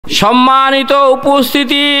সম্মানিত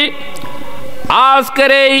উপস্থিতি,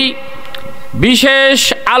 আজকের এই বিশেষ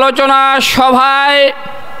আলোচনা সভায়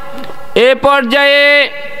এ পর্যায়ে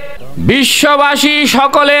বিশ্ববাসী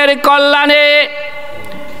সকলের কল্যাণে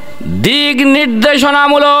দিক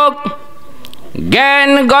নির্দেশনামূলক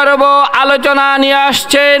জ্ঞান গর্ব আলোচনা নিয়ে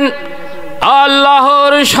আসছেন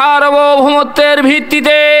আল্লাহর সার্বভৌমত্বের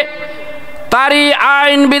ভিত্তিতে তারই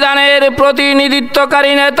আইন বিধানের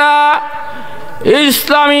প্রতিনিধিত্বকারী নেতা,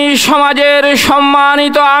 ইসলামী সমাজের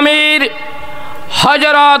সম্মানিত আমির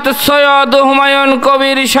হযরত সৈয়দ হুমায়ুন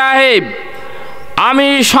কবির সাহেব। আমি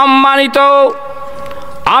সম্মানিত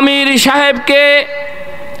আমির সাহেবকে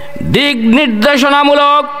দিক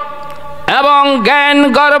নির্দেশনামূলক এবং জ্ঞান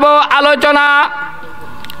গর্ব আলোচনা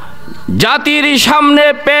জাতির সামনে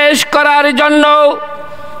পেশ করার জন্য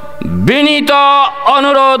বিনীত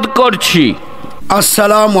অনুরোধ করছি।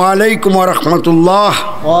 আসসালামু আলাইকুম ওয়া রাহমাতুল্লাহ।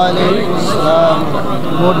 ওয়া আলাইকুম আসসালাম।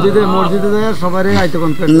 মসজিদে সবারই আইতে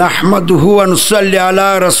কোন নাহমাদুহু ওয়া নুসাল্লি আলা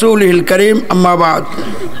রাসূলিল কারীম, আম্মা বাদ।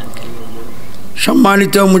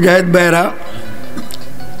 সম্মানিত মুজাহিদ ভাইরা,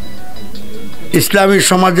 ইসলামী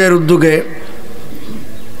সমাজের উদ্যোগে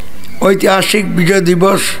ঐতিহাসিক বিজয়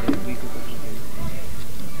দিবস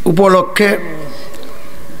উপলক্ষে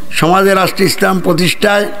সমাজে রাষ্ট্র ইসলাম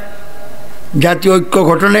প্রতিষ্ঠায়, জাতীয় ঐক্য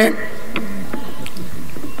গঠনে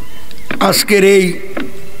আজকের এই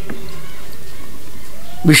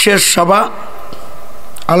বিশেষ সভা,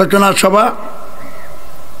 আলোচনা সভা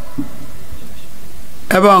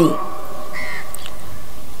এবং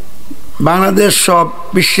বাংলাদেশ সব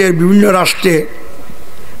বিশ্বের বিভিন্ন রাষ্ট্রে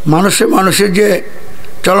মানুষের যে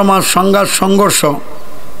চলমান সংঘাত সংঘর্ষ,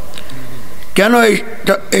 কেন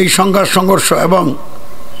এই সংঘাত সংঘর্ষ এবং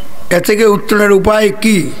এ থেকে উত্তরণের উপায়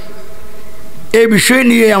কি, এই বিষয়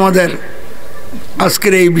নিয়ে আমাদের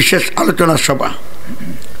আজকের এই বিশেষ আলোচনা সভা।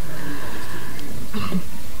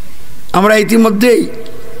 আমরা ইতিমধ্যেই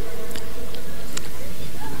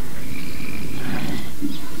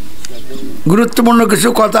গুরুত্বপূর্ণ কিছু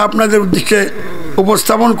কথা আপনাদের উদ্দেশ্যে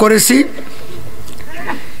উপস্থাপন করেছি।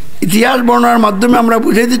 ইতিহাস বর্ণনার মাধ্যমে আমরা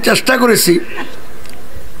বুঝাইতে চেষ্টা করেছি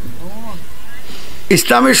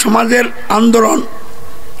ইসলামী সমাজের আন্দোলন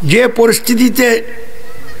যে পরিস্থিতিতে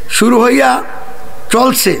শুরু হইয়া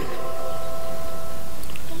চলছে,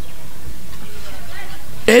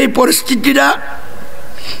 এই পরিস্থিতিটা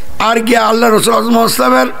আর গিয়ে আল্লাহ রাসূল সাল্লাল্লাহু আলাইহি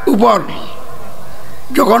ওয়াসাল্লামের উপর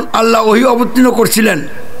যখন আল্লাহ ওহী অবতীর্ণ করছিলেন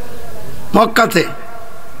মক্কাতে,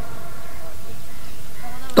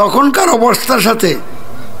 তখনকার অবস্থার সাথে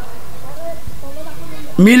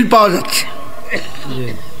মিল পাওয়া যাচ্ছে।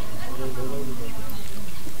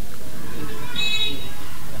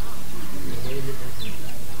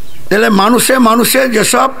 তাহলে মানুষের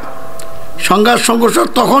যেসব সংঘাত সংঘর্ষ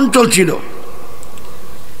তখন চলছিল,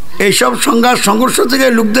 এইসব সংঘাত সংঘর্ষ থেকে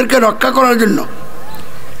লোকদেরকে রক্ষা করার জন্য,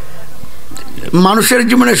 মানুষের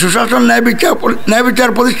জীবনে সুশাসন, ন্যায়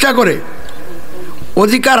বিচার প্রতিষ্ঠা করে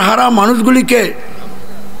অধিকার হারা মানুষগুলিকে,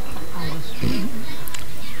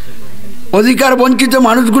 অধিকার বঞ্চিত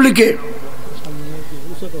মানুষগুলিকে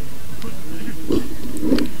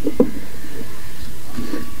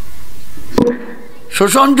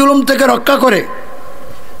শোষণ জুলুম থেকে রক্ষা করে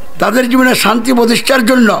তাদের জীবনে শান্তি প্রতিষ্ঠার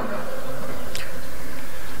জন্য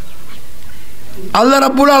আল্লাহ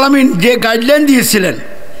রাব্বুল আলামিন যে গাইডলাইন দিয়েছিলেন,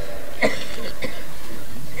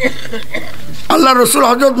 আল্লাহ রসুল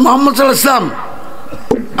হযরত মুহাম্মদ সাল্লাল্লাহু আলাইহি ওয়াসাল্লাম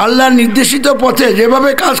আল্লাহর নির্দেশিত পথে যেভাবে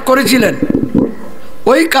কাজ করেছিলেন,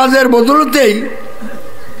 ওই কাজের বদলতেই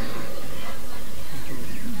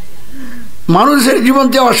মানুষের জীবন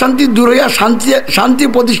থেকে অশান্তি দূর হইয়া শান্তি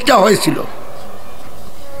প্রতিষ্ঠা হয়েছিল।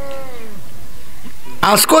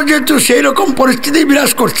 আজকেও যেহেতু সেই রকম পরিস্থিতি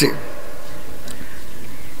বিরাজ করছে,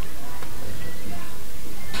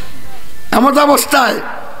 এমত অবস্থায়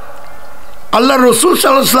আল্লাহ রসুল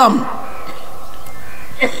সাল্লাল্লাহু আলাইহি ওয়াসাল্লাম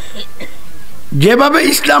যেভাবে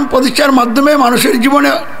ইসলাম প্রতিষ্ঠার মাধ্যমে মানুষের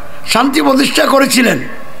জীবনে শান্তি প্রতিষ্ঠা করেছিলেন,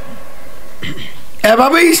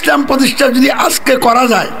 এভাবে ইসলাম প্রতিষ্ঠা যদি আজকে করা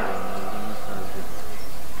যায়,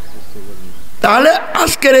 তাহলে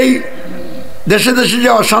আজকের এই দেশে দেশে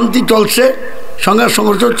যে অশান্তি চলছে, সংঘাত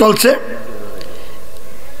সংঘর্ষ চলছে,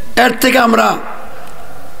 এর থেকে আমরা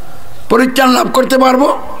পরিত্রাণ লাভ করতে পারবো।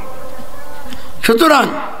 সুতরাং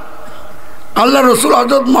আল্লাহ রসুল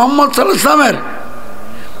হযরত মুহাম্মদ সাল্লাল্লাহু আলাইহি ওয়াসাল্লামের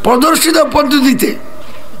প্রদর্শিত পদ্ধতিতে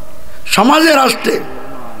সমাজে রাষ্ট্রে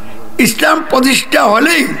ইসলাম প্রতিষ্ঠা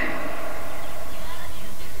হলেই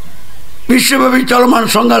বিশ্বব্যাপী চলমান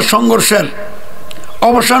সংঘাত সংঘর্ষের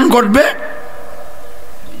অবসান ঘটবে,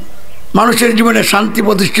 মানুষের জীবনে শান্তি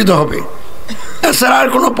প্রতিষ্ঠিত হবে। এছাড়া আর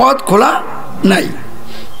কোনো পথ খোলা নাই।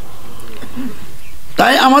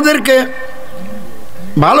 তাই আমাদেরকে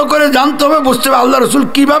ভালো করে জানতে হবে, বুঝতে হবে আল্লাহ রসুল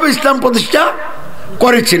কিভাবে ইসলাম প্রতিষ্ঠা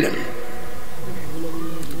করেছিলেন।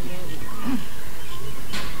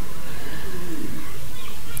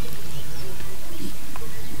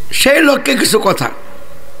 সেই লক্ষ্যে কিছু কথা,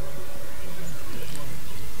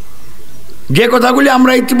 যে কথাগুলি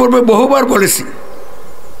আমরা ইতিপূর্বে বহুবার বলেছি।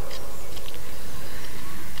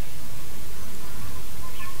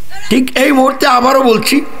 ঠিক এই মুহূর্তে আবারও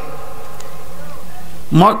বলছি,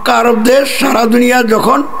 মক্কা আরব দেশ সারা দুনিয়া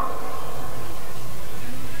যখন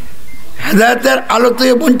হেদায়েতের আলো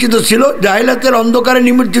থেকে বঞ্চিত ছিল, জাহিলাতের অন্ধকারে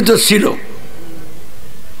নিমজ্জিত ছিল,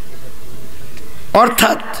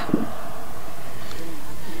 অর্থাৎ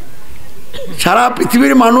সারা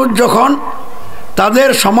পৃথিবীর মানুষ যখন তাদের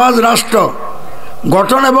সমাজ রাষ্ট্র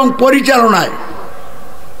গঠন এবং পরিচালনায়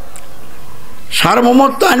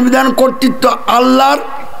সার্বভৌমত্ব আইনবিধান কর্তৃত্ব আল্লাহর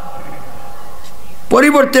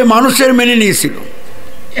পরিবর্তে মানুষের মেনে নিয়েছিল,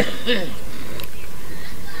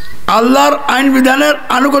 আল্লাহর আইনবিধানের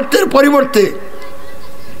আনুগত্যের পরিবর্তে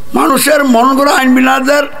মানুষের মন গড়া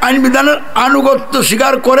আইনবিধানের আনুগত্য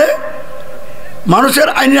স্বীকার করে মানুষের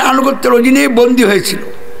আইনের আনুগত্যের অধীনেই বন্দী হয়েছিল।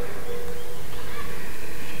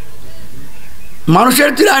 মানুষের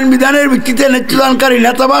আইনবিধানের ভিত্তিতে নেতৃত্বদানকারী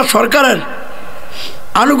নেতা বা সরকারের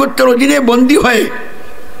আনুগত্যের অধীনে বন্দী হয়ে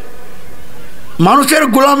মানুষের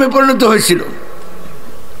গোলামে পরিণত হয়েছিল।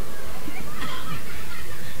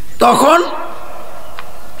 তখন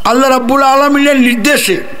আল্লাহ রাব্বুল আলামিনের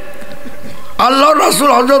নির্দেশে আল্লাহর রাসূল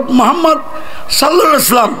হযরত মুহাম্মদ সাল্লাল্লাহু আলাইহি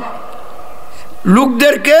ওয়াসাল্লাম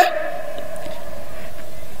লোকদেরকে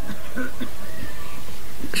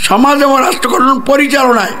সমাজ এবং রাষ্ট্র গঠন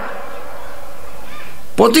পরিচালনায়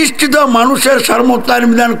প্রতিষ্ঠিত মানুষের সার্বভৌমত্ব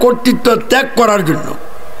আইনবিধান কর্তৃত্ব ত্যাগ করার জন্য,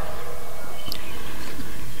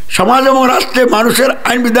 সমাজ এবং রাষ্ট্রে মানুষের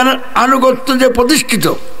আইনবিধানের আনুগত্য যে প্রতিষ্ঠিত,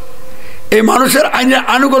 এই মানুষের আইনের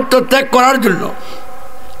আনুগত্য ত্যাগ করার জন্য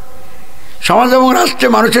সমাজ এবং রাষ্ট্রে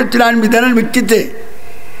মানুষের আইনবিধানের ভিত্তিতে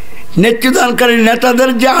নেতৃত্বদানকারী নেতাদের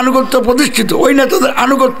যে আনুগত্য প্রতিষ্ঠিত, ওই নেতাদের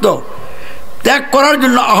আনুগত্য ত্যাগ করার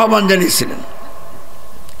জন্য আহ্বান জানিয়েছিলেন।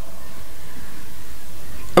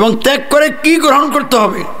 এবং ত্যাগ করে কি গ্রহণ করতে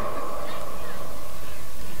হবে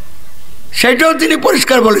সেটাও তিনি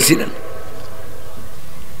পরিষ্কার বলেছিলেন।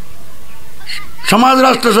 সমাজ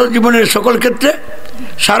রাষ্ট্র জীবনের সকল ক্ষেত্রে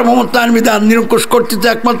সার্বভৌমত্ব আইনবিধান নিরঙ্কুশ কর্তৃত্ব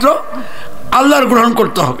একমাত্র আল্লাহর গ্রহণ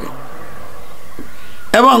করতে হবে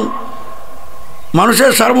এবং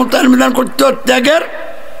মানুষের সার্বভৌমত্ব আইনবিধান কর্তৃত্ব ত্যাগের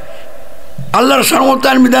আল্লাহর সার্বভৌমত্ব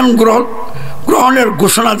আইনবিধান গ্রহণের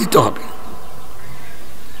ঘোষণা দিতে হবে।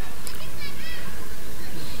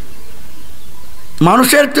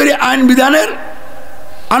 মানুষের তৈরি আইন বিধানের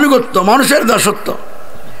আনুগত্য, মানুষের দাসত্ব,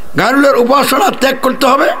 গায়রুলের উপাসনা ত্যাগ করতে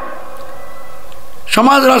হবে।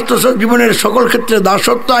 সমাজ রাষ্ট্র জীবনের সকল ক্ষেত্রে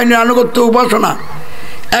দাসত্ব, আইনের আনুগত্য, উপাসনা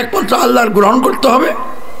একমাত্র আল্লাহর গ্রহণ করতে হবে।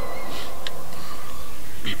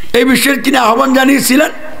 এই বিষয়ে তিনি আহ্বান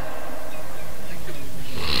জানিয়েছিলেন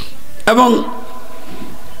এবং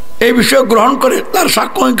এই বিষয় গ্রহণ করে তার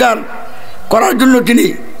সাক্ষ্য অঙ্গীকার করার জন্য তিনি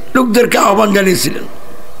লোকদেরকে আহ্বান জানিয়েছিলেন।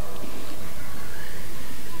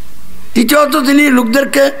 তৃতীয়ত তিনি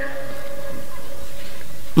লোকদেরকে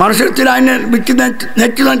মানুষের আইনের ভিত্তিতে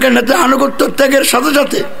নেতৃত্বদানকারী নেতা আনুগত্য ত্যাগের সাথে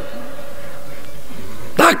সাথে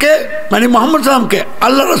তাকে মানে মুহাম্মদ সাল্লামকে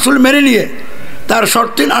আল্লাহ রাসূল মেনে নিয়ে তার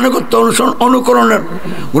শর্তিন আনুগত্য অনুকরণের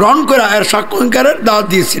গ্রহণ করে এর সাক্ষ্য অঙ্গীকারের দাওয়াত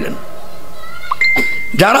দিয়েছিলেন।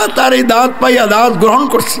 যারা তার এই দাওয়াত পাইয়া দাওয়াত গ্রহণ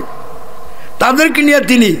করছে তাদেরকে নিয়ে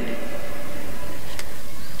তিনি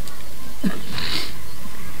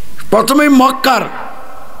প্রথমেই মক্কার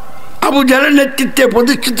আবু জাহলের নেতৃত্বে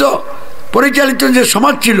পরিচালিত যে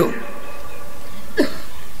সমাজ ছিল,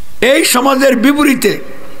 এই সমাজের বিপরীতে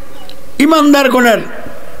ইমানদারগণের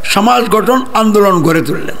সমাজ গঠন আন্দোলন গড়ে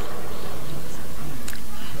তুললেন।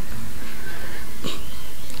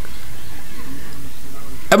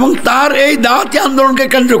 এবং তার এই দাওয়াতি আন্দোলনকে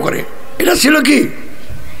কেন্দ্র করে এটা ছিল কি,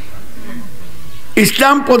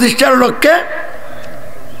 ইসলাম প্রতিষ্ঠার লক্ষ্যে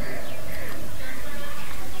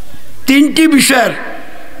তিনটি বিষয়ের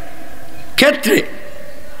ক্ষেত্রে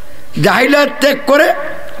জাহিলাত ত্যাগ করে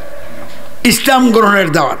ইসলাম গ্রহণের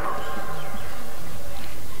দাওয়াত।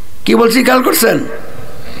 কি বলছি খেয়াল করছেন?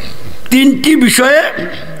 তিনটি বিষয়ে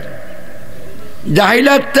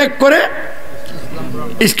জাহিলাত ত্যাগ করে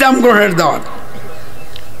ইসলাম গ্রহণের দাওয়াত।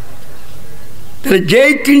 তাহলে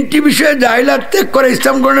যেই তিনটি বিষয়ে জাহিলাত ত্যাগ করে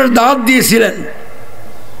ইসলাম গ্রহণের দাওয়াত দিয়েছিলেন,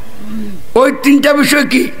 ওই তিনটা বিষয়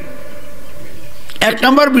কি? এক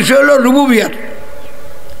নম্বর বিষয় হলো রুবুবিয়াত,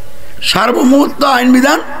 সার্বভৌমত্ব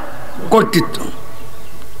আইনবিধান কর্তৃত্ব।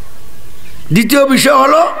 দ্বিতীয় বিষয়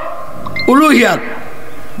হলো উলুহিয়াত,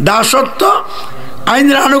 দাসত্ব,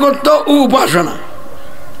 আইনের আনুগত্য ও উপাসনা।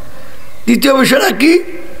 তৃতীয় বিষয়টা কি?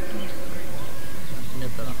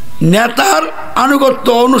 নেতার আনুগত্য,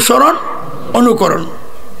 অনুসরণ, অনুকরণ।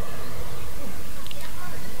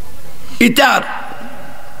 ইতাত,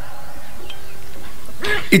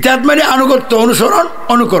 ইতাত মানে আনুগত্য, অনুসরণ,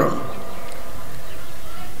 অনুকরণ।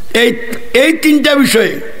 এই তিনটা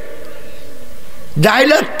বিষয়ে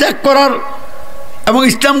জাহিলিয়াত ত্যাগ করার এবং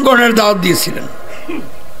ইসলাম গ্রহণের দাওয়াত দিয়েছিলেন।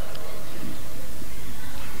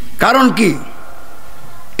 কারণ কি?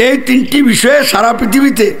 এই তিনটি বিষয়ে সারা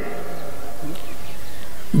পৃথিবীতে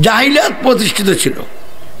জাহিলিয়াত প্রতিষ্ঠিত ছিল।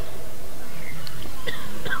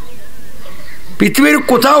 পৃথিবীর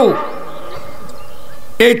কোথাও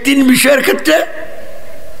এই তিন বিষয়ের ক্ষেত্রে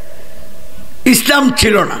ইসলাম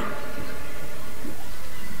ছিল না।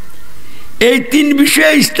 এই তিন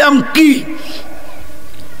বিষয়ে ইসলাম কি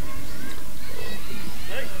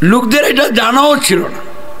লোকদের এটা জানাও ছিল না।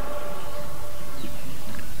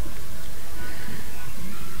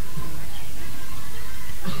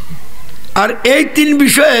 আর এই তিন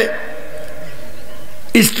বিষয়ে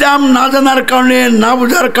ইসলাম না জানার কারণে, না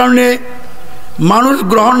বোঝার কারণে, মানুষ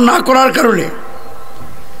গ্রহণ না করার কারণে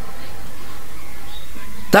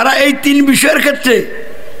তারা এই তিন বিষয়ের ক্ষেত্রে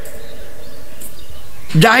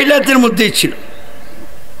জাহিলিয়াতের মধ্যেই ছিল।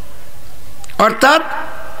 অর্থাৎ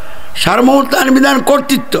সার্বভৌমত্ব, আইন বিধান,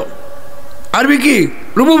 কর্তৃত্ব, আরবি কি?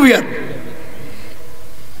 রুবুবিয়াত।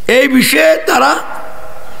 এই বিষয়ে তারা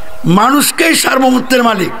মানুষকেই সার্বভৌমত্বের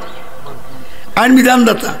মালিক, আইন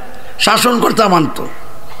বিধানদাতা, শাসনকর্তা মানত।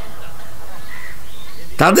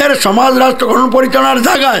 তাদের সমাজ, রাষ্ট্র গঠন পরিচালনার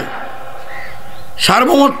জায়গায়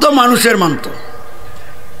সার্বভৌমত্ব মানুষের মানত,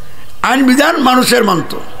 আইন বিধান মানুষের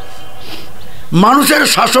মানত, মানুষের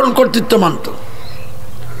শাসন কর্তৃত্ব মানত।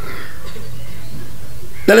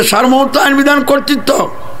 তাহলে সার্বভৌমত্ব, আইন বিধান, কর্তৃত্ব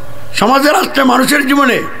সমাজের, রাষ্ট্রে, মানুষের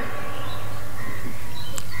জীবনে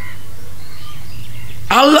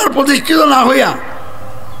আল্লাহর প্রতিষ্ঠিত না হইয়া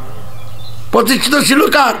প্রতিষ্ঠিত ছিল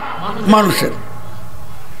কার? মানুষের।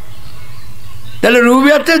 তাহলে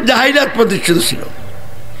রুবিয়াতে জাহিলিয়াত প্রতিষ্ঠিত ছিল,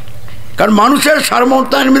 কারণ মানুষের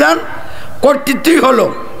সার্বভৌমত্ব, আইন বিধান, কর্তৃত্বই হলো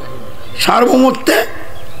সার্বভৌমত্বে,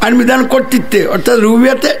 আইন বিধান, কর্তৃত্বে, অর্থাৎ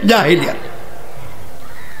রুবিয়াতে জাহিলিয়াত।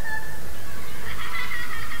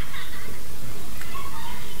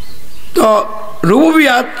 তো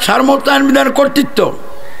রুবুবিয়াত, সার্বভৌমত্ব, আইন বিধান, কর্তৃত্ব,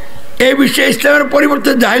 এই বিষয়ে ইসলামের পরিবর্তে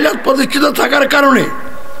জাহিলিয়াত প্রতিষ্ঠিত থাকার কারণে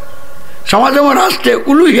সমাজ এবং রাষ্ট্রে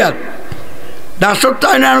উলুহিয়াত, দাসত্ব,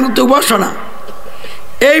 আইন আনুগত্য, উপাসনা,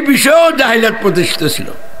 এই বিষয়েও জাহিলিয়াত প্রতিষ্ঠিত ছিল।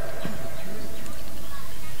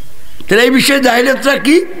 তাহলে এই বিষয়ে জাহিলিয়াতটা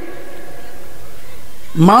কি?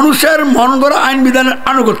 মানুষের মন গড়া আইন বিধানের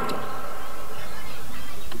আনুগত্য,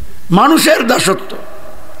 মানুষের দাসত্ব,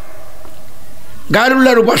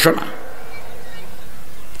 গায়রুল্লাহর উপাসনা।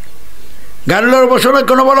 গায়রুল্লাহর উপাসনা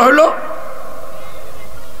কেন বলা হইল?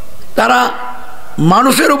 তারা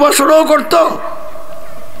মানুষের উপাসনাও করত,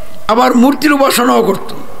 আবার মূর্তির উপাসনাও করত।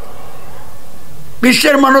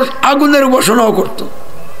 বিশ্বের মানুষ আগুনের উপাসনাও করত,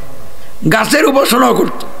 গাছের উপাসনাও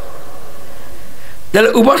করত। তাহলে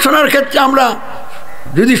উপাসনার ক্ষেত্রে আমরা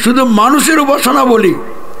যদি শুধু মানুষের উপাসনা বলি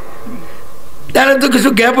তাহলে তো কিছু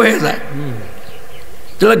গ্যাপ হয়ে যায়।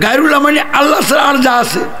 তাহলে গায়রুল্লাহ মানে আল্লাহ ছাড়া আর যা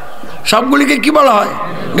আছে সবগুলিকে কি বলা হয়?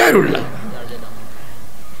 গায়রুল্লাহ।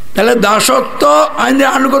 তাহলে দাসত্ব, আইনের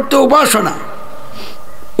আনুগত্য, উপাসনা,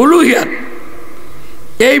 উলুহিয়াত,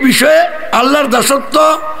 এই বিষয়ে আল্লাহর দাসত্ব,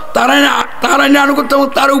 তার আইনে আনুগত্য এবং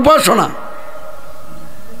তার উপাসনা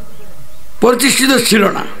প্রতিষ্ঠিত ছিল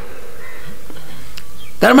না।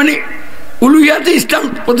 তার মানে উলুহিয়াতে ইসলাম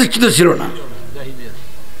প্রতিষ্ঠিত ছিল না,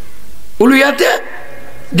 উলুহিয়াতে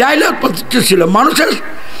জাহিলিয়াত প্রতিষ্ঠিত ছিল। মানুষের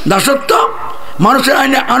দাসত্ব, মানুষের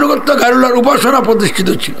আইনে আনুগত্য, গায়রুল্লাহর উপাসনা প্রতিষ্ঠিত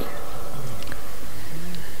ছিল।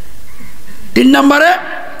 3 নম্বরে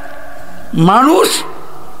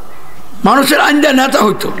মানুষের আইন দিয়ে নেতা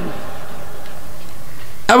হইত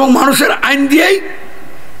এবং মানুষের আইন দিয়েই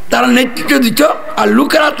তারা নেতৃত্ব দিত, আর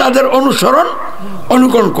লোকেরা তাদের অনুসরণ,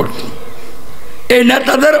 অনুকরণ করত। এই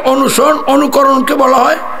নেতাদের অনুসরণ, অনুকরণকে বলা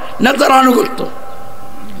হয় নেতার আনুগত্য।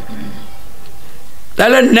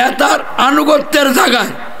 তাহলে নেতার আনুগত্যের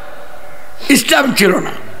জায়গায় ইসলাম ছিল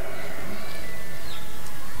না।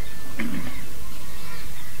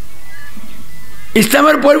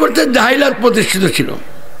 ইসলামের পরিবর্তে জাহিলিয়াত প্রতিষ্ঠিত ছিল।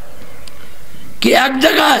 কি এক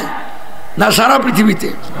জায়গায় না সারা পৃথিবীতে?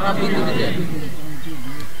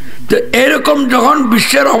 তো এরকম যখন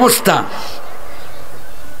বিশ্বের অবস্থা,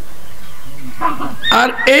 আর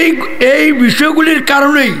এই বিষয়গুলির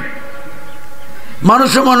কারণেই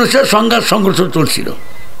মানুষের সংঘাত, সংঘর্ষ চলছিল।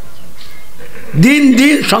 দিন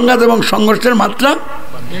দিন সংঘাত এবং সংঘর্ষের মাত্রা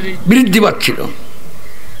বৃদ্ধি পাচ্ছিল।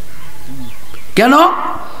 কেন?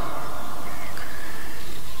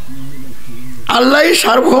 আল্লাহই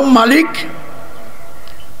সার্বভৌম মালিক,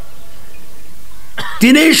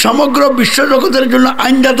 তিনিই সমগ্র বিশ্বজগতের জন্য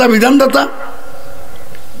আইনদাতা বিধানদাতা,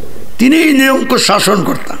 তিনিই নিরঙ্কুশ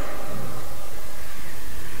শাসনকর্তা।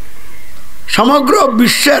 সমগ্র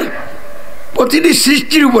বিশ্বের প্রতিটি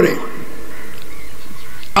সৃষ্টির উপরে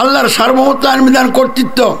আল্লাহর সার্বভৌমত্ব আইন বিধান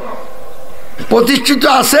কর্তৃত্ব প্রতিষ্ঠিত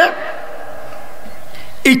আছে।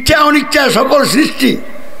 ইচ্ছা অনিচ্ছা সকল সৃষ্টি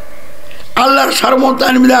আল্লাহর সার্বভৌমত্ব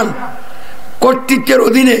আইন বিধান কর্তৃত্বের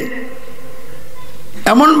অধীনে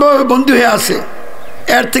এমনভাবে বন্দী হয়ে আছে,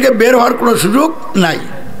 এর থেকে বের হওয়ার কোনো সুযোগ নাই।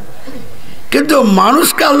 কিন্তু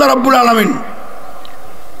মানুষকে আল্লাহ রাব্বুল আলামিন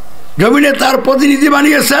জমিনে তার প্রতিনিধি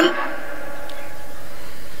বানিয়েছেন।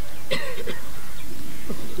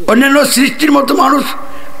 অন্যান্য সৃষ্টির মতো মানুষ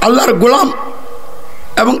আল্লাহর গোলাম,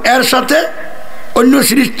 এবং এর সাথে অন্য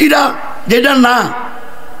সৃষ্টিরা যেটা না,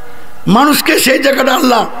 মানুষকে সেই জায়গাটা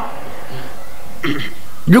আল্লাহ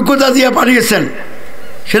যোগ্যতা দিয়ে পাঠিয়েছেন।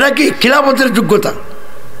 সেটা কি? খিলাফতের যোগ্যতা।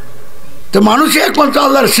 তো মানুষই একমাত্র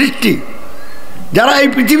আল্লাহর সৃষ্টি, যারা এই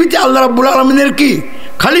পৃথিবীতে আল্লাহ রাব্বুল আলামিনের কি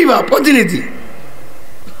খলিফা, প্রতিনিধি।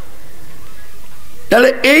 তাহলে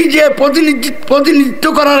এই যে প্রতিনিধিত্ব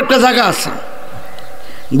করার একটা জায়গা আছে,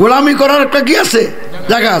 গোলামি করার একটা কি আছে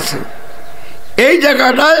জায়গা আছে, এই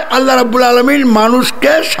জায়গাটায় আল্লাহ রাব্বুল আলামিন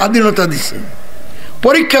মানুষকে স্বাধীনতা দিছে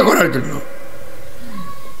পরীক্ষা করার জন্য।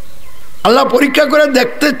 আল্লাহ পরীক্ষা করে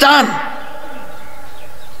দেখতে চান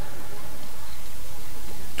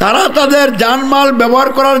তারা তাদের জানমাল ব্যবহার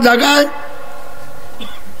করার জায়গায়,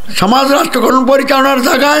 সমাজ রাষ্ট্রকরণ পরিচালনার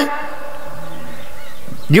জায়গায়,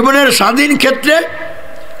 জীবনের স্বাধীন ক্ষেত্রে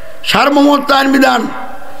সার্বভৌমত্ব আইন বিধান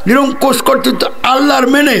নিরঙ্কুশ কর্তৃত্ব আল্লাহর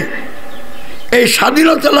মেনে এই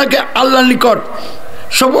স্বাধীনতাকে আল্লাহর নিকট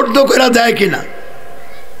সুপর্দ করে দেয় কিনা।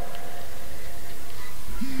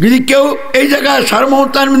 যদি কেউ এই জায়গায়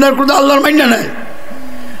সার্বভৌমত্ব আইন বিধান করতে আল্লাহর মাইনা নেয়,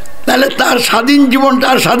 তাহলে তার স্বাধীন জীবনটা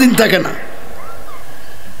আর স্বাধীন থাকে না।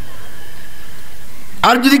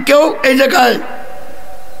 আর যদি কেউ এই জায়গায়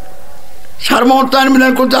সার্বভৌমত্ব আইন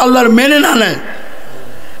বিধান করতে আল্লাহর মেনে না নেয়,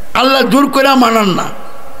 আল্লাহ দূর করে মানান না।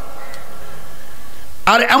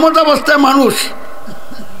 আর এমন অবস্থায় মানুষ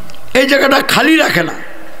এই জায়গাটা খালি রাখে না,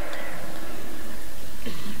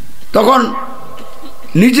 তখন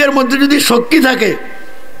নিজের মধ্যে যদি শক্তি থাকে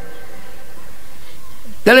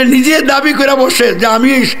তাহলে নিজে দাবি করে বসে যে আমি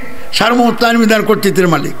সার্বভৌমত্ব আইন বিধান কর্তৃত্বের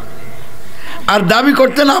মালিক। আর দাবি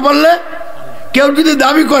করতে না পারলে, কেউ যদি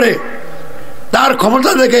দাবি করে, তার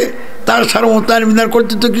ক্ষমতা দেখে তার সার্বভৌমত্ব আইন বিধান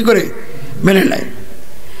কর্তৃত্ব কী করে মেনে নেয়।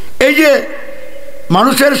 এই যে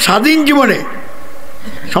মানুষের স্বাধীন জীবনে,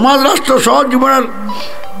 সমাজ রাষ্ট্র সহ জীবনের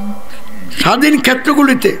স্বাধীন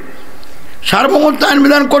ক্ষেত্রগুলিতে সার্বভৌমত্ব আইন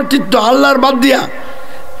বিধান কর্তৃত্ব আল্লাহর বাদ দিয়া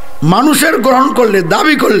মানুষের গ্রহণ করলে,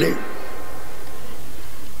 দাবি করলে,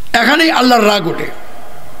 এখানেই আল্লাহর রাগ ওঠে।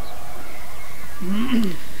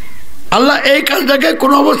 আল্লাহ এই কাজটাকে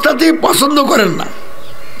কোনো অবস্থাতেই পছন্দ করেন না।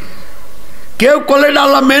 কেউ করলে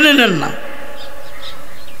আল্লাহ মেনে নেন না।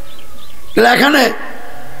 এখানে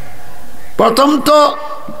প্রথম তো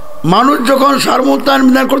মানুষ যখন সার্বভৌমত্ব আইন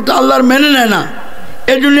বিধান করতে আল্লাহর মেনে নেয় না,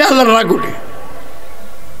 এই জন্যই আল্লাহর রাগ ওঠে।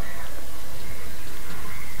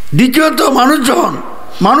 দ্বিতীয়ত মানুষ যখন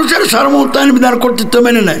মানুষের সার্বভৌমত্ব আইন বিধান কর্তৃত্ব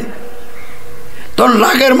মেনে নেয়, তখন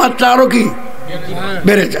রাগের মাত্রা আরো কি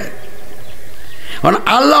বেড়ে যায়। কারণ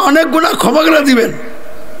আল্লাহ অনেক গুনাহ ক্ষমা করে দিবেন,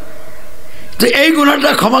 তো এই গুনাহটা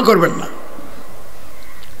ক্ষমা করবেন না।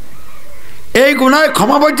 এই গুনাহ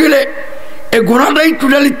ক্ষমা পাইতে হলে এই গুনাহটাই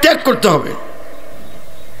টোটালি ত্যাগ করতে হবে।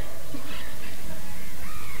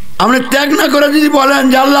 আপনি ত্যাগ না করে যদি বলেন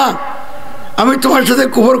যে আল্লাহ আমি তোমার সাথে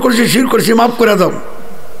কুফর করছি, শিরক করছি, মাফ করে দাও,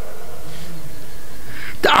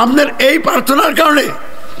 তা আপনার এই প্রার্থনার কারণে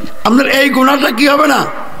আপনার এই গুনাহটা কি হবে না?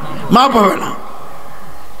 মাফ হবে না।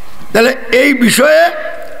 তাহলে এই বিষয়ে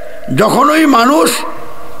যখনই মানুষ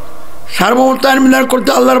সার্বভৌমত্ব আইন বিধান করতে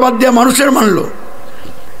আল্লাহর বাদ দিয়ে মানুষের মানল,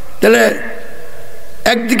 তাহলে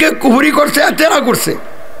একদিকে কুফরি করছে, এতেরা করছে,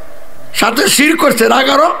 সাথে শিরক করছে, রাগ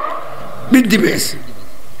আরো বৃদ্ধি পেয়েছে।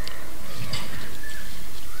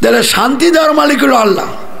 তাহলে শান্তি দেওয়ার মালিক হলো আল্লাহ,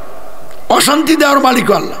 অশান্তি দেওয়ার মালিক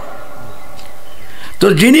আল্লাহ। তো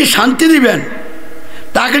যিনি শান্তি দিবেন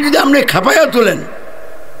তাকে যদি আপনি খেপাইয়া তোলেন,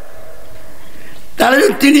 তাহলে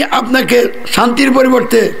তিনি আপনাকে শান্তির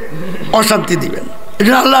পরিবর্তে অশান্তি দিবেন। এই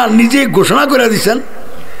জন্য আল্লাহ নিজেই ঘোষণা করে দিয়েছেন,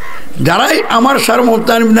 যারাই আমার সার্বভৌমত্ব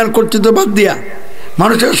আইন বিধান কর্তৃত্ব বাদ দিয়া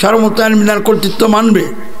মানুষের সার্বভৌমত্ব আইন বিধান কর্তৃত্ব মানবে,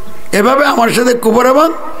 এভাবে আমার সাথে কুফর এবং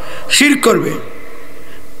শিরক করবে,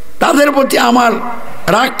 তাদের প্রতি আমার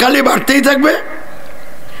রাগ খালি বাড়তেই থাকবে,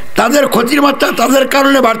 তাদের ক্ষতির মাত্রা তাদের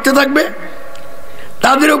কারণে বাড়তে থাকবে,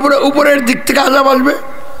 তাদের উপরে উপরের দিক থেকে আযাব আসবে,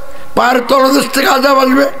 পায়ের তলদেশ থেকে আযাব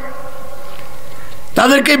আসবে,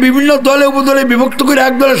 তাদেরকে বিভিন্ন দলে উপদলে বিভক্ত করে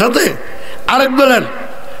এক দলের সাথে আরেক দলের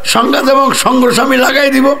সংঘাত এবং সংঘর্ষ আমি লাগাই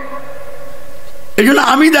দিব। এই জন্য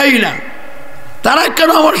আমি দায়ী না, তারা কেন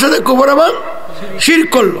আমার সাথে কুফর এবং শিরক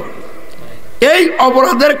করলো, এই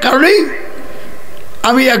অপরাধের কারণেই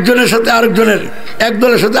আমি একজনের সাথে আরেকজনের, এক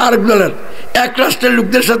দলের সাথে আরেক দলের, এক রাষ্ট্রের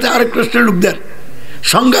লোকদের সাথে আরেক রাষ্ট্রের লোকদের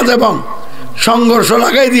সংঘাত এবং সংঘর্ষ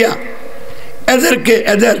লাগাই দিয়া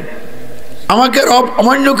এদের আমাকে রব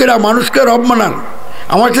অমান্য করা, মানুষকে রব মানার,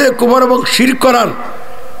 আমার সাথে কুফর এবং শিরক করার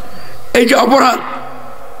এই যে অপরাধ,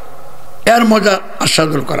 এর মজা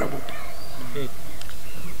আস্বাদন করাবো।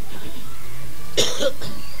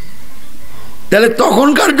 তাহলে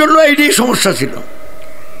তখনকার জন্য এইটাই সমস্যা ছিল।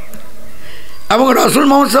 এবং রাসূল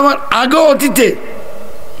মুহাম্মদ সাল্লাল্লাহু আলাইহি ওয়াসাল্লাম আগেও অতীতে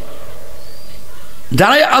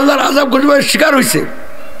যারাই আল্লাহর আযাব গজবের শিকার হয়েছে,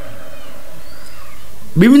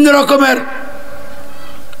 বিভিন্ন রকমের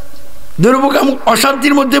দুর্ভোগ এবং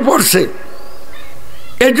অশান্তির মধ্যে পড়ছে,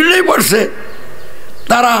 এই জন্যই পড়ছে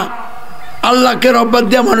তারা আল্লাহকে রব বাদ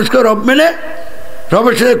দিয়ে মানুষকে রব মেনে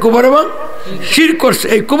রবের সাথে কুফর এবং শিরক করছে।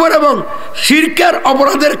 এই কুফর এবং শিরকের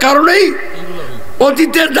অপরাধের কারণেই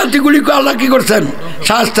অতীতের জাতিগুলিকে আল্লাহ কি করছেন?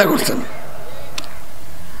 শাস্তি করছেন।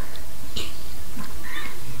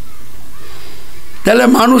 তাহলে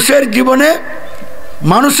মানুষের জীবনে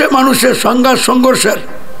মানুষের সংঘাত সংঘর্ষের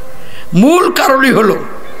মূল কারণই হলো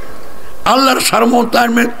আল্লাহর সার্বভৌমত্ব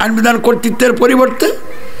আইন বিধান কর্তৃত্বের পরিবর্তে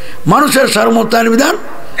মানুষের সার্বভৌমত্ব আইন বিধান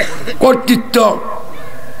কর্তৃত্ব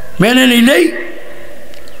মেনে নিলেই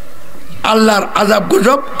আল্লাহর আযাব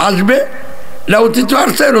গজব আসবে। এটা অতীত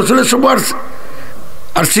আসছে, রাসূলের সময়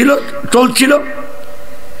আসছিল, চলছিল,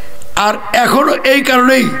 আর এখনো এই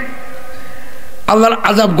কারণেই আল্লাহর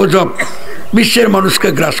আযাব গজব বিশ্বের মানুষকে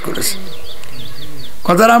গ্রাস করেছে।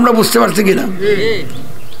 কথাটা আমরা বুঝতে পারছি কিনা?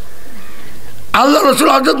 আল্লাহ রাসূল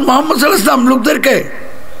হযরত মুহাম্মদ সাল্লাল্লাহু আলাইহি ওয়াসাল্লাম লোকদেরকে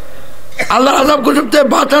আল্লাহর আযাব গজব থেকে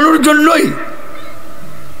বাঁচানোর জন্যই,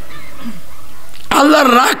 আল্লাহর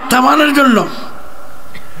রাগ থামানোর জন্য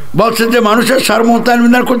বলছে যে মানুষের সার্বভৌমত্ব আইন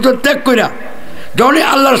বিধান কর্তৃত্ব ত্যাগ কইরা যখনই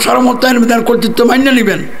আল্লাহর সার্বভৌমত্ব আইন বিধান কর্তৃত্ব মান্য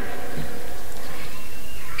নেবেন,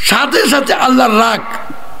 সাথে সাথে আল্লাহর রাগ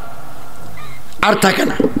আর থাকে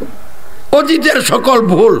না। অতীতের সকল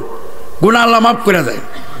ভুল গুনাহ আল্লাহ মাফ করে দেয়,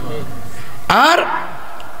 আর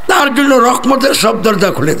তার জন্য রহমতের সব দরজা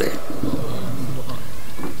খুলে দেয়।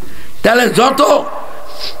 তাহলে যত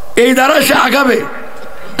এই দ্বারা সে আগাবে,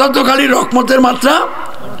 তত খালি রহমতের মাত্রা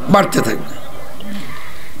বাড়তে থাকবে।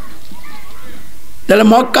 তাহলে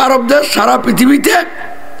মক্কা আরব দেশ সারা পৃথিবীতে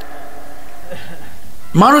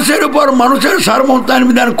মানুষের উপর মানুষের সার্বভৌমত্ব আইন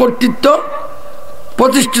বিধান কর্তৃত্ব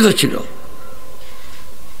প্রতিষ্ঠিত ছিল।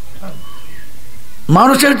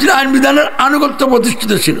 মানুষের ছিল আইন বিধানের আনুগত্য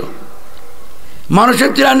প্রতিষ্ঠিত ছিল, মানুষের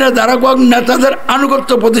ছিল আইনের ধারক নেতাদের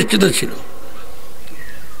আনুগত্য প্রতিষ্ঠিত ছিল।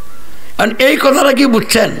 আর এই কথাটা কি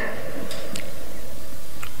বুঝছেন?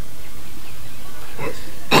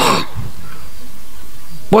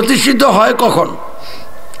 প্রতিষ্ঠিত হয় কখন?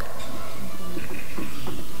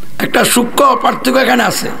 একটা সূক্ষ্ম পার্থক্য এখানে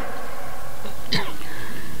আছে।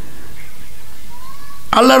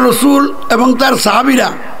 আল্লাহ রসুল এবং তার সাহাবীরা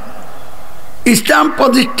ইসলাম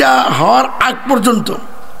প্রতিষ্ঠা হওয়ার আগ পর্যন্ত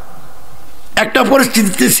একটা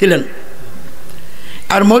পরিস্থিতিতে ছিলেন,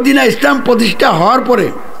 আর মদিনা ইসলাম প্রতিষ্ঠা হওয়ার পরে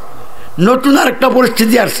নতুন আর একটা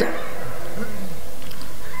পরিস্থিতি আসছে।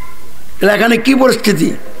 এখানে কি পরিস্থিতি?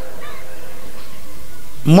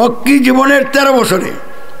 মক্কি জীবনের 13 বছরে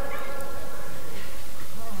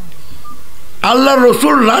আল্লাহর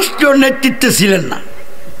রসুল রাষ্ট্রীয় নেতৃত্বে ছিলেন না।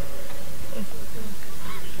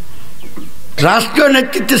 রাষ্ট্রীয়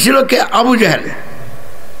নেতৃত্বে ছিল কে? আবু জাহেল।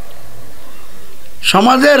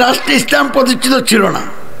 সমাজে রাষ্ট্রে ইসলাম প্রতিষ্ঠিত ছিল না,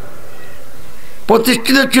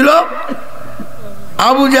 প্রতিষ্ঠিত ছিল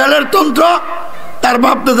আবু জাহেলের তন্ত্র, তার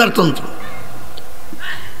বাপদাদার তন্ত্র।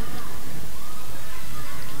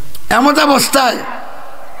 এমত অবস্থায়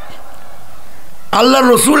আল্লাহর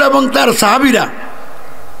রসুল এবং তার সাহাবীরা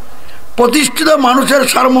প্রতিষ্ঠিত মানুষের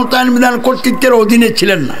সার্বভৌমত্ব আইন বিধান কর্তৃত্বের অধীনে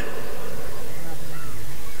ছিলেন না।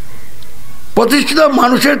 প্রতিষ্ঠিত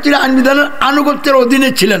মানুষের তিনি আইন বিধানের আনুগত্যের অধীনে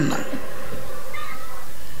ছিলেন না।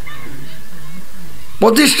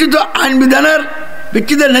 প্রতিষ্ঠিত আইন বিধানের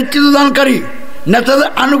ভিত্তিতে নেতৃত্ব দানকারী নেতাদের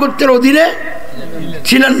আনুগত্যের অধীনে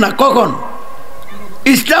ছিলেন না। কখন?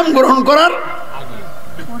 ইসলাম গ্রহণ করার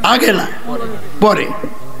আগে না, পরে।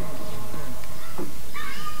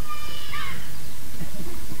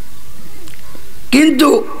 কিন্তু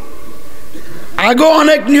আগেও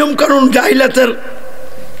অনেক নিয়ম কানুন জাহিলাতের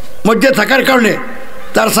মধ্যে থাকার কারণে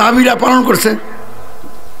তার সাহাবীরা পালন করছে।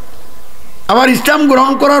 আবার ইসলাম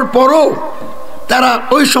গ্রহণ করার পরও তারা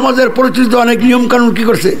ওই সমাজের পরিচিত অনেক নিয়ম কানুন কি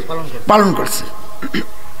করছে? পালন করছে।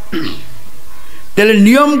 তাহলে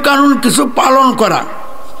নিয়ম কানুন কিছু পালন করা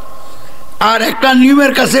আর একটা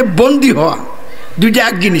নিয়মের কাছে বন্দী হওয়া দুইটা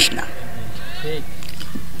এক জিনিস না।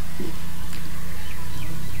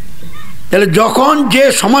 তাহলে যখন যে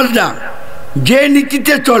সমাজটা যে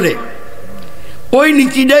নীতিতে চলে ওই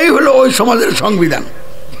নীতিটাই হলো ওই সমাজের সংবিধান,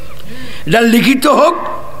 এটা লিখিত হোক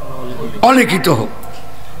অলিখিত হোক।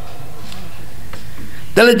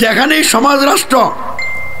 তাহলে যেখানেই সমাজ রাষ্ট্র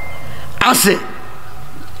আছে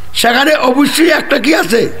সেখানে অবশ্যই একটা কি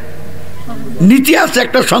আছে, নীতি আছে,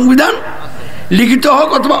 একটা সংবিধান লিখিত হোক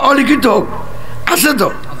অথবা অলিখিত হোক আছে। তো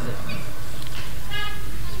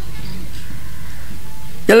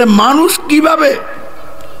তাহলে মানুষ কিভাবে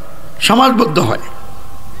সমাজবদ্ধ হয়?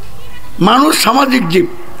 মানুষ সামাজিক জীব,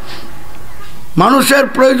 মানুষের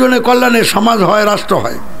প্রয়োজনে কল্যাণে সমাজ হয়, রাষ্ট্র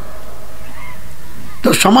হয়। তো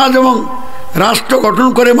সমাজ এবং রাষ্ট্র গঠন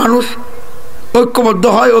করে মানুষ ঐক্যবদ্ধ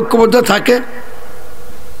হয়, ঐক্যবদ্ধ থাকে।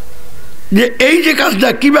 যে এই যে কাজটা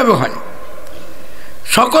কিভাবে হয়,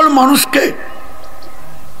 সকল মানুষকে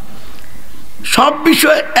সব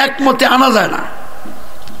বিষয়ে একমতে আনা যায় না।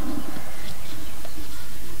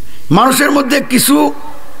 মানুষের মধ্যে কিছু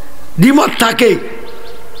দ্বিমত থাকে।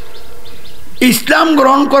 ইসলাম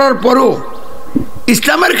গ্রহণ করার পরও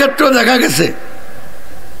ইসলামের ক্ষেত্রেও দেখা গেছে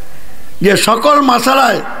যে সকল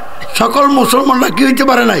মাসালায় সকল মুসলমানরা কি হইতে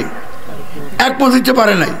পারে নাই, একমত হইতে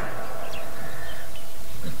পারে নাই।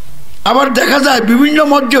 আবার দেখা যায় বিভিন্ন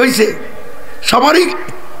মত যে হয়েছে সবারই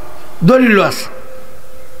দলিল আছে।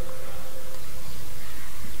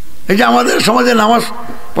 এই যে আমাদের সমাজে নামাজ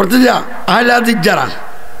পড়তে যা আহলে হাদিস যারা,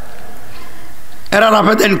 এরা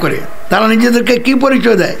রাফেদাইন করে, তারা নিজেদেরকে কি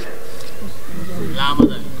পরিচয় দেয়?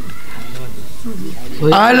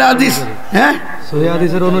 আহলে হাদিস। হ্যাঁ, সহিহ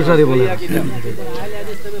হাদিসের অনুসারী বলে।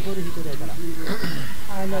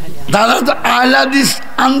 দাদা তো আহলে হাদিস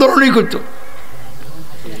আন্দোলনই করতো,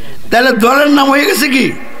 তাহলে দলের নাম হয়ে গেছে কি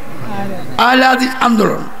আহলে হাদিস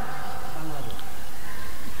আন্দোলন।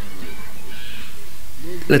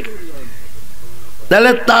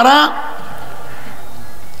 তাহলে তারা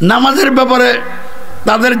নামাজের ব্যাপারে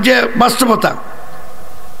তাদের যে বাস্তবতা,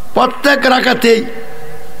 প্রত্যেক রাকাতেই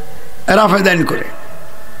রাফেদাইন করে।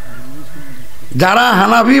 যারা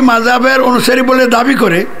হানাফি মাযহাবের অনুসারী বলে দাবি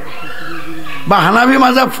করে বা হানাফি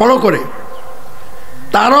মাযহাব ফলো করে,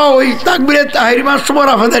 তারাও ওই তাকবীরে তাহরিমার সময়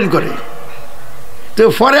রাফেদাইন করে। তো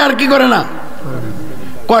পরে আর কি করে না,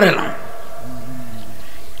 করে না।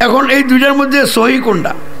 এখন এই দুইটার মধ্যে সহি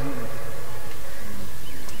কোনটা?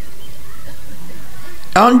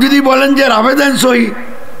 এখন যদি বলেন যে রাফেদাইন সহি,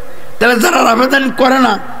 তাহলে যারা রাফেদাইন করে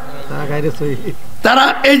না তারা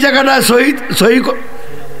এই জায়গাটায় সহি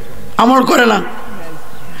আমল করে না।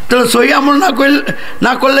 তাহলে সহি আমল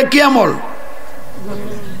না করলে কি আমল?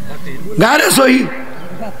 গায়ে সহি।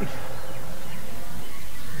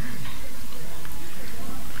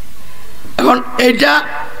 এখন এইটা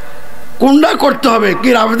কোনটা করতে হবে, কি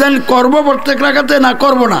রাফেদাইন করবো প্রত্যেক রাকাতে না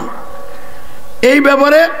করব না, এই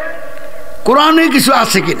ব্যাপারে কোরআনে কিছু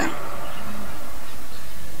আছে কিনা?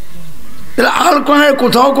 তাহলে আল কোরআনের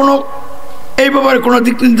কোথাও কোনো এই ব্যাপারে কোনো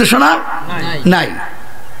দিক নির্দেশনা নাই।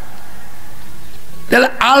 তাহলে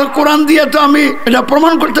আল কোরআন দিয়ে তো আমি এটা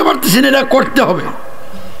প্রমাণ করতে পারতেছি না, এটা করতে হবে।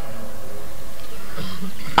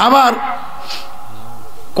 আবার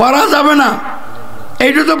করা যাবে না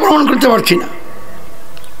এইটা তো প্রমাণ করতে পারছি না।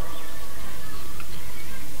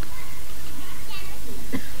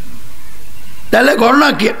 তাহলে ঘটনা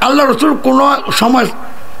কি, আল্লাহ রসুল কোনো সময়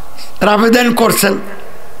রাফেদাইন করছেন,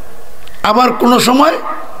 আবার কোনো সময়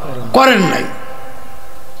করেন নাই।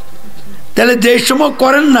 তাহলে যেই সময়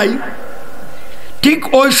করেন নাই, ঠিক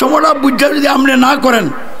ওই সময়টা বুঝা যদি আপনি না করেন,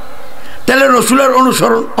 তাহলে রসুলের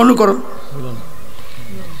অনুকরণ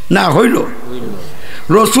না হইল।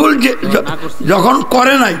 রসুল যখন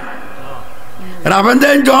করে নাই,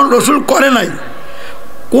 রাফেদাইন যখন রসুল করে নাই,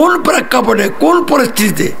 কোন প্রেক্ষাপটে কোন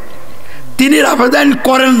পরিস্থিতিতে তিনি রাফেদাইন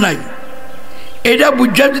করেন নাই, এটা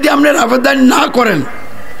বুঝা যদি আপনি রাফেদাইন না করেন,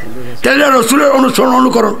 তাহলে রসুলের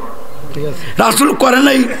অনুকরণ। রাসুল করে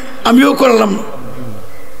নাই, আমিও করলাম না।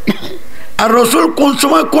 আর রসুল কোন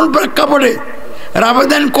সময় কোন প্রেক্ষাপটে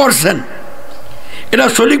রাফেদাইন করছেন, এটা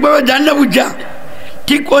সঠিকভাবে জানি না বুঝা,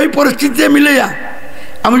 ঠিক ওই পরিস্থিতিতে মিলে যা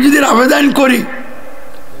আমি যদি রাফেদাইন করি,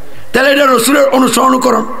 তাহলে এটা রসুলের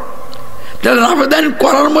অনুকরণ। তাহলে রাফেদাইন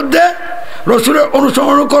করার মধ্যে রসুলের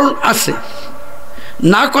অনুকরণ আছে,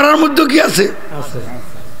 না করার মধ্যে কি আছে?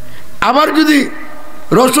 আবার যদি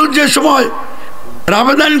রসুল যে সময়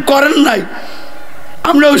রাফেদাইন করেন নাই,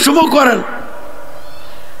 আপনি ওই সময় করেন,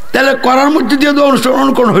 তাহলে করার মধ্যে দিয়ে তো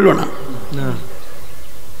অনুকরণ হইল না।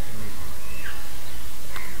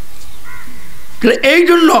 এই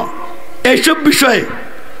জন্য এইসব বিষয়ে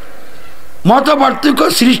মত পার্থক্য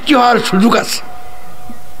সৃষ্টি হওয়ার সুযোগ আছে।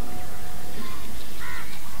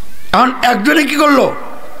 এখন একজনে কি করলো,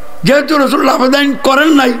 যেহেতু রাসূলুল্লাহ আবেদন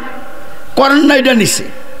করেন নাইটা নিছে,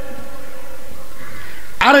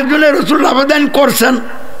 আরেকজনে রাসূলুল্লাহ আবেদন করছেন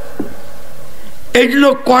এই জন্য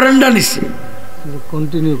করেনটা নিছে,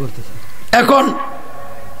 কন্টিনিউ করতেছে। এখন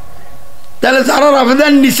তাহলে যারা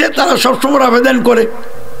আবেদন নিছে তারা সবসময় আবেদন করে,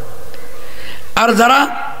 আর যারা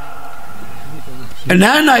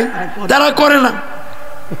নেয় নাই তারা করে না।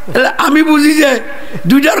 তাহলে আমি বুঝি যে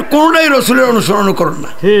দুইটার কোনটাই রাসূলের অনুসরণ করুন না,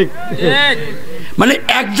 ঠিক মানে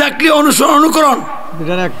একজাক্টলি অনুকরণ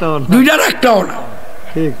দুইটার একটাও না।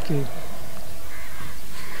 ঠিক ঠিক।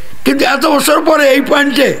 কিন্তু এত বছর পরে এই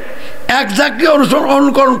পয়েন্টে একজাক্টলি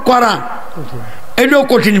অনুকরণ করা এটাও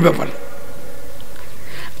কঠিন ব্যাপার।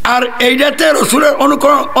 আর এইটাতে রাসূলের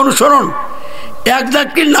অনুসরণ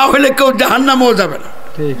একজাক্টলি না হলে কেউ জাহান্নামেও যাবে না,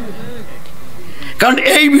 কারণ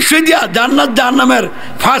এই বিষয় দিয়া জান্নাত জাহান্নামের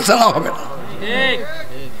ফায়সালা হবে না।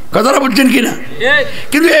 কথাটা বলছেন কিনা?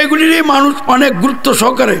 কিন্তু এইগুলিরই মানুষ অনেক গুরুত্ব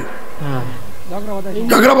সহকারে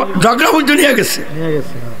ঝগড়া পর্যন্ত নিয়ে গেছে।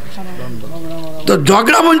 তো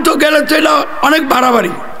ঝগড়া পর্যন্ত গেলে তো এটা অনেক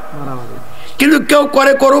বাড়াবাড়ি, কিন্তু কেউ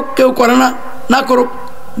করে করুক, কেউ করে না করুক,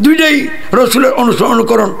 দুইটাই রাসূলের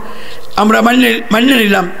অনুকরণ আমরা মানিয়ে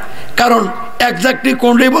নিলাম, কারণ একজাক্টলি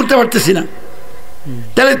কোনটাই বলতে পারতেছি না।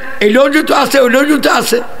 তাহলে এইটাও যেহেতু আছে, ওইটাও যেহেতু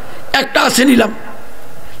আছে, একটা আছে নিলাম,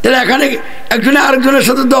 তাহলে এখানে একজনে আরেকজনের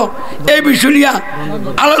সাথে তো এই বিষয় নিয়ে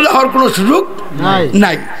আলাদা হওয়ার কোনো সুযোগ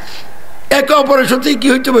নাই। একে অপরের সাথে কি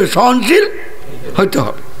হইতে হবে, সহনশীল হইতে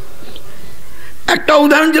হবে। একটা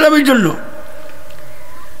উদাহরণ দিলাম এই জন্য,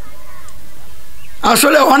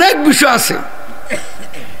 আসলে অনেক বিষয় আছে,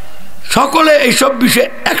 সকলে এইসব বিষয়ে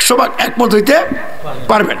 100% একমত হইতে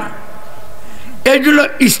পারবে না। এই জন্য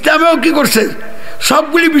ইসলামেও কি করছে,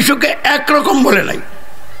 সবগুলি বিষয়কে একরকম বলে নাই,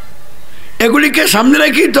 এগুলিকে সামনে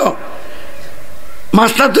রেখেই তো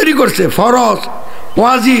মাসলা তৈরি করছে। ফরজ,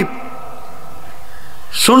 ওয়াজিব,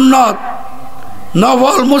 সুন্নত,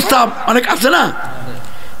 নফল, মুস্তাহাব অনেক আছে না।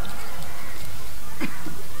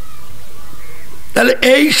 তাহলে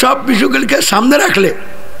এই সব বিষয়গুলিকে সামনে রাখলে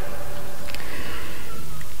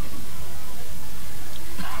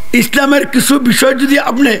ইসলামের কিছু বিষয় যদি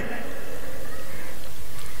আপনি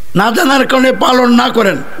না জানার কারণে পালন না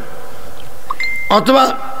করেন, অথবা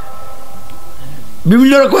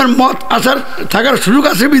বিভিন্ন রকমের মত আসার থাকার সুযোগ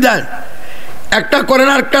আছে বিধায় একটা করেন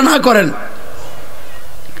আর একটা না করেন,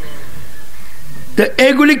 তো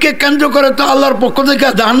এইগুলিকে কেন্দ্র করে তো আল্লাহর পক্ষ থেকে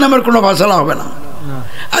জাহান্নামের কোনো ফায়সালা হবে না।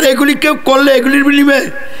 আর এগুলি কেউ করলে এগুলির বিনিময়ে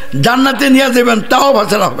জান্নাতে নিয়ে দেবেন, তাও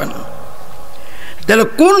ফায়সালা হবে না। তাহলে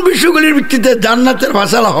কোন বিষয়গুলির ভিত্তিতে জান্নাতের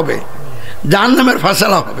ফায়সালা হবে, জাহান্নামের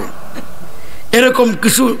ফায়সালা হবে, এরকম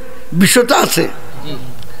কিছু বিষয় তো আছে।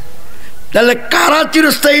 তাহলে কারা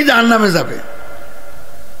চিরস্থায়ী জাহান্নামে যাবে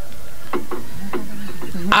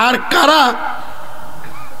আর কারা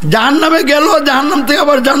জাহান্নামে গেল জাহান্নাম থেকে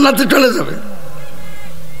আবার জান্নাতে চলে যাবে,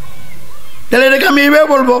 তাহলে এটাকে আমি এইভাবে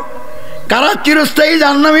বলবো, কারা চিরস্থায়ী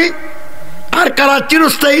জাহান্নামী আর কারা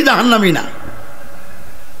চিরস্থায়ী জাহান্নামী না।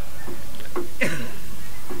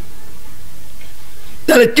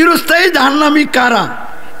 তাহলে চিরস্থায়ী জাহান্নামী কারা,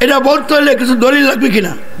 এটা বলতে হলে কিছু দলিল লাগবে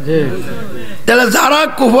কিনা? তাহলে যারা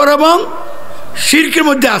কুফর এবং শিরকের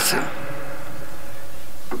মধ্যে আছে,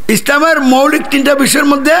 ইসলামের মৌলিক 3টা বিষয়ের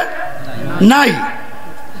মধ্যে নাই,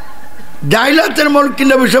 জাহিলাতের মৌলিক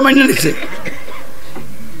 3টা বিষয় মেনে নিচ্ছে,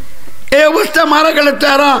 এই অবস্থা মারা গেলে তো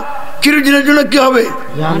এরা চিরদিনের জন্য কি হবে,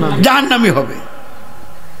 জাহান্নামী হবে।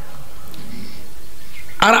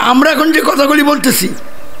 আর আমরা এখন যে কথাগুলি বলতেছি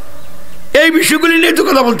এই বিষয়গুলি নিয়ে তো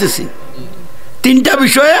কথা বলতেছি, 3টা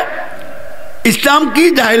বিষয়ে ইসলাম কি,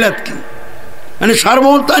 জাহিলাত কি, মানে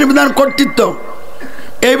সার্বভৌমত্ব বিধান কর্তৃত্ব,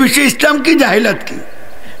 এই বিষয়ে ইসলাম কি, জাহিলাত কি,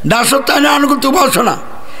 দাসত্ব আনুগত্য উপাসনা,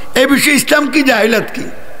 এই বিষয়ে ইসলাম কি, জাহিলাত কি,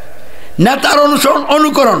 নেতার অনুসরণ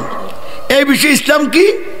অনুকরণ, এই বিষয়ে ইসলাম কি,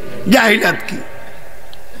 জাহিলাত কি।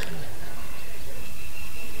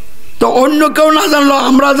 তো অন্য কেউ না জানলো,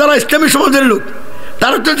 আমরা যারা ইসলামী সমাজের লোক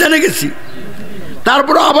তারা তো জেনে গেছি,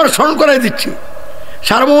 তারপরে আবার স্মরণ করাই দিচ্ছি,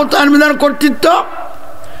 সার্বভৌমত্ব আইন বিধান কর্তৃত্ব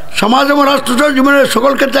সমাজ এবং রাষ্ট্র জীবনের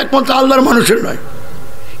সকল ক্ষেত্রে একমাত্র আল্লাহর মানুষের নয়,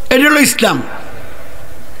 এটি হলো ইসলাম।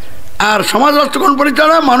 আর সমাজ রাষ্ট্রগণ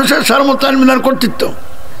পরিচালনা মানুষের সার্বভৌমত্ব আইন বিধান কর্তৃত্ব,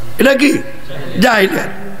 এটা কি,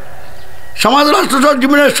 জাহিলিয়াত। সমাজ রাষ্ট্র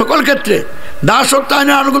জীবনের সকল ক্ষেত্রে দাসত্ব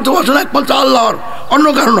আইনের আনুগত্য উপাসনা একমাত্র আল্লাহর, অন্য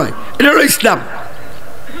কারণ নয়, এটা হলো ইসলাম।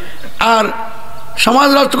 আর সমাজ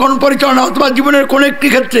রাষ্ট্রগণ পরিচালনা অথবা জীবনের কোনো একটি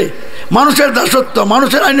ক্ষেত্রে মানুষের দাসত্ব,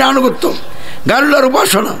 মানুষের আইনের আনুগত্য, গায়রুল্লাহর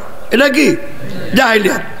উপাসনা, এটা কি,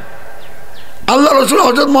 জাহিলিয়াত। আল্লাহ রসুল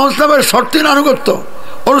হযরত মুহাম্মদ সাল্লাল্লাহু আলাইহি ওয়াসাল্লামের শর্তের আনুগত্য,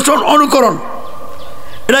 অনুসরণ অনুকরণ,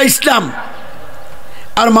 এটা ইসলাম।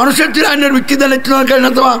 আর মানুষের যে আইনের ভিত্তিতে নেতৃত্বকারী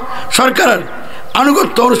অথবা সরকারের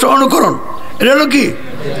আনুগত্য অনুকরণ, এটা হলো কি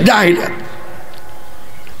জাহিলিয়াত।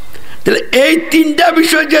 তাহলে এই তিনটা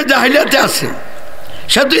বিষয় যে জাহিলিয়াতে আছে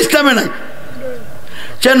সে তো ইসলামে নাই।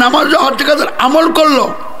 সে নামাজ হত্যাকার আমল করলো,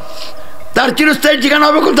 তার চিরস্থায়ী ঠিকানা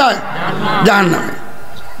হবে কোথায়? জাহান্নামে।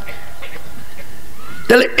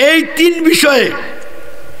 তাহলে এই তিন বিষয়ে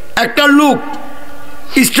একটা লোক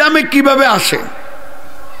ইসলামে কিভাবে আসে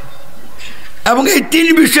এবং এই তিন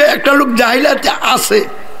বিষয়ে একটা লোক জাহিলিয়াতে আসে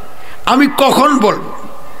আমি কখন বলবো,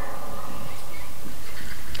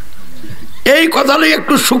 এই কথাটাই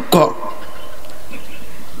একটু সূক্ষ্ম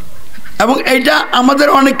এবং এইটা আমাদের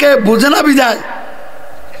অনেকে বোঝে না বিধায়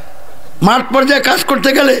মাঠ পর্যায়ে কাজ করতে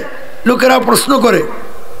গেলে লোকেরা প্রশ্ন করে,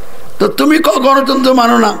 তো তুমি গণতন্ত্র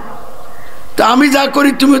মানো না, তো আমি যা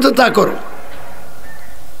করি তুমি তো তা করো,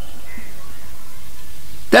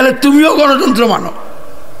 তাহলে তুমিও গণতন্ত্র মানো।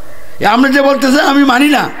 আমরা যে বলতেছে আমি মানি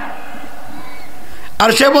না, আর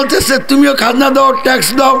সে বলতেছে তুমিও খাজনা দাও, ট্যাক্স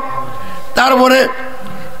দাও, তারপরে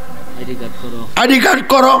আইডি কার্ড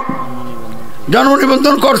করো, জন্ম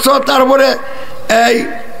নিবন্ধন করছো, তারপরে এই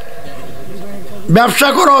ব্যবসা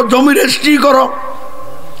করো, জমি রেজিস্ট্রি করো,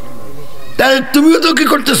 তাহলে তুমিও তো কি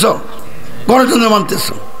করতেছ? গণতন্ত্র মানতেছ।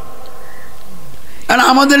 আর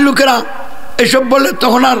আমাদের লোকেরা এসব বললে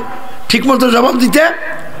তখন আর ঠিকমতো জবাব দিতে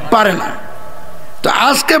পারে না। তো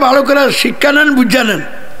আজকে ভালো করে শিক্ষা নেন, বুঝা নেন,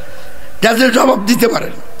 যাতে জবাব দিতে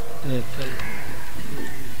পারেন।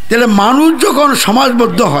 তাহলে মানুষ যখন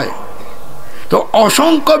সমাজবদ্ধ হয় তো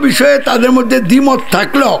অসংখ্য বিষয়ে তাদের মধ্যে দ্বিমত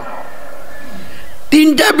থাকলেও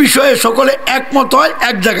তিনটা বিষয়ে সকলে একমত হয়,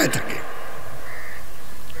 এক জায়গায় থাকে।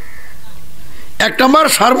 এক নম্বর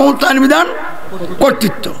সার্বভৌমত্ব, আইন বিধান,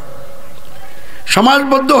 কর্তৃত্ব।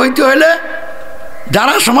 সমাজবদ্ধ হইতে হলে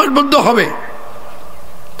যারা সমাজবদ্ধ হবে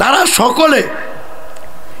তারা সকলে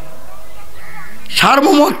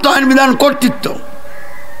সার্বভৌমত্ব, আইন বিধান, কর্তৃত্ব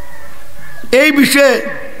এই বিষয়ে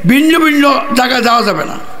ভিন্ন ভিন্ন জায়গায় যাওয়া যাবে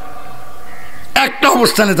না, একটা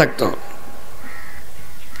অবস্থানে থাকতে হবে।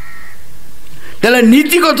 তাহলে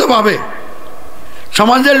নীতিগতভাবে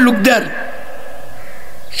সমাজের লোকদের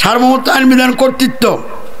সার্বভৌমত্ব, আইন বিধান, কর্তৃত্ব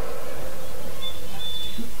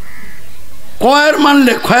কয়ের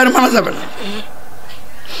মানলে ক্ষয়ের মানা যাবে না।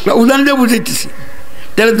 উদাহরণ দিয়ে বুঝাইতেছি।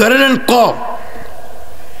 তাহলে ধরে নেন ক,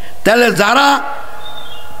 তাহলে যারা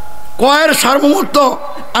কয়ের সার্বভৌমত্ব,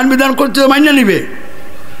 আইন বিধান, কর্তৃত্ব মান্য নিবে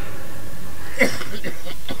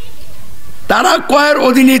তারা কয়ের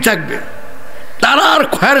অধীনেই থাকবে, তারা আর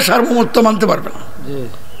ক্ষয়ের সার্বভৌমত্ব মানতে পারবে না।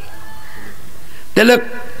 তাহলে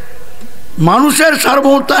মানুষের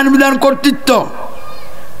সার্বভৌমত্ব, আইন বিধান, কর্তৃত্ব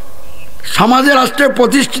সমাজে রাষ্ট্রে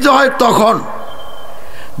প্রতিষ্ঠিত হয় তখন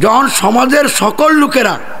যখন সমাজের সকল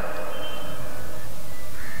লোকেরা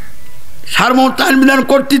সার্বভৌমত্ব, আইন বিধান,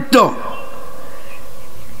 কর্তৃত্ব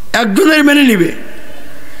একজনের মেনে নিবে।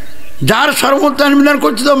 যার সার্বভৌমত্ব, আইন বিধান,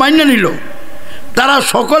 কর্তৃত্ব মান্য নিল তারা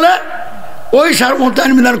সকলে ওই সার্বভৌমত্ব,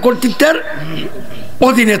 আইন বিধান, কর্তৃত্বের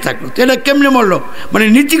অধীনে থাকলো। এটা কেমনে মরল? মানে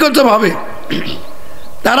নীতিগতভাবে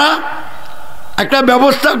তারা একটা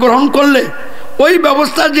ব্যবস্থা গ্রহণ করলে ওই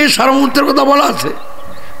ব্যবস্থা যে সার্বভৌমত্বের কথা বলা আছে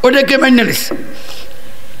ওইটাকে মেনে নিচ্ছে।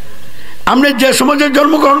 আপনি যে সমাজে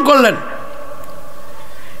জন্মগ্রহণ করলেন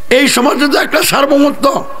এই সমাজে তো একটা সার্বভৌমত্ব,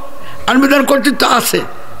 আইন বিধান, কর্তৃত্ব আছে।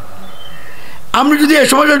 আপনি যদি এই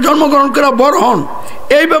সমাজে জন্মগ্রহণ করে বড় হন,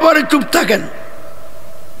 এই ব্যাপারে চুপ থাকেন,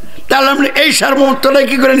 তাহলে আপনি এই সার্বভৌমত্বটাই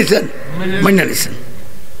কি করে নিছেন? মেনে নিছেন।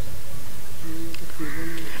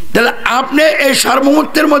 তাহলে আপনি এই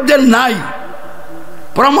সার্বভৌমত্বের মধ্যে নাই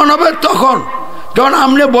প্রমাণ হবে তখন যখন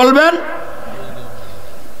আপনি বলবেন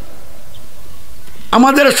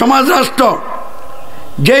আমাদের সমাজ রাষ্ট্র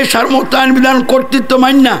যে সার্বভৌমত্ব, আইন বিধান, কর্তৃত্ব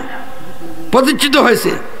মান্যা প্রতিষ্ঠিত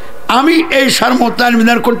হয়েছে, আমি এই সার্বভৌমত্ব, আইন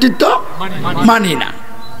বিধান, কর্তৃত্ব মানি না,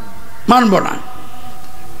 মানব না।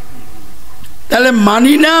 তাহলে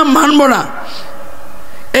মানি না, মানব না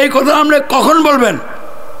এই কথা আপনি কখন বলবেন?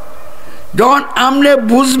 যখন আপনি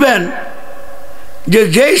বুঝবেন যে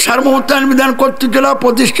যেই সার্বভৌমত্ব, আইন বিধান, কর্তৃত্বটা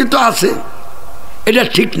প্রতিষ্ঠিত আছে এটা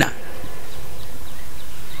ঠিক না,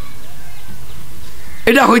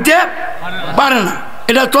 এটা হইতে পারে না,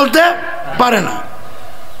 এটা চলতে পারে না।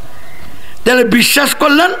 তাহলে বিশ্বাস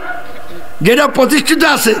করলেন যেটা প্রতিষ্ঠিত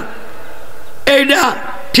আছে এইটা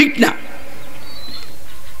ঠিক না,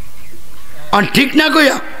 আর ঠিক না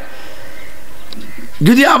কইয়া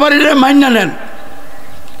যদি আবার এটা মান্য নেন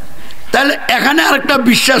তাহলে এখানে আরেকটা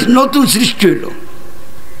বিশ্বাস নতুন সৃষ্টি হইল।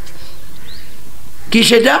 কি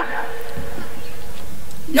সেটা?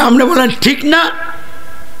 আপনি বলেন ঠিক না,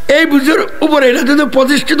 এই বুঝের উপরে এটা যদি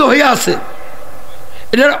প্রতিষ্ঠিত হয়ে আছে,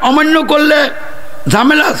 এটার অমান্য করলে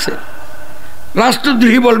ঝামেলা আছে,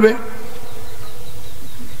 রাষ্ট্রদ্রোহী বলবে,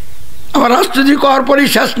 আবার রাষ্ট্রপতি করার পরেই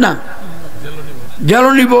শেষ না,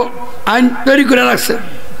 জেলও নিব, আইন তৈরি করে রাখছে।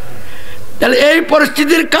 তাহলে এই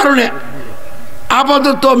পরিস্থিতির কারণে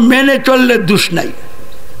আপাতত মেনে চললে দোষ নাই।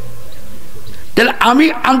 তাহলে আমি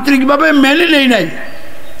আন্তরিকভাবে মেনে নেই নাই,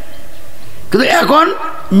 কিন্তু এখন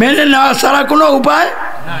মেনে নেওয়া ছাড়া কোনো উপায়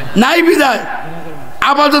নাই বিদায়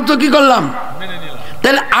আপাতত কি করলাম,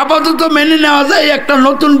 তাহলে আপাতত মেনে নেওয়া যায়, একটা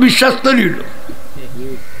নতুন বিশ্বাস তৈরি হলো।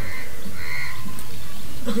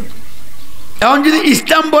 এখন যদি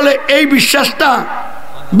ইসলাম বলে এই বিশ্বাসটা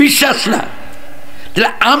বিশ্বাস না, তাহলে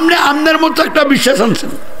আপনি আপনার মতো একটা বিশ্বাস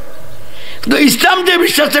আনছেন, কিন্তু ইসলাম যে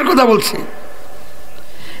বিশ্বাসের কথা বলছে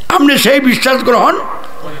আপনি সেই বিশ্বাস গ্রহণ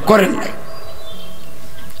করেন নাই।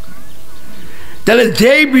 তাহলে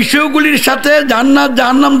যেই বিষয়গুলির সাথে জান্নাত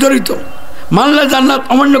জাহান্নাম জড়িত, মানলে জান্নাত,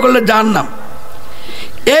 অমান্য করলে জাহান্নাম,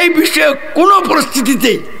 এই বিষয়ে কোনো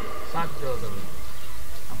পরিস্থিতিতেই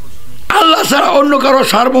আল্লাহ ছাড়া অন্য কারো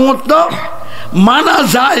সার্বভৌমত্ব মানা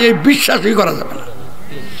যায়, এই বিশ্বাসই করা যাবে না।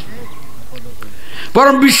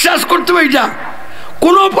 বরং বিশ্বাস করতে হবে এটা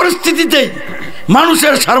কোনো পরিস্থিতিতেই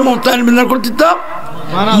মানুষের সার্বভৌমত্ব আইন বিধান কর্তৃত্ব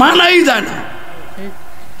মানাই যায় না।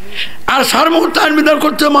 আর সার্বভৌমত্ব আইন বিধান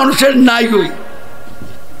কর্তৃত্ব মানুষের নাই হই,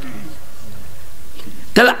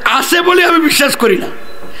 তাহলে আছে বলে আমি বিশ্বাস করি না,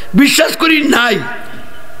 বিশ্বাস করি নাই,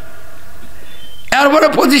 এরপরে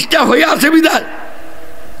প্রতিষ্ঠা হয়ে আছে বিধায়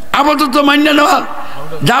আপাতত মান্য নেওয়া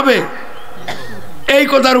যাবে, এই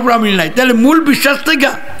কথার উপর আমি নাই। তাহলে মূল বিশ্বাস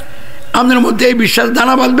থেকে আমাদের মধ্যে এই বিশ্বাস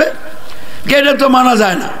দানা বাঁধবে যে এটা তো মানা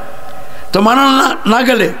যায় না, তো মানা না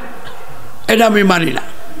গেলে এটা আমি মানি না।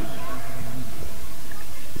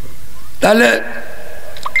 তাহলে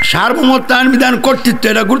সার্বভৌমত্ব আইন বিধান কর্তৃত্ব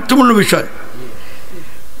এটা গুরুত্বপূর্ণ বিষয়।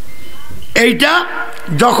 এইটা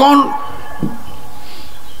যখন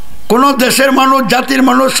কোনো দেশের মানুষ, জাতির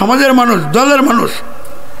মানুষ, সমাজের মানুষ, দলের মানুষ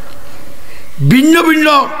ভিন্ন ভিন্ন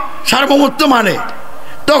সার্বভৌমত্ব মানে,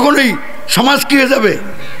 তখন এই সমাজ কি হয়ে যাবে,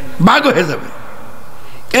 ভাগ হয়ে যাবে।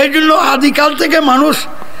 এই জন্য আদিকাল থেকে মানুষ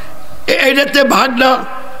এইটাতে ভাগটা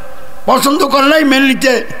পছন্দ করে নাই, মেনে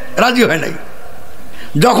নিতে রাজি হয় নাই।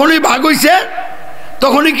 যখনই ভাগ হয়েছে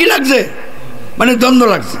তখনই কি লাগছে, মানে দ্বন্দ্ব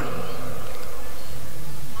লাগছে।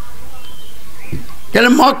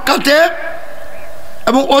 তাহলে মক্কাতে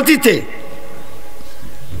এবং অতীতে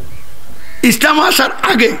ইসলাম আসার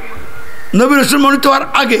আগে, নবী রাসূল মনোনীত হওয়ার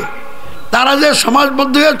আগে তারা যে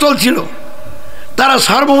সমাজবদ্ধ হয়ে চলছিল, তারা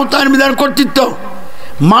সার্বভৌমত্ব আইন বিধান কর্তৃত্ব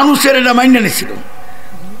মানুষের এটা মাইনে নিয়েছিল।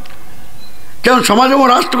 যেমন সমাজ এবং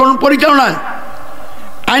রাষ্ট্র পরিচালনায়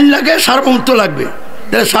আইন লাগে, সার্বভৌমত্ব লাগবে।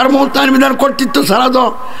 তাহলে সার্বভৌমত্ব আইন বিধান কর্তৃত্ব ছাড়া তো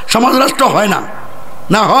সমাজ রাষ্ট্র হয় না,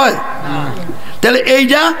 না হয়। তাহলে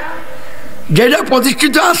এইটা যেটা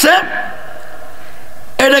প্রতিষ্ঠিত আছে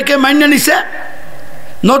এটাকে মাইনে নিছে।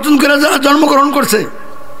 নতুন করে যারা জন্মগ্রহণ করছে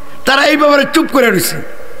তারা এই ব্যাপারে চুপ করে রয়েছে।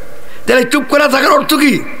 তাহলে চুপ করে থাকার অর্থ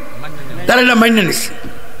কি, তারা এটা মাইনে নিছে।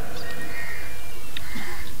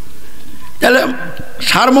 তাহলে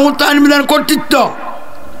সার্বভৌমত্ব আইন বিধান কর্তৃত্ব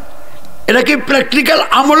এটা কি প্র্যাকটিক্যাল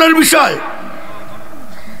আমলের বিষয়,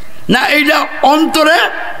 না এইটা অন্তরে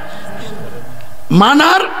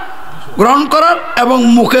মানার, গ্রহণ করার এবং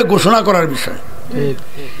মুখে ঘোষণা করার বিষয়?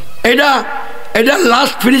 এটা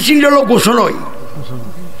লাস্ট ফিনিশিং হলো ঘোষণাই,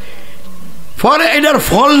 পরে এটার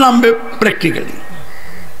ফল নামবে প্র্যাকটিক্যালি।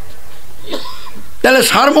 তাহলে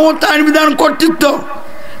সার্বভৌমত্ব আইন বিধান কর্তৃত্ব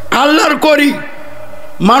আল্লাহর করি,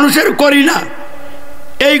 মানুষের করি না,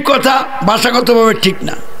 এই কথা ভাষাগতভাবে ঠিক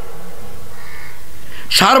না।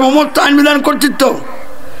 সার্বভৌমত্ব আইন বিধান কর্তৃত্ব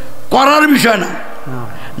করার বিষয় না,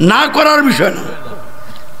 না করার বিষয় না,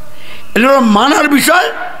 এটা হলো মানার বিষয়,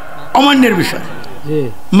 অমান্যের বিষয়।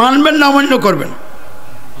 মানবেন না অমান্য করবেন।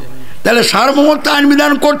 তাহলে সার্বভৌমত্ব আইন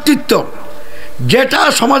বিধান কর্তৃত্ব যেটা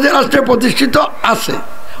সমাজের রাষ্ট্রে প্রতিষ্ঠিত আছে,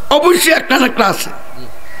 অবশ্যই একটা না একটা আছে।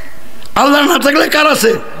 আল্লাহ না থাকলে কার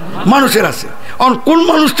আছে, মানুষের আছে। কোন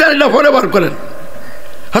মানুষটা এটা ফলে বার করেন,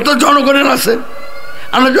 হয়তো জনগণের আছে,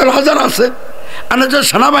 আনাজর হাজার আছে, আনাজর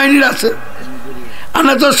সেনাবাহিনীর আছে,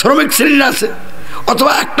 আনাজর শ্রমিক শ্রেণীর আছে,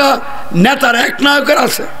 অথবা একটা নেতার, এক নায়কের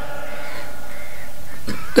আছে।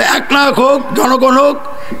 তো এক নায়ক হোক, জনগণ হোক,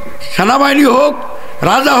 সেনাবাহিনী হোক,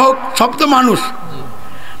 রাজা হোক, সব তো মানুষ।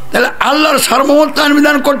 তাহলে আল্লাহর সার্বভৌমত্ব আইন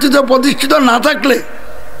বিধান কর্তৃত্ব প্রতিষ্ঠিত না থাকলে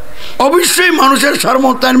অবশ্যই মানুষের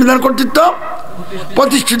সার্বভৌমত্ব আইন বিধান কর্তৃত্ব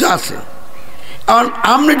প্রতিষ্ঠিত আছে। কারণ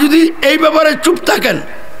আপনি যদি এই ব্যাপারে চুপ থাকেন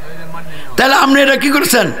তাহলে আপনি এটা কি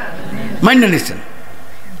করেছেন, মান্য নিচ্ছেন।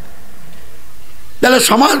 তাহলে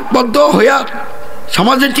সমাজবদ্ধ হইয়া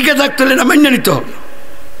সমাজে টিকে থাকতে হলে এটা মান্য নিতে হবে।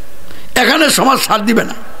 এখানে সমাজ ছাড় দিবে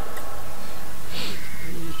না।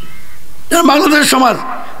 বাংলাদেশের সমাজ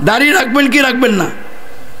দাঁড়িয়ে রাখবেন কি রাখবেন না,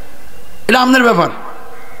 এটা আপনার ব্যাপার,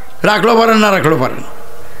 রাখলেও পারেন না রাখলেও পারেন।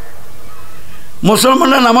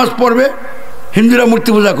 মুসলমানরা নামাজ পড়বে, হিন্দুরা মূর্তি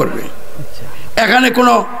পূজা করবে। এখানে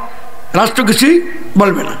কোনো রাষ্ট্র কিছুই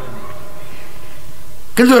বলবে না।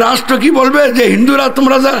 কিন্তু রাষ্ট্র কি বলবে যে হিন্দুরা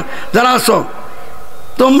তোমরা যারা আছো,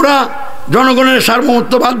 তোমরা জনগণের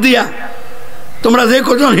সার্বভৌমত্ব বাদ দিয়া তোমরা যে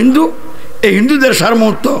কজন হিন্দু, এই হিন্দুদের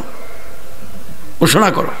সার্বভৌমত্ব ঘোষণা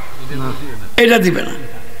করো, এটা দিবে না।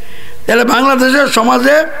 তাহলে বাংলাদেশের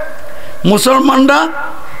সমাজে মুসলমানরা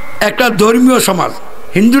একটা ধর্মীয় সমাজ,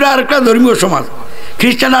 হিন্দুরা আর একটা ধর্মীয় সমাজ,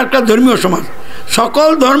 খ্রিস্টানরা আর একটা ধর্মীয় সমাজ, সকল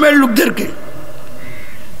ধর্মের লোকদেরকে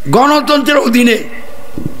গণতন্ত্রের অধীনে,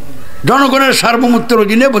 জনগণের সার্বভৌমত্বের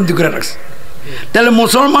অধীনে বন্দী করে রাখছে। তাহলে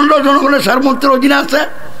মুসলমানরাও জনগণের সার্বভৌমত্বের অধীনে আছে,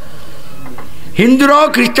 হিন্দুরাও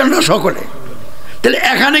খ্রিস্টানরা সকলে। তাহলে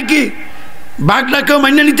এখানে কি বাঘটা কেউ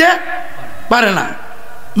মান্য নিতে পারে না,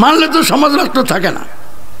 মানলে তো সমাজ রাষ্ট্র থাকে না।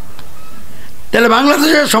 তাহলে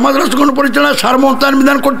বাংলাদেশের সমাজ রাষ্ট্র কোনো পরিচালনা সার্বভৌমত্ব আইন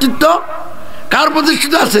বিধান কর্তৃত্ব কার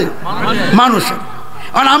প্রতিষ্ঠিত আছে? মানুষের।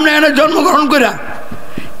 আর আমরা এখানে জন্মগ্রহণ করে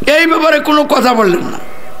এই ব্যাপারে কোনো কথা বললেন না।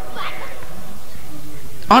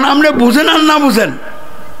 কারণ আপনি বুঝেন আর না বুঝেন,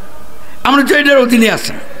 আমরা তো এটার অধীনে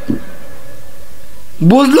আছেন।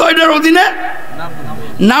 বুঝলো এটার অধীনে,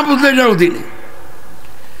 না বুঝলো এটার অধীনে।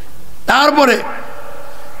 তারপরে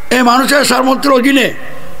এই মানুষের সার্বভৌমত্বের অধীনে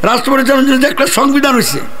রাষ্ট্র পরিচালনার জন্য একটা সংবিধান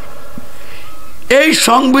হয়েছে। এই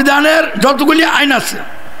সংবিধানের যতগুলি আইন আছে,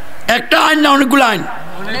 একটা আইন না অনেকগুলো আইন,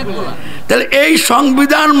 তাহলে এই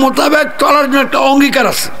সংবিধান মোতাবেক চলার জন্য একটা অঙ্গীকার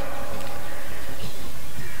আছে।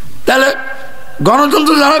 তাহলে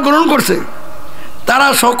গণতন্ত্র যারা গ্রহণ করছে তারা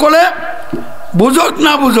সকলে বুঝুক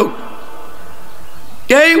না বুঝুক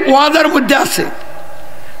এই ওয়াদার মধ্যে আছে,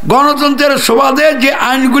 গণতন্ত্রের সুবাদে যে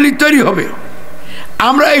আইনগুলি তৈরি হবে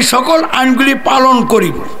আমরা এই সকল আইনগুলি পালন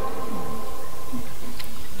করিব।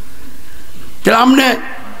 তাহলে আপনি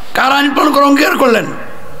কার আইন পালন করার অঙ্গীকার করলেন?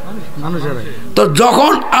 তো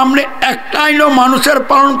যখন আপনি একটা আইনও মানুষের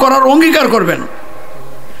পালন করার অঙ্গীকার করবেন,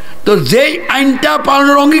 তো যেই আইনটা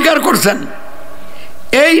পালনের অঙ্গীকার করছেন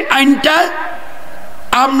এই আইনটা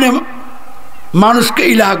আপনি মানুষকে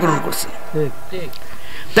ইলাহা গ্রহণ করছেন।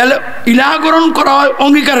 তাহলে ইলাহা গ্রহণ করা হয়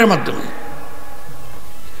অঙ্গীকারের মাধ্যমে।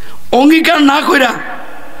 অঙ্গীকার না কইরা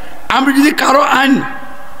আপনি যদি কারো আইন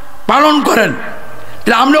পালন করেন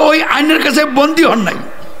তাহলে আপনি ওই আইনের কাছে বন্দী হন নাই।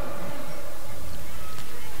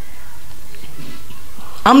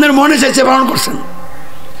 আপনার মনে চাইছে পালন করছেন,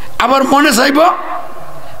 আবার মনে চাইব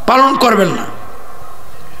পালন করবেন না।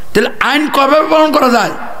 তাহলে আইন কবে পালন করা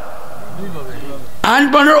যায়? আইন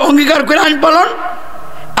পালনের অঙ্গীকার করে আইন পালন,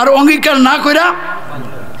 আর অঙ্গীকার না করে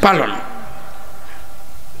পালন।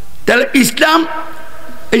 তাহলে ইসলাম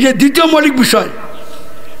এই যে দ্বিতীয় মৌলিক বিষয়,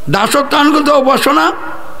 দাসত্ব আইনগত উপাসনা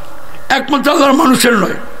একমাত্র আল্লাহর মানুষের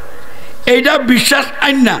নয়, এইটা বিশ্বাস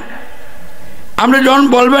আইন না। আপনি যখন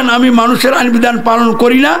বলবেন আমি মানুষের আইন বিধান পালন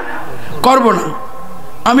করি না, করব না,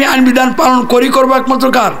 আমি আইন বিধান পালন করি, করবো একমাত্র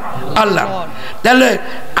কার? আল্লাহ। তাহলে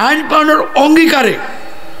আইন পালনের অঙ্গীকারে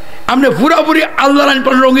আপনি পুরোপুরি আল্লাহর আইন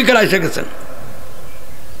পালনের অঙ্গীকারে এসে গেছেন,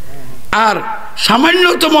 আর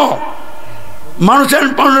সামান্যতম মানুষের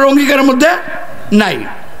আইন পালনের অঙ্গীকারের মধ্যে নাই।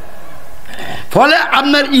 ফলে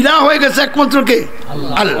আপনার ইলাহ হয়ে গেছে একমাত্র কে?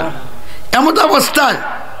 আল্লাহ। এমত অবস্থায়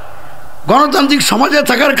গণতান্ত্রিক সমাজে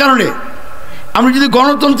থাকার কারণে আপনি যদি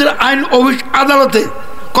গণতন্ত্রের আইন আদালতে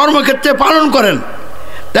কর্মক্ষেত্রে পালন করেন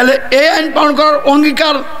তাহলে এই আইন পালন করার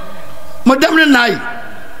অঙ্গীকার মধ্যে আপনি নাই,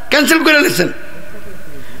 ক্যান্সেল করে নিয়েছেন।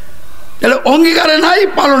 তাহলে অঙ্গীকারে নাই,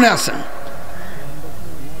 পালনে আছেন।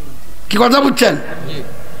 কি কথা বুঝছেন?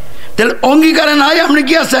 তাহলে অঙ্গীকারে নাই, আপনি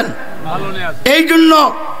কি আছেন? এই জন্য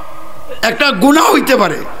একটা গুনাহ হইতে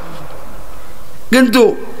পারে, কিন্তু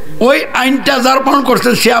ওই আইনটা যার পালন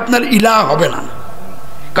করছেন সে আপনার ইলাহ হবে না,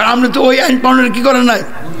 কারণ আপনি তো ওই আইন পালনের কি করেন নাই?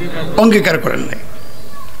 অঙ্গীকার করেন নাই।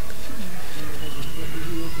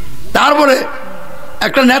 তারপরে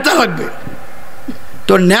একটা নেতা লাগবে,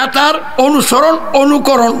 তো নেতার অনুসরণ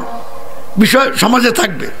অনুকরণ বিষয় সমাজে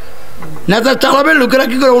থাকবে। নেতা চালাবে, লোকেরা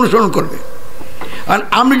কি করে অনুসরণ করবে। আর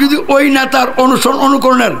আপনি যদি ওই নেতার অনুসরণ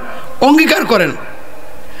অনুকরণের অঙ্গীকার করেন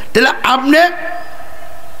তাহলে আপনি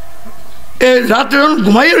রাত্রে যখন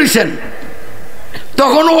ঘুমাইয়ে রয়েছেন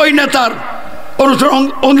তখনও ওই নেতার অনুসরণ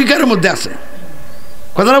অঙ্গীকারের মধ্যে আছে।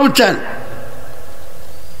 কথাটা বুঝছেন?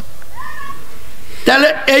 তাহলে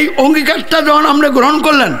এই অঙ্গীকারটা যখন আপনি গ্রহণ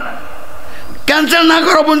করলেন, ক্যান্সেল না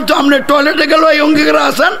করা পর্যন্ত আপনি টয়লেটে গেলেও এই অঙ্গীকারে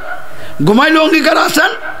আছেন, ঘুমাইলেও অঙ্গীকার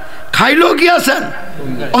আছেন, খাইলেও কি আছেন?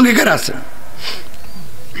 অঙ্গীকার আছেন।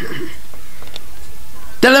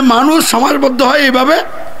 তাহলে মানুষ সমাজবদ্ধ হয় এইভাবে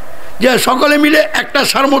যে সকলে মিলে একটা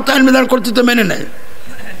সার্বভৌমত্ব আইন বিধান কর্তৃত্ব মেনে নেয়,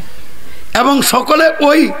 এবং সকলে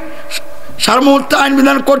ওই সার্বভৌমত্ব আইন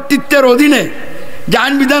বিধান কর্তৃত্বের অধীনে যে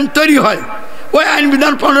আইন বিধান তৈরি হয় ওই আইন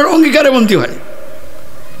বিধান পালনের অঙ্গীকারে বন্দী হয়।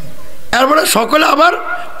 তারপরে সকলে আবার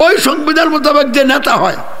ওই সংবিধান মোতাবেক যে নেতা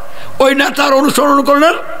হয় ওই নেতার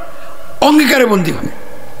অনুসরণের অঙ্গীকারে বন্দী হয়।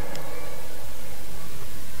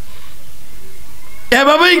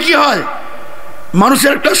 এভাবেই কি হয়,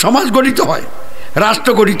 মানুষের একটা সমাজ গঠিত হয়, রাষ্ট্র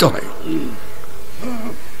গঠিত হয়।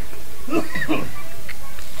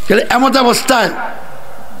 এমত অবস্থায়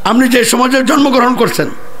আপনি যে সমাজে জন্মগ্রহণ করছেন,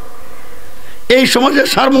 এই সমাজের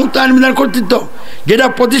সার্বভৌমত্ব আইন বিধান কর্তৃত্ব যেটা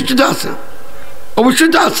প্রতিষ্ঠিত আছে,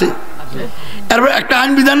 অবশ্যই তো আছে। এরপর একটা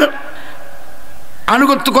আইন বিধানের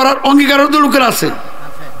আনুগত্য করার অঙ্গীকারও তো লোকের আছে,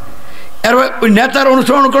 এরপর ওই নেতার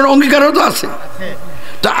অনুসরণ করার অঙ্গীকারও তো আছে।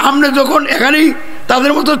 তো আপনি যখন এখানেই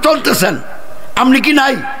তাদের মতো চলতেছেন, আপনি কি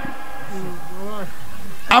নাই?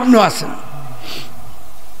 আপনিও আছেন।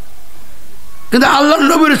 কিন্তু আল্লাহ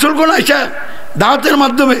নবী রাসূলগণ আইসা দাওয়াতের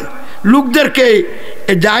মাধ্যমে লোকদেরকে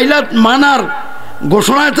জাহিলাত মানার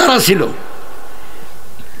ঘোষণায় তারা ছিল,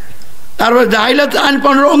 তারপরে জাহিলাত আইন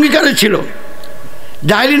পালনের অঙ্গীকারে ছিল,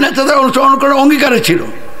 জাহিলি নেতাদের অনুসরণ করার অঙ্গীকারে ছিল।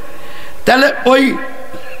 তাহলে ওই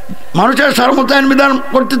মানুষের সার্বভৌমত্ব আইন বিধান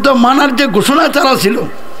কর্তৃত্ব মানার যে ঘোষণা তারা ছিল,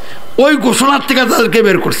 ওই ঘোষণার থেকে তাদেরকে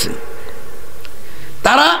বের করছে।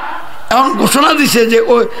 তারা এখন ঘোষণা দিছে যে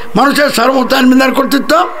ওই মানুষের সার্বভৌমত্ব আইন বিধান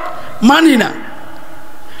কর্তৃত্ব মানি না।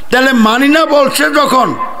 তাহলে মানি না বলছে যখন,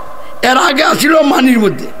 এর আগে আসিল মানির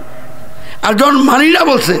মধ্যে, আর যখন মানি না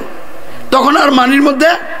বলছে তখন আর মানির মধ্যে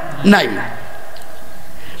নাই।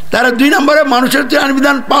 তারা 2 নম্বরে মানুষের যে আইন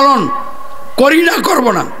বিধান পালন করি না, করব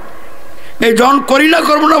না। এই যখন করি না,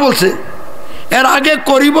 করব না বলছে, এর আগে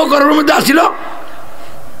করিব করার মধ্যে আসিল,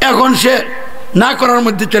 এখন সে না করার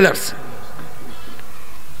মধ্যে চলে আসছে।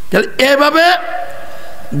 তাহলে এভাবে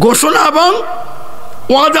ঘোষণা এবং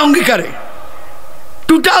ওয়াদা অঙ্গীকারে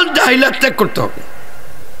টোটাল জাহিলাত ত্যাগ করতে হবে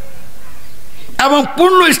এবং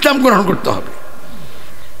পূর্ণ ইসলাম গ্রহণ করতে হবে।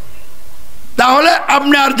 তাহলে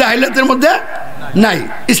আপনি আর জাহিলাতের মধ্যে নাই,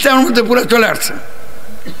 ইসলামের মধ্যে পুরো চলে আসছেন।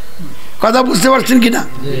 কথা বুঝতে পারছেন কিনা?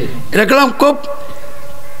 এটা করলাম খুব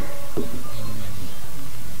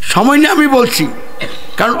সময় নিয়ে আমি বলছি,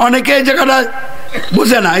 কারণ অনেকে এই জায়গাটা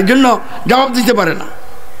বুঝে না, এই জন্য জবাব দিতে পারে না।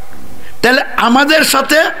 তাহলে আমাদের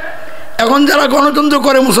সাথে এখন যারা গণতন্ত্র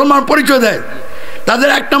করে মুসলমান পরিচয় দেয়, তাদের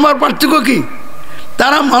 1 নম্বর পার্থক্য কি?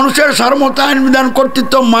 তারা মানুষের সার্বভৌমত্ব আইন বিধান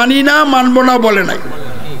কর্তৃত্ব মানি না, মানব না বলে নাই।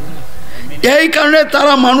 এই কারণে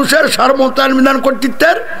তারা মানুষের সার্বভৌমত্ব আইন বিধান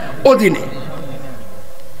কর্তৃত্বের অধীনে।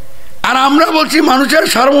 আর আমরা বলছি মানুষের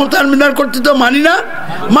সার্বভৌমত্ব আইন বিধান কর্তৃত্ব মানি না,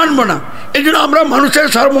 মানব না, এই জন্য আমরা মানুষের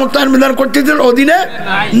সার্বভৌমত্ব আইন বিধান কর্তৃত্বের অধীনে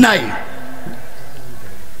নাই।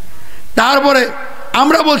 তারপরে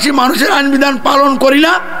আমরা বলছি মানুষের আইন বিধান পালন করি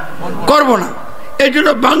না, করব না, এই জন্য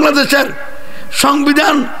বাংলাদেশের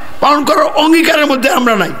সংবিধান পালন করার অঙ্গীকারের মধ্যে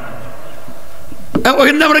আমরা নাই।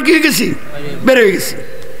 ওখানে আমরা কি গেছি, বের হয়ে গেছি।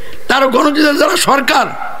 তার গণতন্ত্রের যারা সরকার,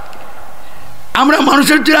 আমরা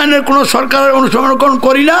মানুষের আইনের কোনো সরকারের অনুসরণ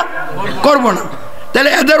করি না, করব না। তাহলে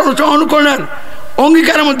এদের অনুকরণের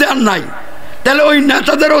অঙ্গীকারের মধ্যে আর নাই। তাহলে ওই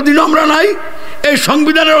নেতাদের অধীনেও আমরা নাই, এই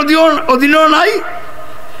সংবিধানের অধীনেও নাই,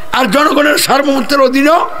 আর জনগণের সার্বভৌমত্বের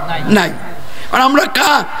অধীনেও নাই। আর আমরা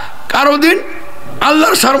কার অধীন?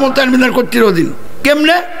 আল্লাহর সার্বভৌমত্ব আইন বিধান কর্তৃত্বের অধীন।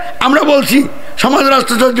 কেমনে? আমরা বলছি সমাজ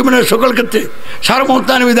রাষ্ট্র জীবনের সকল ক্ষেত্রে সার্বভৌমত্ব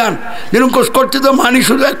আইন বিধান যেরকম কর্তৃত্ব মানি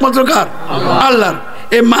শুধু একমাত্র কার? আল্লাহর।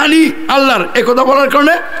 এই মানি আল্লাহর, এ কথা বলার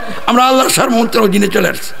কারণে আমরা আল্লাহর সার্বভৌমত্বের অধীনে চলে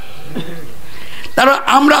আসছি। তারপর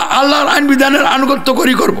আমরা আল্লাহর আইন বিধানের আনুগত্য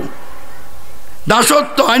করি, করব।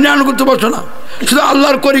 দাসত্ব আইনে আনুগত্য বসো না, শুধু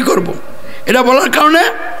আল্লাহর করি, করব। এটা বলার কারণে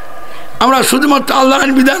আমরা শুধুমাত্র আল্লাহর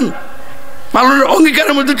আইন বিধান পালনের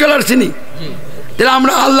অঙ্গীকারের মধ্যে চলে আসছি নি। তাহলে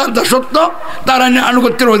আমরা আল্লাহর দাসত্ব, তার আইনের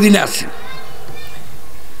আনুগত্যের অধীনে আছি।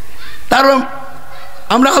 তারপর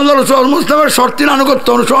আমরা আল্লাহ রাসূল মুস্তাফার শর্তের আনুগত্য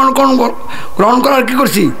অনুসরণ গ্রহণ করার কি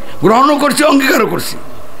করছি? গ্রহণও করছি, অঙ্গীকারও করছি।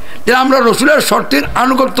 তাহলে আমরা রসুলের শর্তের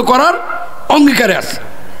আনুগত্য করার অঙ্গীকারে আছি।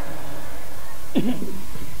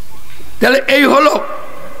 তাহলে এই হলো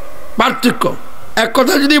পার্থক্য। এক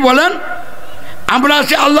কথা যদি বলেন, আমরা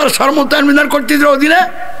আছি আল্লাহর সার্বভৌমত্ব আইন বিধান কর্তৃত্বের অধীনে,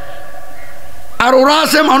 আর ওরা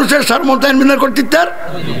আছে মানুষের সার্বভৌমত্ব আইন বিধান কর্তৃত্বের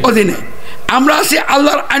অধীনে। আমরা আছি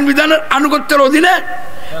আল্লাহর আইন বিধানের আনুগত্যের অধীনে,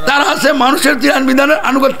 তারা আছে মানুষের আইন বিধানের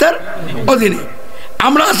আনুগত্যের অধীনে।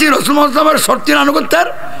 আমরা আছি রাসূল মুহাম্মদের শর্তের আনুগত্যের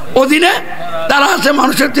অধীনে, তারা আছে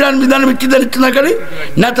মানুষের আইন বিধানের ভিত্তিতে নির্যাতনকারী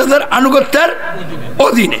নেতাদের আনুগত্যের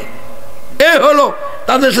অধীনে। এই হলো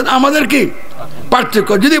তাদের সাথে আমাদের কি পার্থক্য।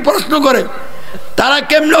 যদি প্রশ্ন করে তারা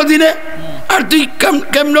কেমনে অধীনে আর তুই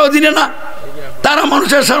কেমনে অধীনে না, তারা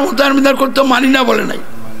মানুষের সার্বভৌমত্ব আইন বিধান করতে মানি না বলে নাই,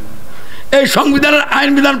 এই সংবিধানের আইন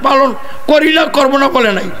বিধান পালন করি না, করবো না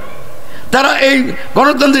বলে নাই। তারা এই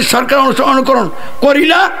গণতান্ত্রিক সরকার অনুকরণ করি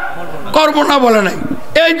না, করবো না বলে নাই।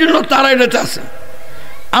 এই জন্য তারা এটাতে আছে।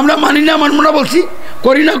 আমরা মানি না, মানবো না বলছি,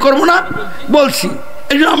 করি না করবো না বলছি,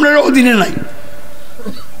 এই জন্য আমরা অধীনে নাই।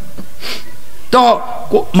 তো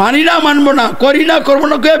মানি না মানবো না, করি না করবো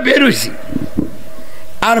না কে বের হয়েছি,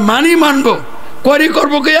 আর মানি মানবো করি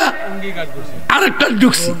করবো কে আরেকটা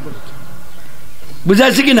ঢুকছি।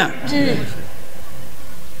 বুঝাইছি কিনা?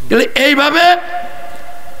 এইভাবে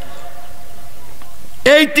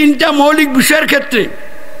এই তিনটা মৌলিক বিষয়ের ক্ষেত্রে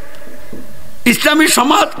ইসলামী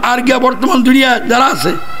সমাজ আর গিয়া বর্তমান দুনিয়া যারা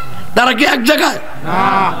আছে তারা কি এক জায়গায়?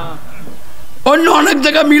 অন্য অনেক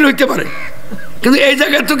জায়গায় মিল হইতে পারে, কিন্তু এই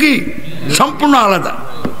জায়গায় তো কি সম্পূর্ণ আলাদা।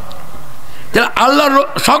 আল্লাহর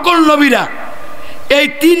সকল নবীরা এই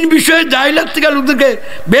তিন বিষয়ে জাহিলাত থেকে লোকদেরকে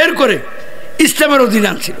বের করে ইসলামের অধীনে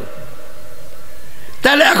আনছিল।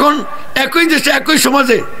 তাহলে এখন একই দেশে একই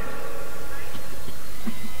সমাজে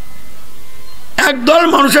একদল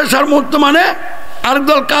মানুষের সার্বভৌমত্ব মানে, আরেক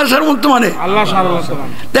দল কার সার্বভৌমত্ব মানে? আল্লাহ সার্বভৌমত্ব।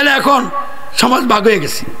 তাহলে এখন সমাজ ভাগ হয়ে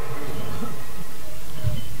গেছে।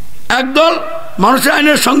 একদল মানুষের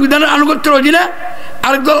আইনের সংবিধানের আনুগত্যের অধীনে,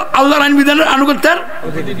 আরেক দল আল্লাহর আইন বিধানের আনুগত্যের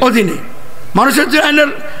অধীনে। মানুষের আইনের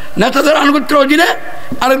নেতাদের আনুগত্যের অধীনে,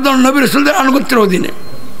 আরেক দল নবী রাসূলদের আনুগত্যের অধীনে।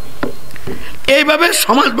 এইভাবে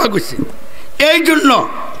সমাজ ভাগ হয়েছে। এই জন্য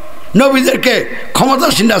নবীদেরকে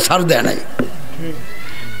ক্ষমতাসীনরা ছাড় দেয় নাই।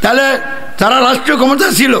 তাহলে তারা রাষ্ট্রীয় ক্ষমতা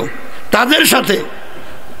ছিল, তাদের সাথে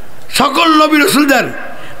সকল নবী রাসূলদের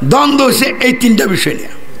দ্বন্দ্ব হয়েছে এই তিনটা বিষয়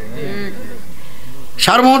নিয়ে।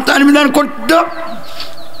 সার্বভৌমত্ব আইন বিধান কর্তৃত্ব,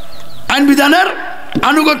 আইন বিধানের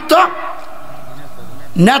আনুগত্য,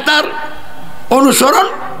 নেতার অনুসরণ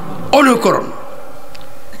অনুকরণ।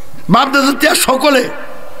 বাপদাদা সকলে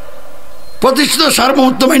প্রতিষ্ঠিত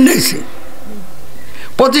সার্বভৌমত্ব মান্য হয়েছে,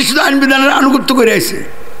 প্রতিষ্ঠিত আইন বিধানের আনুগত্য করে আছে।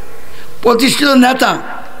 প্রতিষ্ঠিত নেতা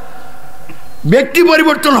ব্যক্তি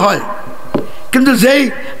পরিবর্তন হয়, কিন্তু যেই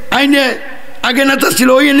আইনে আগে নেতা ছিল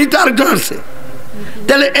ওই আইনেই তো আরেকজন আসছে।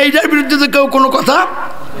 তাহলে এইটার বিরুদ্ধে তো কেউ কোনো কথা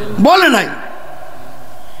বলে নাই।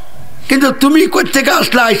 কিন্তু তুমি কই থেকে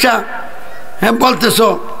আসলে আইসা হ্যাঁ বলতেছ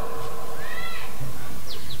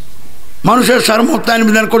মানুষের সার্বভৌমত্ব আইন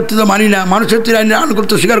বিধান করতে তো মানি না, মানুষের আইনের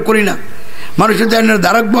আনুগত্য স্বীকার করি না, মানুষের আইনের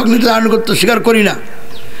ধারক বাগ্নিতে আনুগত্য স্বীকার করি না।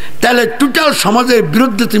 তাহলে টোটাল সমাজের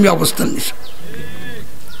বিরুদ্ধে তুমি অবস্থান নিছ।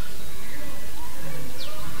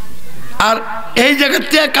 আর এই জায়গা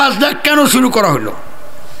থেকে কাজটা কেন শুরু করা হলো?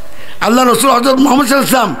 আল্লাহ রসুল হযরত মুহাম্মদ সাল্লাল্লাহু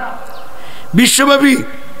আলাইহি ওয়াসাল্লাম বিশ্বব্যাপী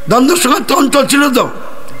দ্বন্দ্ব সংঘাত অঞ্চল ছিল। তো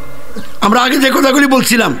আমরা আগে যে কথাগুলি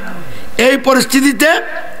বলছিলাম, এই পরিস্থিতিতে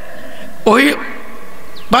ওই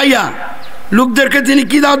পাইয়া লোকদেরকে তিনি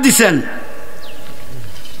কি দাওয়াত দিচ্ছেন?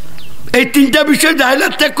 এই তিনটা বিষয়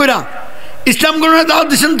জাহিলাত ত্যাগ করা ইসলাম গ্রহণের দাওয়াত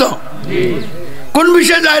দিচ্ছেন। তো কোন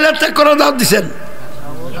বিষয়ে জাহিলাত ত্যাগ করার দাওয়াত দিচ্ছেন?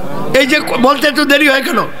 এই যে বলতে একটু দেরি হয়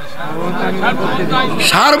কেন?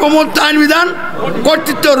 সার্বভৌমত্ব আইন বিধান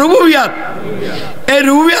কর্তৃত্ব রুবুবিয়াত, এই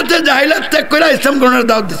রুবুবিয়াতে জাহিলাত ত্যাগ করে ইসলাম গ্রহণের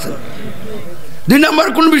দাওয়াত দিচ্ছেন। 2 নম্বর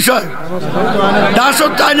কোন বিষয়?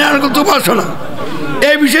 দাসত্ব আইনের আনুগত্য উপাসনা,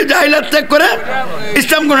 এই বিষয়ে জাহিলাত ত্যাগ করে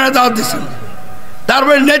ইসলাম গ্রহণের দাওয়াত দিচ্ছেন।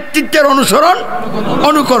 তারপরে নেতৃত্বের অনুসরণ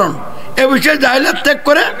অনুকরণ, এই বিষয়ে জাহিলাত ত্যাগ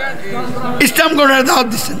করে ইসলাম গ্রহণের দাওয়াত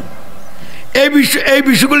দিচ্ছেন। এই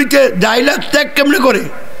বিষয়গুলিতে জাহিলাত ত্যাগ কেমনে করে?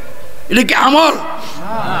 এটা কি আমল?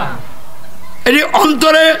 এটি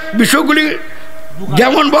অন্তরে বিষয়গুলি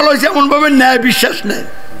যেমন বলা হয়েছে এমনভাবে ন্যায় বিশ্বাস নেয়।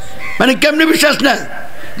 মানে কেমনি বিশ্বাস নেয়?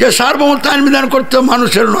 যে সার্বভৌমত্ব আইন বিধান করতে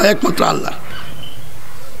মানুষের নয়, একমাত্র আল্লাহ।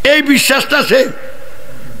 এই বিশ্বাসটা সে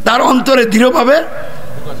তার অন্তরে দৃঢ়ভাবে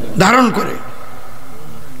ধারণ করে।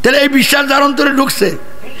 তাহলে এই বিশ্বাস যার অন্তরে ঢুকছে,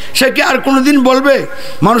 সে কি আর কোনোদিন বলবে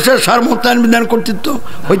মানুষের সার্বভৌমত্ব আইন বিধান কর্তৃত্ব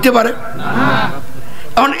হইতে পারে?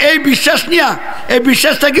 এখন এই বিশ্বাস নিয়ে এই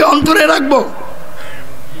বিশ্বাসটাকে অন্তরে রাখবো।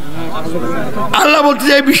 আল্লাহ বলতে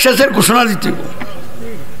এই বিশ্বাসের ঘোষণা দিতে।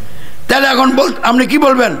 তাহলে এখন আপনি কি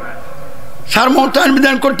বলবেন? সার্বভৌমত্ব আইন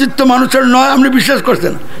বিধান কর্তৃত্ব মানুষের নয়, আপনি বিশ্বাস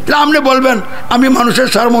করছেন। তাহলে আপনি বলবেন আমি মানুষের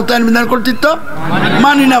সার্বভৌমত্ব আইন বিধান কর্তৃত্ব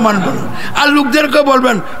মানি না, মানব না। আর লোকদেরকে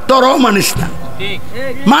বলবেন তোরাও মানিস না।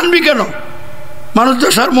 মানবি কেন? মানুষ তো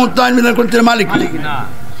সার্বভৌমত্ব আইন বিধান কর্তৃত্বের মালিক নেই।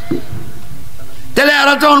 তাহলে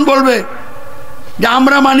এরা তখন বলবে যে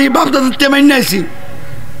আমরা মানি, বাপদাদাতে মানি আইছি।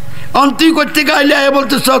 তুই করতে গাইলে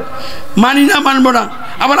বলতে সৎ মানি না, মানবো না।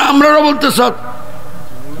 আবার আমরাও বলতে সৎ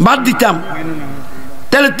বাদ দিতাম।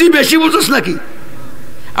 তাহলে তুই বেশি বুঝোস নাকি?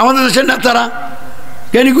 আমাদের দেশের নেতারা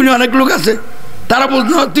জ্ঞানীগুণী অনেক লোক আছে, তারা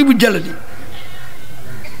বলতো না তুই বুঝালেনি।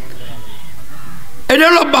 এটা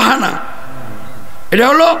হলো বাহানা, এটা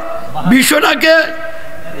হলো বিষয়টাকে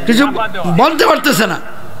কিছু বলতে পারতেছে না।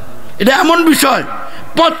 এটা এমন বিষয়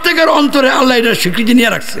প্রত্যেকের অন্তরে আল্লাহ এটা স্বীকৃতি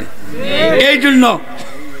নিয়ে রাখছে। এই জন্য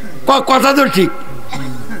কথা তো ঠিক,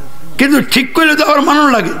 কিন্তু ঠিক করলে তো আবার মানানো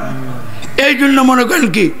লাগে। এই জন্য মনে করেন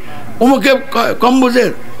কি অমুকে কম বোঝে,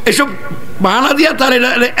 এসব বাহানা দিয়া তার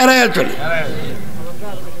এড়াইয়া চলে।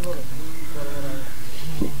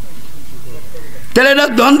 তাহলে এটা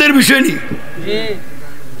দ্বন্দ্বের বিষয় নেই,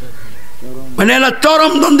 মানে এটা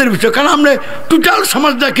চরম দ্বন্দ্বের বিষয়। কারণ আপনি টোটাল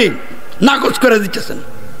সমাজটাকে নাকচ করে দিতেছেন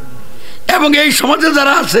এবং এই সমাজে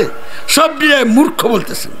যারা আছে সব মূর্খ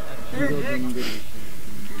বলতেছেন।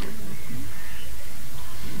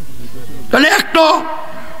 কারণ একটা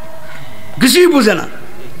কিছুই বুঝে না,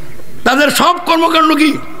 তাদের সব কর্মকাণ্ড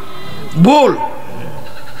কি বল।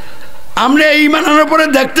 আপনি এই মানানোর পরে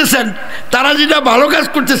দেখতেছেন তারা যেটা ভালো কাজ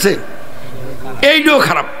করতেছে এইটাও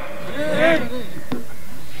খারাপ,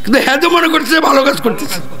 কিন্তু হ্যাঁ তো মনে করতেছে ভালো কাজ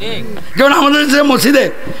করতেছে। যেমন আমাদের যে মসজিদে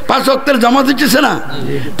 5 ওয়াক্তের জামাত দিচ্ছে না,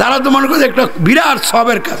 তারা তো মনে করছে একটা বিরাট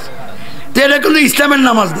সবের কাজ। তো এটা কিন্তু ইসলামের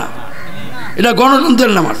নামাজ না, এটা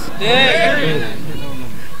গণতন্ত্রের নামাজ।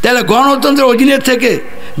 তাহলে গণতন্ত্রের অধীনের থেকে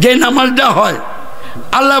যে নামাজটা হয়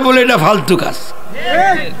আল্লাহ বলে এটা ফালতু কাজ,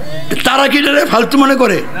 তারা কি এটা ফালতু মনে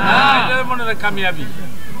করে?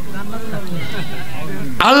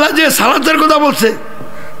 আল্লাহ যে সালাতের কথা বলছে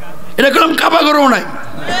এটা কোনো কাবা করবো নাই,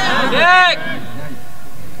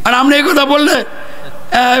 আর আমরা এই কথা বললে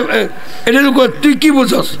এটা তুই কি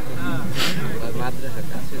বুঝস?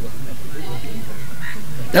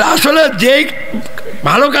 আসলে যে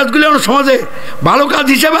ভালো কাজগুলি আমার সমাজে ভালো কাজ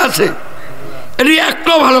হিসেবে আছে, এটি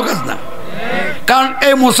একটাও ভালো কাজ না। কারণ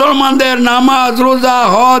এই মুসলমানদের নামাজ, রোজা,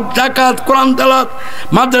 হজ, যাকাত, কোরআন তেলাওয়াত,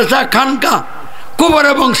 মাদ্রাসা, খানকা কুফর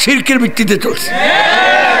এবং শিরকের ভিত্তিতে চলছে।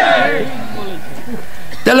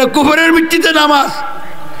 তাহলে কুফরের ভিত্তিতে নামাজ,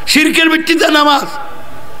 শিরকের ভিত্তিতে নামাজ,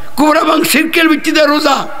 কুফর এবং শিরকের ভিত্তিতে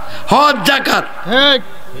রোজা, হজ, যাকাত,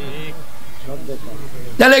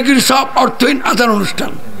 তাহলে এগুলি সব অর্থহীন আচার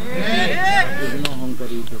অনুষ্ঠান।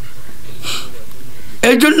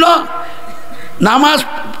 এই জন্য নামাজ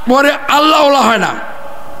পরে আল্লাহ হয় না।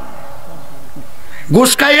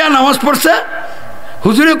 ঘুষ খাইয়া নামাজ পড়ছে,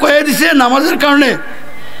 হুজুরে কয়ে দিছে নামাজের কারণে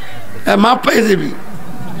মাপ পাইয়ে দিবি,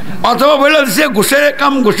 অথবা বলে দিছে ঘুষের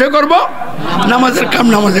কাম ঘুষে করবো, নামাজের কাম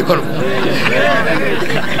নামাজে করবো।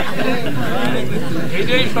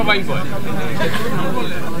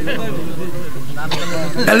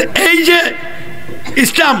 তাহলে এই যে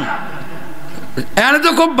ইসলাম, এখানে তো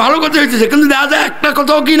খুব ভালো কথা হইতেছে, কিন্তু দেখা যায় একটা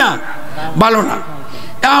কথাও কি না ভালো না।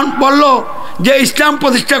 এখন বললো যে ইসলাম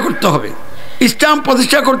প্রতিষ্ঠা করতে হবে। ইসলাম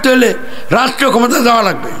প্রতিষ্ঠা করতে হলে রাষ্ট্রীয় ক্ষমতা দেওয়া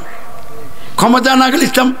লাগবে, ক্ষমতা না গেলে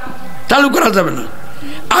ইসলাম চালু করা যাবে না।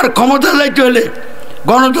 আর ক্ষমতা যাইতে হলে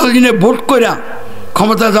গণতন্ত্রে ভোট করে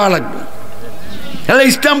ক্ষমতা দেওয়া লাগবে। তাহলে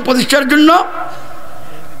ইসলাম প্রতিষ্ঠার জন্য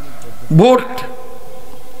ভোট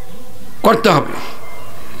করতে হবে।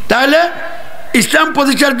 তাহলে ইসলাম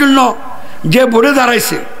প্রতিষ্ঠার জন্য যে ভোটে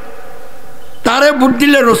দাঁড়াইছে তারে ভোট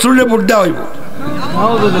দিলে রসুলের ভোট দেওয়া হইব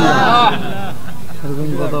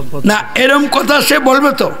না, এরকম কথা সে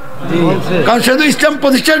বলবে তো, কারণ সে তো ইসলাম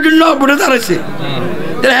প্রতিষ্ঠার জন্য ভোটে দাঁড়াইছে।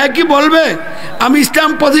 হ্যাঁ কি বলবে আমি ইসলাম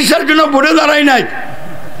প্রতিষ্ঠার জন্য ভোটে দাঁড়াই নাই,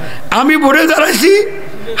 আমি ভোটে দাঁড়াইছি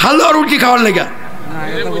হালুয়া রুটি খাওয়ার লেগা,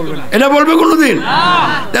 এটা বলবে কোনোদিন?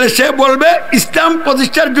 তাহলে সে বলবে ইসলাম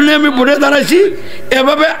প্রতিষ্ঠার জন্য আমি ভোটে দাঁড়াইছি।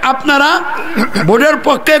 এভাবে আপনারা ভোটের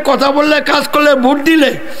পক্ষে কথা বললে, কাজ করলে, ভোট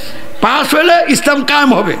দিলে, পাস হলে ইসলাম কায়েম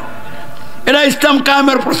হবে। এটা ইসলাম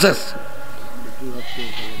কায়েমের প্রসেস।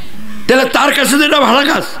 তাহলে তার কাছে তো এটা ভালো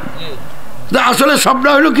কাজ, আসলে সবটা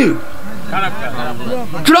হইল কি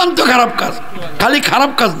চূড়ান্ত খারাপ কাজ, খালি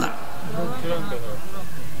খারাপ কাজ না।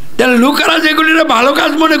 তাহলে লোকেরা যেগুলি ভালো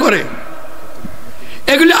কাজ মনে করে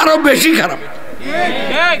এগুলি আরো বেশি খারাপ,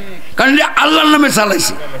 কারণ আল্লাহর নামে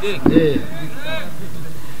চালাইছে।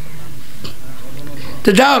 তো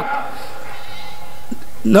যাক,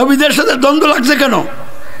 নবীদের সাথে দ্বন্দ্ব লাগছে কেন?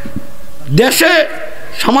 দেশে,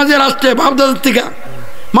 সমাজে, রাষ্ট্রে, ভাবদাদার থেকে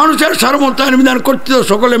মানুষের সর্বমত আইন বিধান করতে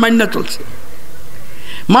সকলে মান্য চলছে।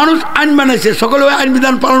 মানুষ আইন বানাইছে, সকলে আইন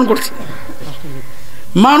বিধান পালন করছে।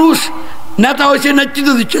 মানুষ নেতা হয়েছে,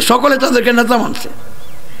 নেতৃত্ব দিচ্ছে, সকলে তাদেরকে নেতা মানছে।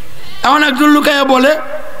 এমন একজন লোকায়া বলে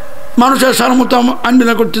মানুষের সর্বমত আইন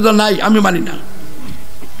বিধান করতে তো নাই, আমি মানি না।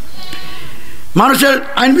 মানুষের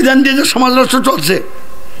আইন বিধান দিয়ে যে সমাজ রাষ্ট্র চলছে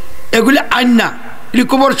এগুলি আইন না, এগুলি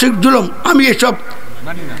কুফর, শিরক, জুলুম, আমি এসব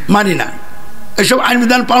মানি না, এসব আইন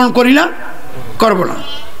বিধান পালন করি না, করবো না।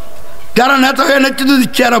 যারা নেতা হয়ে নেতৃত্ব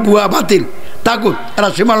দিচ্ছে এরা ভুয়া, বাতিল, তাগুত, এরা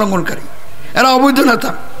সীমা লঙ্ঘনকারী, এরা অবৈধ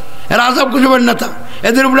নেতা, এরা আযাব গজবের নেতা,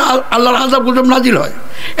 এদের উপরে আল্লাহর আযাব গজব নাজিল হয়।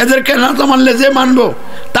 এদেরকে নেতা মানলে যে মানবো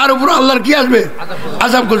তার উপর আল্লাহর কি আসবে?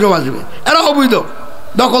 আযাব গজব আসবে। এরা অবৈধ,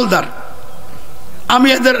 দখলদার, আমি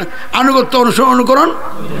এদের আনুগত্য অনুকরণ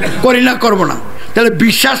করি না, করবো না। তাহলে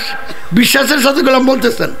বিশ্বাসের সাথে গেলাম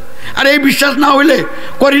বলতেছেন, আর এই বিশ্বাস না হইলে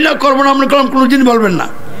করি না, করবো না আপনি কলাম কোনোদিন বলবেন না।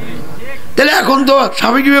 তাহলে এখন তো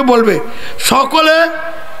স্বাভাবিকভাবে বলবে সকলে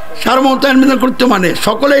সার্বভৌমত্ব আইন বিধান করতে মানে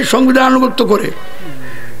সকলে এই সংবিধান আনুগত্য করে,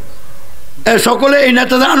 সকলে এই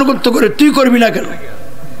নেতাদের আনুগত্য করে, তুই করবি না কেন?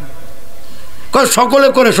 সকলে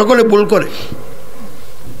করে, সকলে ভুল করে,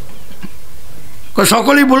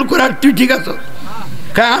 সকলেই ভুল করে, আর তুই ঠিক আছো?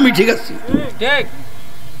 আমি ঠিক আছি।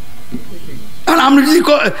 আর আপনি যদি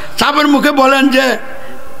চাপের মুখে বলেন যে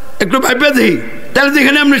একটু ভাইবে দিই, তাহলে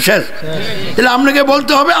যেখানে আপনি শেষ, তাহলে আপনাকে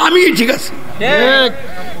বলতে হবে আমি ঠিক আছি।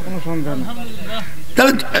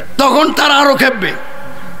 তাহলে তখন তারা আরো খেপবে,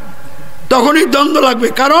 তখনই দ্বন্দ্ব লাগবে।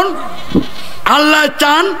 কারণ আল্লাহ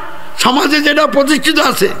চান সমাজে যেটা প্রতিষ্ঠিত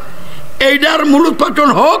আছে এইটার মূলোৎপাটন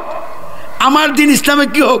হোক, আমার দিন ইসলামে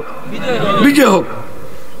কি হোক, বিজয় হোক।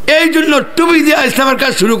 এই জন্য টুপি দিয়ে ইসলামের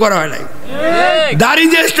কাজ শুরু করা হয় নাই, দাড়ি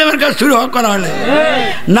দিয়ে ইসলামের কাজ শুরু করা হয় নাই,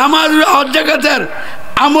 নামাজ হজ যাকাতের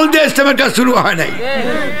আমল দিয়ে ইসলামের কাজ শুরু হয় নাই।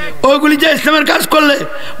 ওইগুলি যে ইসলামের কাজ করলে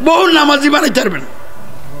বহু নামাজি বানাইতে পারবেন,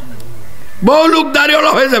 বহু লোক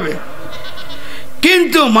দাড়িওয়ালা হয়ে যাবে।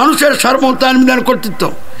 কিন্তু মানুষের সার্বভৌমত্ব আইন বিধান কর্তৃত্ব,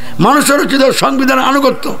 মানুষের রচিত সংবিধান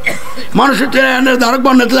আনুগত্য, মানুষের ধারক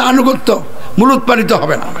বা নেতাদের আনুগত্য মূলোৎপাদিত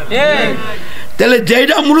হবে না। তাহলে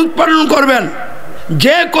যেটা মূলোৎপাদন করবেন,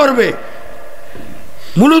 যে করবে,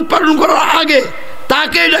 মূলোৎপাদন করার আগে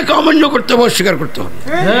তাকে এটাকে অমান্য করতে হবে, অস্বীকার করতে হবে,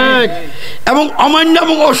 এবং অমান্য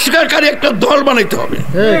এবং অস্বীকারী একটা দল বানাইতে হবে,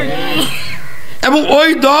 এবং ওই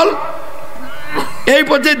দল এই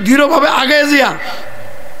পথে দৃঢ়ভাবে আগে দিয়া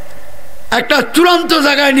একটা চূড়ান্ত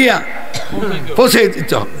জায়গায় নিয়ে পৌঁছে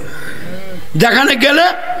দিতে হবে, যেখানে গেলে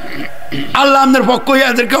আল্লাহ আমাদের পক্ষ হইয়া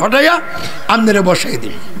এদেরকে হটাইয়া আমাদের বসাই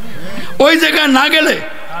দিবে। ওই জায়গায় না গেলে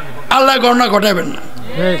আল্লাহ গণনা ঘটাবেন না।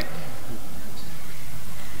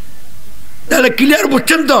 তাহলে ক্লিয়ার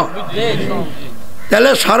বুঝছেন তো? তাহলে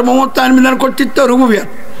সার্বভৌমত্ব আইন বিধান কর্তৃত্ব রুবুবিয়াত,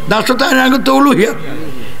 দাসত্ব আইন আনুগত্য উলুহিয়াত,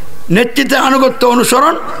 নেতৃত্বে আনুগত্য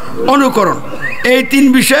অনুসরণ অনুকরণ, এই তিন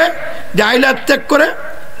বিষয়ে জাহিলাত ত্যাগ করে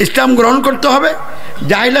ইসলাম গ্রহণ করতে হবে।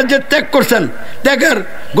 জাহিলাত যে ত্যাগ করছেন ত্যাগের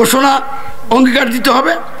ঘোষণা অঙ্গীকার দিতে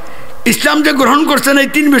হবে। ইসলাম যে গ্রহণ করছেন এই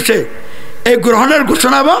তিন বিষয়ে এই গ্রহণের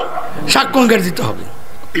ঘোষণা এবং সাক্ষ্য অঙ্গীকার দিতে হবে।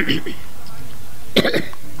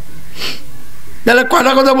 তাহলে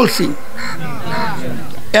কয়টা কথা বলছি?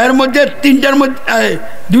 এর মধ্যে তিনটার মধ্যে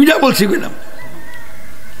দুইটা বলছি বললাম।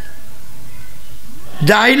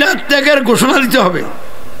 জাহিলাত ত্যাগের ঘোষণা দিতে হবে,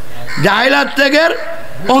 জাহিলাত ত্যাগের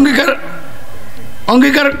অঙ্গীকার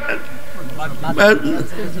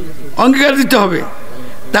অঙ্গীকার দিতে হবে,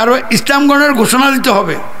 তারপর ইসলাম গ্রহণের ঘোষণা দিতে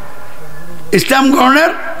হবে, ইসলাম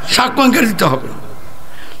গ্রহণের সাক্ষ্য অঙ্গীকার দিতে হবে।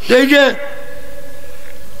 তো এই যে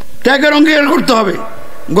ত্যাগের অঙ্গীকার করতে হবে,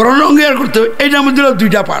 গ্রহণের অঙ্গীকার করতে হবে, এইটার মধ্যে হলো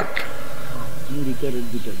দুইটা পার্ট,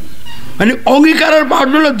 মানে অঙ্গীকারের পার্ট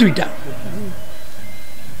হলো দুইটা।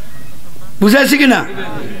 বুঝাইছি কিনা?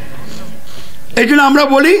 এই জন্য আমরা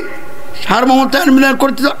বলি সার্বভৌমত্ব আইন বিধান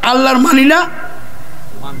করতে আল্লাহর মানি না,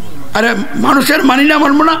 আরে মানুষের মানি না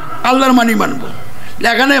মানবো না, আল্লাহর মানি মানবো।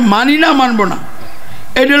 এখানে মানি না মানবো না,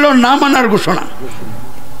 এটা হলো না মানার ঘোষণা।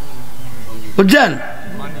 বুঝছেন?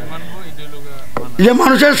 যে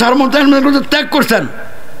মানুষের সার্বভৌমত্ব আইন বিধান করতে ত্যাগ করছেন,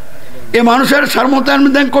 এ মানুষের সার্বভৌমত্ব আইন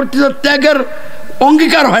বিধান করতে ত্যাগের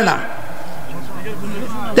অঙ্গীকার হয় না,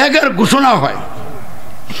 ত্যাগের ঘোষণা হয়।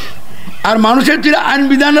 আর মানুষের যে আইন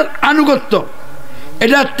বিধানের আনুগত্য,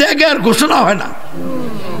 এটা ত্যাগের ঘোষণা হয় না,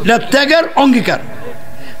 এটা ত্যাগের অঙ্গীকার।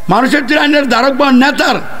 মানুষের যে আইনের ধারক বা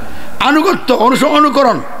নেতার আনুগত্য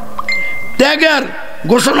অনুকরণ ত্যাগের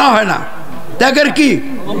ঘোষণা হয় না, ত্যাগের কি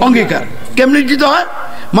অঙ্গীকার। কেমনি জিত হয়?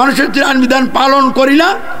 মানুষের যে আইন বিধান পালন করি না,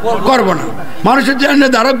 করব না। মানুষের যে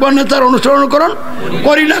আইনের ধারক বা নেতার অনুকরণ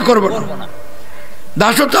করি না, করব না।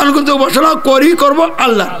 দাসত্ব আনুগত্য ঘোষণা করি, করব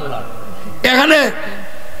আল্লাহ। এখানে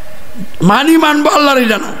মানি মানবো আল্লাহর,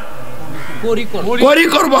 এটা না করি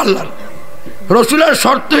করবো আল্লাহর। রসুলের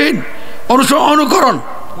শর্তহীন অনুকরণ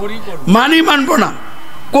মানি মানবো না,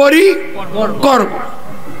 করি করব।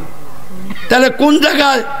 তাহলে কোন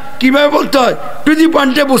জায়গায় কিভাবে বলতে হয় টু দি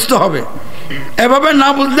পয়েন্টে বুঝতে হবে, এভাবে না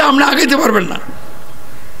বুঝলে আপনি আগাইতে পারবেন না।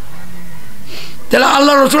 তাহলে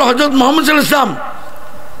আল্লাহ রসুল হযরত মুহাম্মদ সাল্লাল্লাহু আলাইহি ওয়াসাল্লাম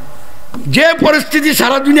যে পরিস্থিতি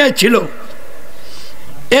সারা দুনিয়ায় ছিল,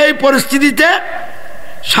 এই পরিস্থিতিতে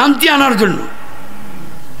শান্তি আনার জন্য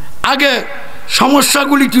আগে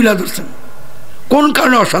সমস্যাগুলি তুলে ধরছেন। কোন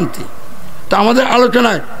কারণে অশান্তি? তো আমাদের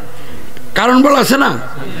আলোচনায় কারণ বলা আছে না,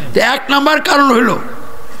 যে এক নাম্বার কারণ হইল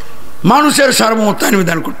মানুষের সার্বভৌমত্ব আইন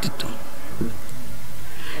বিধান কর্তৃত্ব।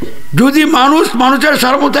 যদি মানুষের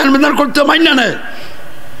সার্বভৌমত্ব আইন বিধান করতে মান্য নেয়,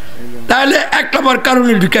 তাহলে এক নাম্বার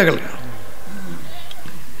কারণে ঢুকে গেল।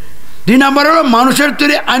 দুই নাম্বার হলো মানুষের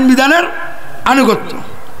তৈরি আইন বিধানের আনুগত্য।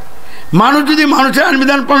 মানুষ যদি মানুষের আইন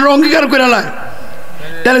বিধান অঙ্গীকার করে নেয়,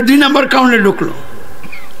 তাহলে দুই নাম্বার কারণে ঢুকলো।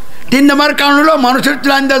 তিন নাম্বার কারণ হলো মানুষের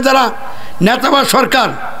আইনদার যারা নেতা বা সরকার,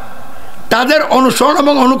 তাদের অনুসরণ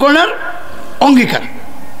এবং অনুকরণের অঙ্গীকার।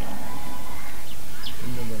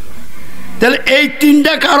 তাহলে এই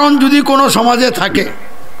তিনটা কারণ যদি কোনো সমাজে থাকে,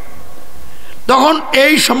 তখন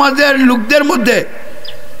এই সমাজের লোকদের মধ্যে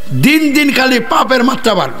দিন দিন খালি পাপের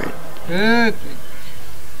মাত্রা বাড়বে।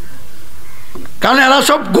 কারণ এরা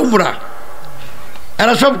সব গুমরা,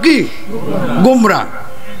 এরা সব কি গুমরা।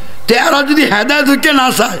 তো এরা যদি হেদায়েত হইতে না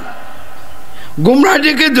চায়,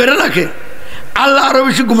 গুমরাটিকে ধরে রাখে, আল্লাহ আরো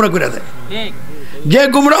বেশি গুমরা করে দেয়। যে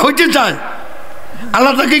গুমরা হইতে চায়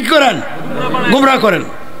আল্লাহ তাকে কি করেন? গুমরা করেন।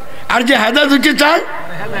 আর যে হেদায়েত হইতে চায়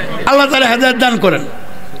আল্লাহ তারা হেদায়েত দান করেন।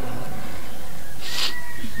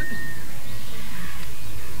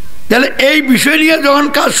 তাহলে এই বিষয় নিয়ে যখন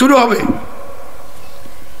কাজ শুরু হবে,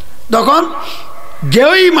 তখন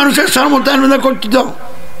যেই মানুষের সার্বমতায়ন কর্তৃত্ব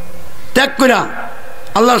ত্যাগ করে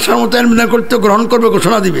আল্লাহর সার্বমতায়ন কর্তৃত্ব গ্রহণ করবে,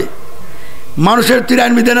 ঘোষণা দিবে, মানুষের তীর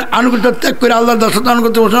আইন বিধানের আনুগত্য ত্যাগ করে আল্লাহর দাসত্ব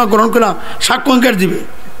আনুগত্য ঘোষণা গ্রহণ করা সাক্ষ্য অঙ্গীকার দিবে,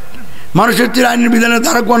 মানুষের তীর আইনের বিধানের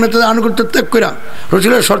ধারক তাদের আনুগত্য ত্যাগ করে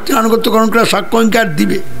রসুলের শর্তের আনুগত্য গ্রহণ করা সাক্ষ্য অঙ্গীকার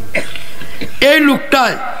দিবে। এই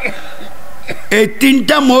লোকটায় এই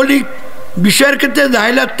তিনটা মৌলিক বিষয়ের ক্ষেত্রে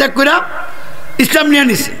জাহিলাত ত্যাগ করে ইসলাম নিয়ে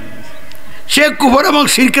নিছে, সে কুফর এবং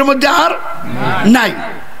শিরকের মধ্যে আর নাই।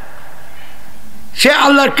 সে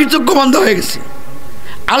আল্লাহর কৃতজ্ঞ বান্দা হয়ে গেছে।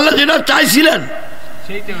 আল্লাহ যেটা চাইছিলেন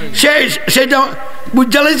সেটা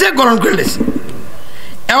বুঝালাইছে, গ্রহণ করে লেছে।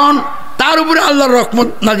 এখন তার উপরে আল্লাহর রহমত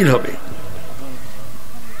নাজিল হবে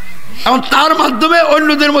এবং তার মাধ্যমে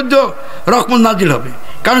অন্যদের মধ্যে রহমত নাজিল হবে।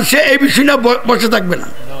 কারণ সে এই বিষয় নিয়ে বসে থাকবে না।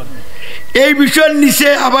 এই বিষয়ের নিচে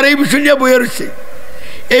আবার এই বিষয় নিয়ে বয়ে রয়েছে,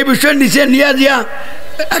 এই বিষয়ের নিচে নিয়ে দিয়া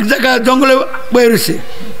এক জায়গায় জঙ্গলে বয়ে রয়েছে।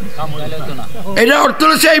 এটা অর্থ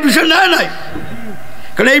হচ্ছে এই বিষয় নেয় নাই,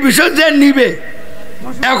 কারণ এই বিষয় যে নিবে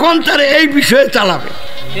এখন তারা এই বিষয়ে চালাবে।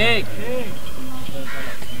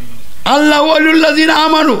 আল্লাহ ওয়ালিউল্লাযিনা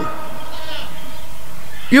আমানু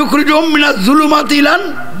ইউখরিজুহুম মিনাজ যুলুমাতি ইলান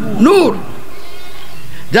নূর।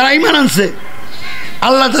 যারা ঈমান আনছে,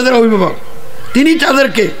 আল্লাহ তাদের অভিভাবক, তিনি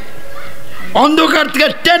তাদেরকে অন্ধকার থেকে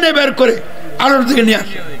টেনে বের করে আলোর দিকে নিয়ে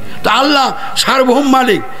আসে। তো আল্লাহ সার্বভৌম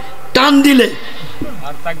মালিক, টান দিলে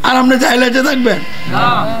আর আপনি জাহিলাতে থাকবেন?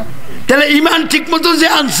 তাহলে ঈমান ঠিক মতো যে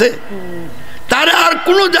আনছে তারা আর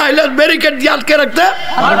কোনো জাহিলাত ব্যারিকেড দিয়ে আটকে রাখতে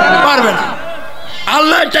পারবে না।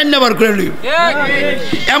 আল্লাহ টান্না বার করে নিব,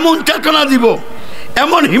 এমন চেতনা দিব,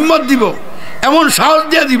 এমন হিম্মত দিব, এমন সাহস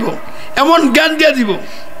দিয়ে দিব, এমন জ্ঞান দিয়ে দিব,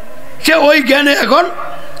 সে ওই জ্ঞানে এখন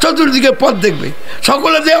চতুর্দিকে পথ দেখবে।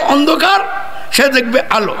 সকলে যে অন্ধকার, সে দেখবে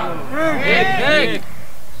আলো।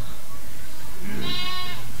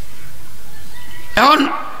 এখন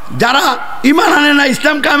যারা ঈমান আনে না,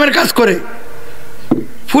 ইসলাম কায়েমের কাজ করে,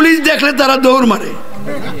 পুলিশ দেখলে তারা দৌড় মারে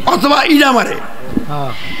অথবা ইটা মারে,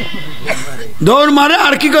 দৌড় মারে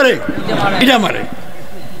আর কি করে, ইটা মারে।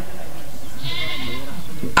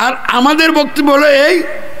 আর আমাদের বক্তব্য হলো এই,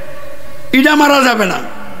 ইটা মারা যাবে না,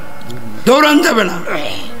 দৌড়ান যাবে না,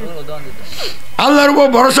 আল্লাহর উপর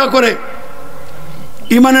ভরসা করে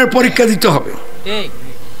ইমানের পরীক্ষা দিতে হবে।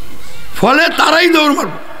 ফলে তারাই দৌড়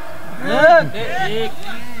মারবে।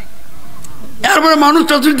 এরপরে মানুষ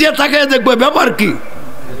চতুর্দিকে তাকিয়ে দেখবে ব্যাপার কি,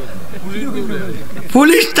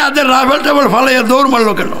 পুলিশ তাদের রাইফেল টাইফেল ফালাইয়া দৌড়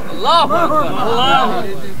মারলো কেন?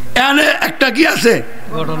 এখানে একটা কি আছে,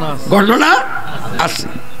 ঘটনা আছে।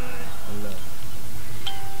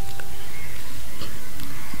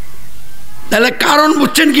 তাহলে কারণ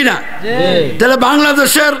বুঝছেন কিনা? তাহলে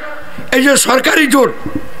বাংলাদেশের এই যে সরকারি জোট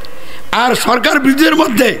আর সরকার বিরোধীদের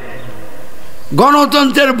মধ্যে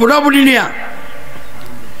গণতন্ত্রের বুড়াবুড়ি নিয়ে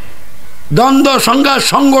দ্বন্দ্ব, সংঘাত,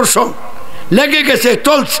 সংঘর্ষ লেগে গেছে,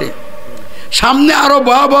 চলছে, সামনে আরো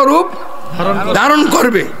ভয়াবহ রূপ ধারণ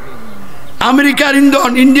করবে। আমেরিকার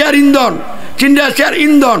ইন্ধন, ইন্ডিয়ার ইন্ধন, চীন রাশিয়ার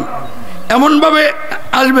ইন্ধন এমনভাবে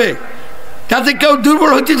আসবে যাতে কেউ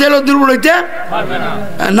দুর্বল হইতে চাইলেও দুর্বল হইতে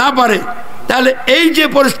না পারে। তাহলে এই যে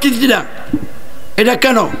পরিস্থিতিটা, এটা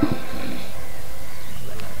কেন?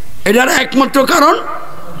 এটার একমাত্র কারণ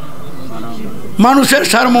মানুষের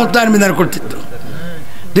সার্বভৌমতার বিধান কর্তৃত্ব।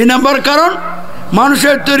 2 নম্বর কারণ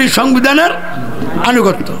মানুষের তৈরি সংবিধানের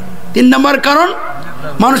আনুগত্য। 3 নম্বর কারণ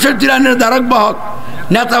মানুষের তৈরি আইনের ধারক বাহক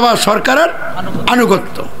নেতা বা সরকারের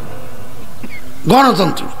আনুগত্য,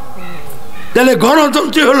 গণতন্ত্র। তাহলে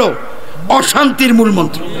গণতন্ত্র হলো অশান্তির মূল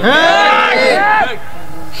মন্ত্র।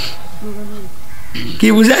 কি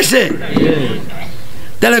বুঝাইছে?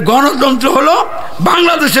 তাহলে গণতন্ত্র হলো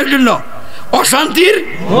বাংলাদেশের জন্য অশান্তির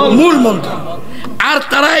মূল মন্ত্র। আর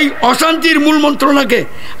তারা এই অশান্তির মূল মন্ত্রণাকে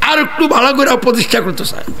আর একটু ভালো করে প্রতিষ্ঠা করতে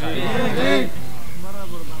চায়।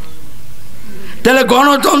 তাহলে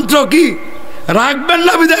গণতন্ত্র কি রাখবেন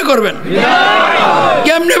না বিদায় করবেন?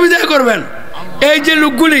 কেমনে বিদায় করবেন? এই যে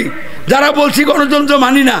লোকগুলি যারা বলছি গণতন্ত্র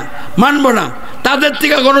মানি না, মানব না, তাদের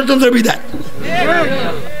থেকে গণতন্ত্র বিদায়।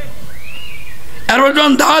 এরপর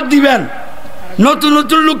যখন দাওয়াত দিবেন, নতুন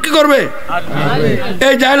নতুন লোক কি করবে?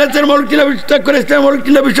 এই জাহেলাতের মৌলিক ত্যাগ করে ইসলামের মৌলিক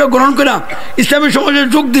বিষয় গ্রহণ করে ইসলামী সমাজে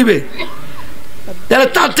যোগ দিবে। তাহলে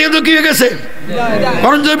তার থেকে তো কি হয়ে গেছে?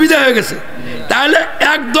 গণতন্ত্র বিদায় হয়ে গেছে। তাহলে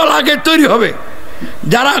একদল আগে তৈরি হবে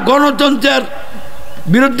যারা গণতন্ত্রের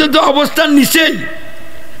বিরুদ্ধে তো অবস্থান নিছেই,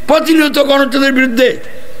 প্রতিনিয়ত গণতন্ত্রের বিরুদ্ধে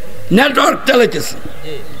নেটওয়ার্ক চালাইতেছে।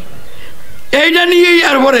 এইটা নিয়েই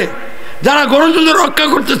এরপরে যারা গণতন্ত্র রক্ষা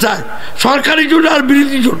করতে চায়, সরকারি জোট আর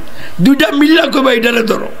বিরোধী জোট দুইটা মিল্লা করবে, এইটারে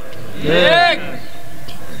ধরো।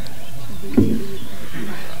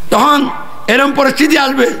 তখন এরকম পরিস্থিতি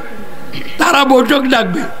আসবে, তারা বৈঠক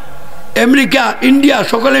ডাকবে, আমেরিকা, ইন্ডিয়া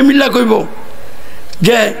সকলে মিল্লা কইব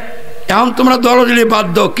যে এখন তোমরা দলদলি বাদ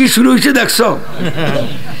দাও। কি শুরু হয়েছে দেখছো?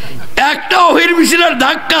 একটা ওহির মিছিলের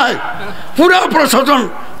ধাক্কায় পুরো প্রশাসন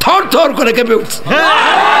থর থর করে কেঁপে উঠছে।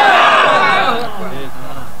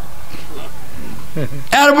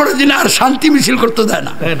 এরপরে দিন আর শান্তি মিছিল করতে দেয়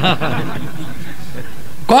না,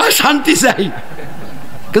 কয় শান্তি চাই,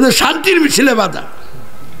 কিন্তু শান্তির মিছিলে বাধা।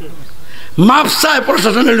 মাপ চায়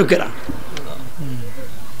প্রশাসনের লোকেরা।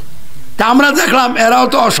 তা আমরা দেখলাম এরাও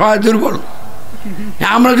তো অসহায়, দুর্বল।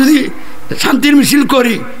 আমরা যদি শান্তির মিছিল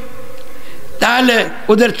করি তাহলে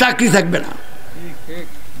ওদের চাকরি থাকবে না।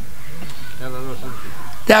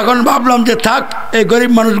 এখন ভাবলাম যে থাক, এই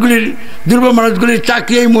গরিব মানুষগুলির, দুর্বল মানুষগুলির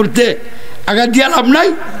চাকরি এই মুহূর্তে আঘাত দিয়া লাভ নাই।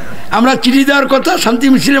 আমরা চিঠি দেওয়ার কথা শান্তি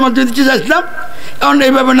মিছিলের মাধ্যমে দিতে চাইছিলাম, এখন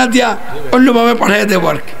এইভাবে না দিয়া অন্যভাবে পাঠিয়ে দেবো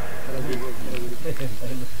আর কি।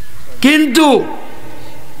 কিন্তু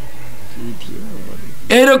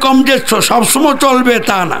এইরকম যে সবসময় চলবে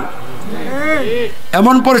তা না,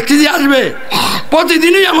 এমন পরিস্থিতি আসবে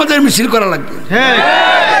প্রতিদিনই আমাদের মিছিল করা লাগবে,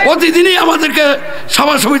 প্রতিদিনই আমাদেরকে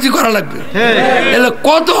সভা সমিতি করা লাগবে। এলে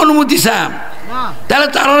কত অনুমতি চাই? তাহলে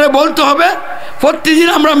তারা বলতে হবে প্রতিদিন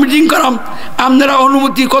আমরা মিটিং করাম, আপনারা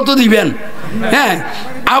অনুমতি কত দিবেন? হ্যাঁ,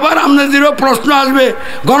 আবার আপনাদেরও প্রশ্ন আসবে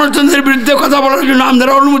গণতন্ত্রের বিরুদ্ধে কথা বলার জন্য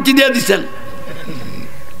আপনারা অনুমতি দিয়ে দিচ্ছেন।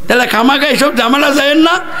 তাহলে খামাখা এইসব ঝামেলা যায়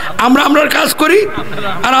না, আমরা আমরার কাজ করি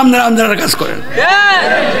আর আপনারা আপনারা কাজ করেন।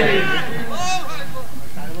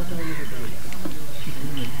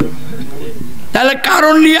 তাহলে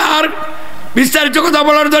কারণ নিয়ে আর বিস্তারিত কথা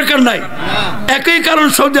বলার দরকার নাই। একই কারণ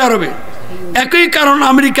সৌদি আরবে, একই কারণ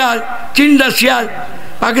আমেরিকা, চীন, রাশিয়া,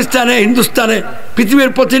 পাকিস্তানে, হিন্দুস্তানে,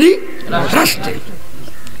 পৃথিবীর প্রতিটি রাষ্ট্রে।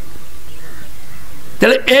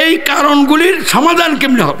 তাহলে এই কারণগুলির সমাধান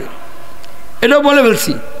কেমনে হবে এটাও বলে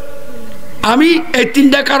ফেলছি। আমি এই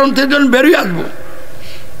তিনটা কারণ থেকে যখন বেরিয়ে আসবো,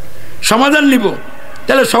 সমাধান নিব,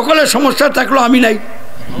 তাহলে সকলের সমস্যা থাকলো আমি নাই।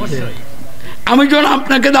 আমি যখন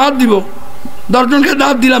আপনাকে দাওয়াত দিব, 10 জনকে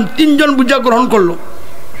দাওয়াত দিলাম, 3 জন বুঝা গ্রহণ করলো,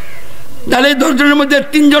 তাহলে এই 10 জনের মধ্যে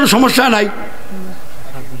 3 জন সমস্যা নাই,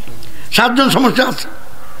 7 জন সমস্যা আছে।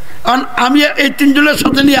 কারণ আমি এই 3 জনের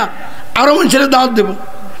সাথে নিয়ে আরও মানুষের দাওয়াত দেবো।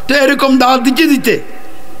 তো এরকম দাওয়াত দিতে দিতে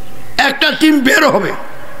একটা টিম বের হবে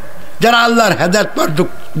যারা আল্লাহর হেদায়েত পাওয়ার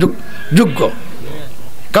যোগ্য।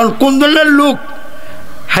 কারণ কোন ধরনের লোক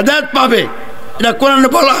হেদায়েত পাবে এটা কোরআনে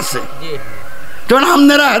বলা আছে। তখন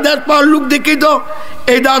আপনারা হেদায়েত পাওয়ার লোক দেখেই তো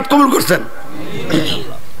এই দাওয়াত কবুল করছেন।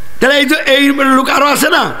 তাহলে এই তো এই লোক আরো আছে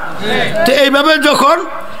না? তো এইভাবে যখন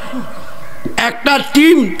একটা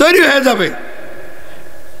টিম তৈরি হয়ে যাবে,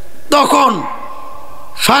 তখন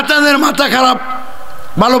শয়তানের মাথা খারাপ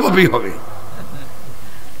ভালোভাবেই হবে।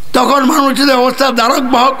 তখন মানুষের অবস্থা ধারক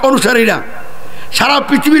বাহক অনুসারীরা সারা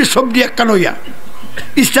পৃথিবীর সবজি একটা নইয়া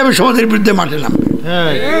ইসলামী সমাজের বিরুদ্ধে মাঠে নামবে।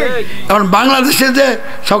 এখন বাংলাদেশে যে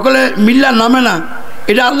সকলে মিল্লা নামে না,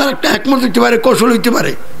 এটা আল্লাহর একটা একমত হইতে পারে, কৌশল হইতে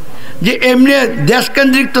পারে যে এমনি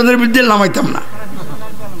দেশকেন্দ্রিক তাদের বিরুদ্ধে নামাইতাম না।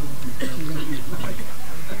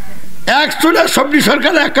 100টা সবজি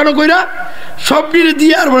সরকার একানো কইরা সবজি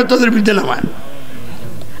দিয়ে আর বলে তাদের বিরুদ্ধে নামায়।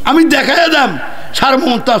 আমি দেখাই দাম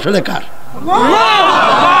সার্বভৌমত্ব আসলে কার।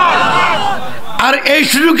 আর এই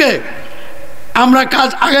সুযোগে আমরা কাজ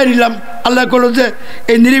আগায় নিলাম। আল্লাহ করলো যে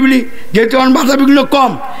এই নিরিবিলি যেহেতু আমার বাধা বিঘ্ন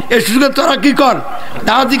কম, এই সুযোগে তোরা কি কর,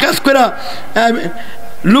 দাওয়াতি কাজ করে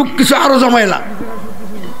লোক কিছু আরো জমাইলাম।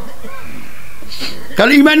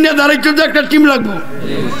 কারণ ইমান নিয়ে দাঁড়াইতে তো একটা টিম লাগবো।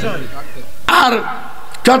 আর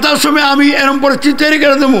যথাসময়ে আমি এরকম পরিস্থিতি তৈরি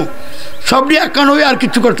করে দেবো, সবটি একান হয়ে আর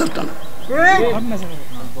কিছু করতে পারতাম না।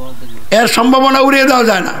 এর সম্ভাবনা উড়িয়ে দেওয়া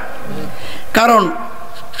যায় না। কারণ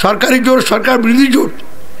সরকারি জোট, সরকার বিরোধী জোট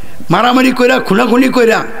মারামারি কইরা, খুনাখুনি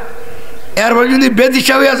কইরা এরপর যদি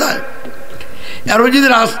বেদিশা হয়ে যায়, এরপর যদি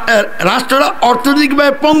রাষ্ট্রটা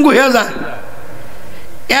অর্থনৈতিকভাবে পঙ্গু হয়ে যায়,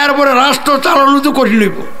 এরপরে রাষ্ট্র চালানো তো কঠিন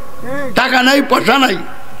হইব। টাকা নাই, পয়সা নাই,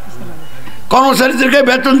 কর্মচারীদেরকে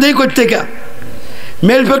বেতন দিয়ে করতে গা,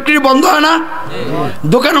 মেল ফ্যাক্টরি বন্ধ হয় না,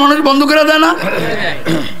 দোকান মানুষ বন্ধ করে দেয় না,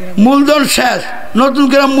 মূলধন শেষ, নতুন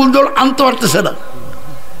করে মূলধন আনতে পারতেছে না,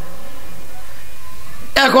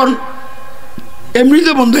 এখন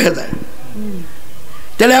এমনিতে বন্ধ হয়ে যায়।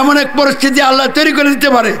 তাহলে এমন এক পরিস্থিতি আল্লাহ তৈরি করে দিতে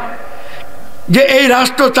পারে যে এই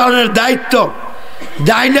রাষ্ট্র চালানোর দায়িত্ব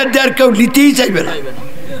জাহিলিয়াত দেওয়ার কেউ নিতেই চাইবে না।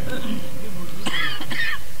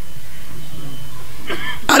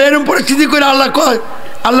 আর এরকম পরিস্থিতি করে আল্লাহ কয়,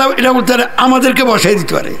 আল্লাহ এটা বলতে পারে আমাদেরকে বসাই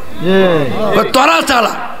দিতে পারে, তোরা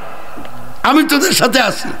চালা, আমি তোদের সাথে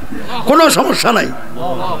আছি, কোনো সমস্যা নাই,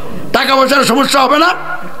 টাকা পয়সার সমস্যা হবে না,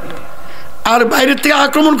 আর বাইরের থেকে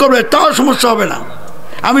আক্রমণ করবে তাও সমস্যা হবে না,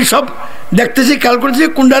 আমি সব দেখতেছি, খেয়াল করতেছি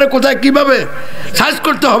কোনটারে কোথায় কিভাবে সাইজ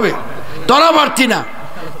করতে হবে, তোরা পারছি না,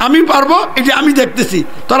 আমি পারবো, এটা আমি দেখতেছি,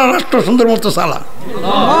 তোরা রাষ্ট্র সুন্দর মতো চালা।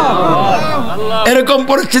 এরকম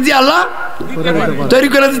পরিস্থিতি আল্লাহ তৈরি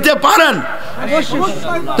করে দিতে পারেন।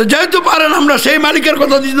 তো যেহেতু পারেন, আমরা সেই মালিকের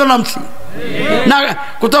কথা দিতে নামছি না।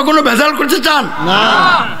 কোথাও কোনো ভেজাল করতে চান?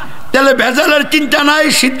 তাহলে ভেজালের চিন্তা নাই,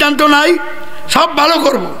 সিদ্ধান্ত নাই, সব ভালো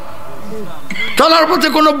করব, চলার পথে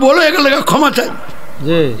কোনো বলে গেলে ক্ষমা চাই।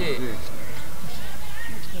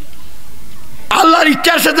 আল্লাহর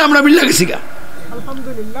ইচ্ছার সাথে আমরা মিলে গেছি গা,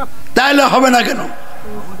 তাইলে হবে না কেন?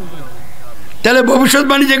 তাহলে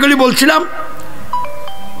ভবিষ্যৎবাণী যেগুলি বলছিলাম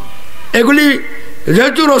এগুলি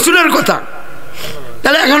যেহেতু রসুলের কথা,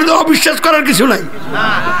 তাহলে এখানে তো অবিশ্বাস করার কিছু নাই।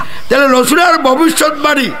 তাহলে রসুলের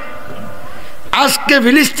ভবিষ্যৎবাণী আজকে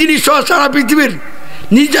ফিলিস্তিনি সহ সারা পৃথিবীর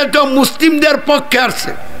নির্যাতিত মুসলিমদের পক্ষে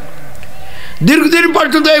আসছে। দীর্ঘদিন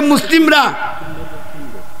পর্যন্ত এই মুসলিমরা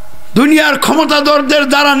দুনিয়ার ক্ষমতাধরদের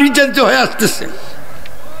দ্বারা নির্যাতিত হয়ে আসতেছে।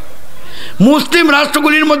 মুসলিম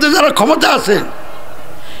রাষ্ট্রগুলির মধ্যে যারা ক্ষমতা আছে,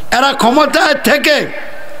 এরা ক্ষমতায় থেকে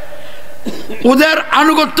ওদের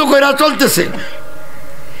আনুগত্য করে চলতেছে।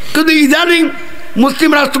 কিন্তু ইদানিং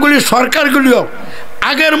মুসলিম রাষ্ট্রগুলির সরকারগুলিও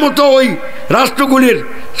আগের মতো ওই রাষ্ট্রগুলির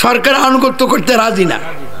সরকার আনুগত্য করতে রাজি না।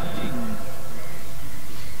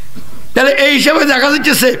 তাহলে এই হিসাবে দেখা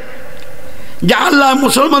যাচ্ছে যে আল্লাহ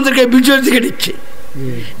মুসলমানদেরকে বিজয়ের দিকে দিচ্ছে,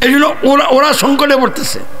 এই জন্য ওরা সংকটে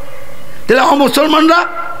পড়তেছে। তাহলে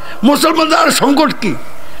মুসলমানরা আর সংকট কি?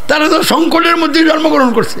 তারা তো সংকটের মধ্যে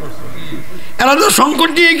জন্মগ্রহণ করছে, এরা তো সংকট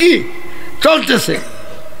নিয়ে কি চলতেছে।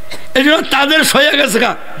 এই জন্য তাদের সয়ে গেছে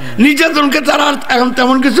গা, নির্যাতনকে তারা এখন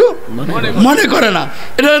তেমন কিছু মনে করে না,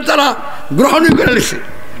 এটা তারা গ্রহণই করে নিছে।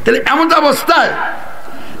 তাহলে এমন অবস্থায়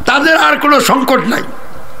তাদের আর কোনো সংকট নাই।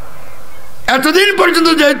 এতদিন পর্যন্ত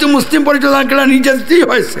যেহেতু মুসলিম পরিচালনা নির্যাতিতই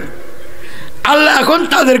হয়েছে, আল্লাহ এখন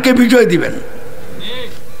তাদেরকে বিজয় দিবেন,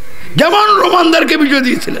 যেমন রোমানদেরকে বিজয়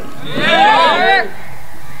দিয়েছিলেন,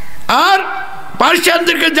 আর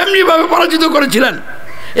পার্সিয়ানদেরকে যেমনি ভাবে পরাজিত করেছিলেন।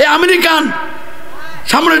 এই আমেরিকান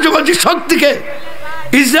সাম্রাজ্যবাদী শক্তিকে,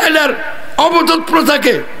 ইসরায়েলের অবরোধ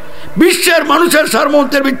প্রথাকে, বিশ্বের মানুষের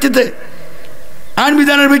সার্বভৌমত্বের ভিত্তিতে, আইন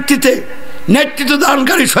বিধানের ভিত্তিতে নেতৃত্ব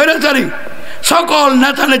দানকারী স্বৈরাচারী সকল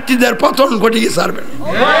নেতা নেত্রীদের পতন ঘটিয়ে ছাড়বেন।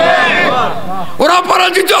 ওরা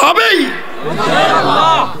পরাজিত হবেই,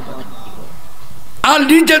 আর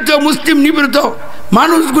নির্যাতিত মুসলিম নিপীড়িত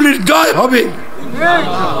মানুষগুলির জয় হবে,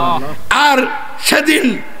 আর সেদিন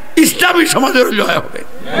ইসলামী সমাজের জয় হবে।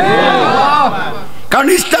 কারণ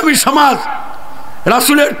ইসলামী সমাজ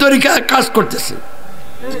রাসূলের তরিকায় কাজ করতেছে।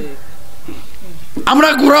 আমরা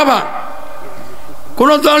গোরাবা, কোন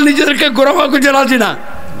দল নিজেদেরকে গোরাবা করতে রাজি না।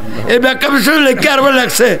 এই ব্যাখ্যা বিষয়ে লেখে আর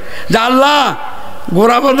লেখছে যে আল্লাহ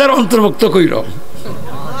গোরাবাদের অন্তর্ভুক্ত কইর।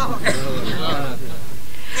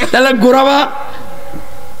 তাহলে গোরাবা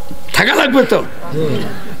থাকা লাগবে তো।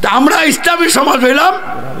 আমরা ইসলামী সমাজ হইলাম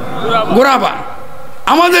গোরাবা।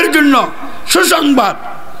 আমাদের জন্য সুসংবাদ,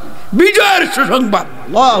 বিজয়ের সুসংবাদ,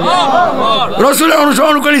 রসুলের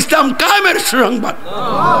অনুসরণ করে ইসলাম কায়েমের সুসংবাদ।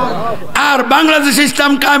 আর বাংলাদেশে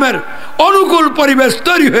ইসলাম কায়েমের অনুকূল পরিবেশ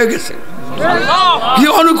তৈরি হয়ে গেছে। যে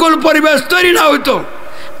অনুকূল পরিবেশ তৈরি না হইতো,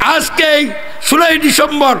 আজকে এই 16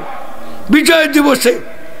 ডিসেম্বর বিজয় দিবসে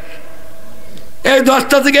এই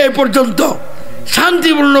 10টা থেকে এই পর্যন্ত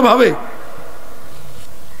শান্তিপূর্ণভাবে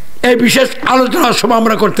এই বিশেষ আলোচনা সভা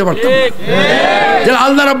আমরা করতে পারতাম।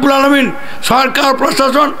 আল্লাহ রাব্বুল আলামিন সরকার,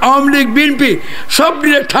 প্রশাসন, আওয়ামী লীগ, বিএনপি সব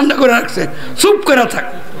নিয়ে ঠান্ডা করে রাখছে, চুপ করে থাক,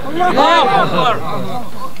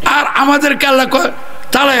 আর আমাদেরকে আল্লাহ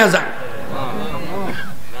চালাইয়া যাক।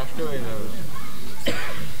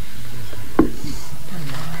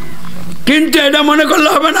 কিন্তু এটা মনে করলে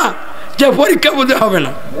হবে না যে পরীক্ষা বোধ হবে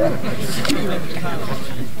না।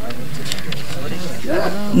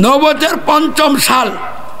 নবতের 5ম সাল,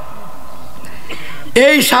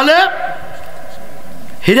 এই সালে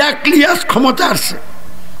হিরাক্লিয়াস ক্ষমতা আসছে,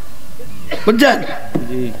 বুঝছেন?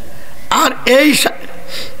 আর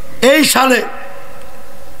এই সালে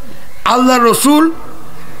আল্লাহ রসুল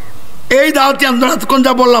এই দাওয়াতি আন্দোলন কোন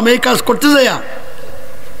যা বললাম এই কাজ করতে যাইয়া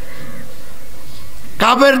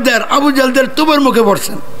কাফেরদের আবু জাহলদের তুবের মুখে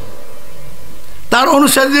পড়ছেন, তার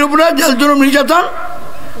অনুসারীদের উপরে জেল জুলুম নির্যাতন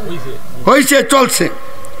হয়েছে, চলছে।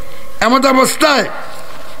 এমন অবস্থায়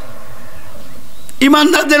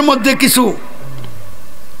ইমানদারদের মধ্যে কিছু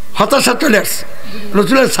হতাশা চলে আসছে,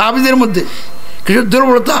 রাসূলের সাহাবীদের মধ্যে কিছু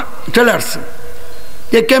দুর্বলতা চলে আসছে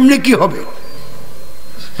যে কেমনি কি হবে।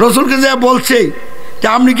 রাসূলকে যা বলছে যে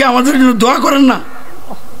আপনি কি আমাদের জন্য দোয়া করেন না?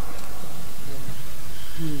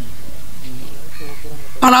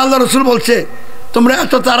 আর আল্লাহ রাসূল বলছে তোমরা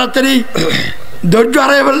এত তাড়াতাড়ি ধৈর্য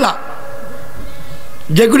হারিয়ে ফেললা,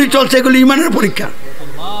 যেগুলি চলছে এগুলি ইমানের পরীক্ষা।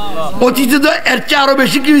 অতীতে তো এর চেয়ে আরো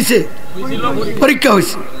বেশি কি হয়েছে, পরীক্ষা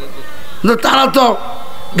হয়েছে, কিন্তু তারা তো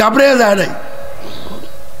ঘাবড়ে যায় নাই।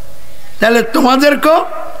 তাহলে তোমাদেরকেও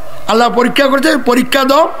আল্লাহ পরীক্ষা করছে, পরীক্ষা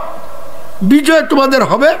দাও, বিজয় তোমাদের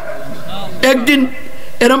হবে। একদিন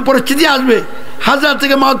এরকম পরিস্থিতি আসবে হাজার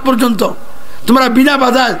থেকে মাউত পর্যন্ত তোমরা বিনা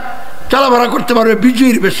বাধায় চলাফেরা করতে পারবে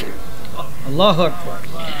বিজয়ীর বেশে।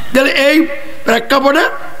 তাহলে এই প্রেক্ষাপটে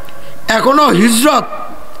এখনো হিজরত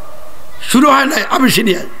শুরু হয় নাই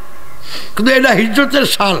আবিসিনিয়ায়, কিন্তু এটা হিজরতের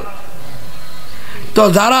সাল। তো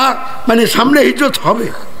যারা মানে সামনে হিজরত হবে,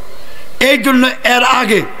 এই জন্য এর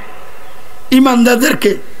আগে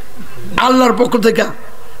ইমানদারদেরকে আল্লাহর পক্ষ থেকে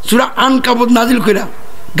সূরা আনকাবুত নাজিল করে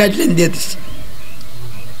গাইডলাইন দিয়ে দিচ্ছে।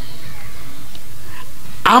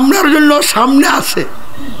 আমরার জন্য সামনে আছে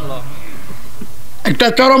একটা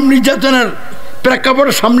চরম নির্যাতনের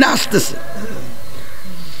প্রেক্ষাপটে সামনে আসতেছে।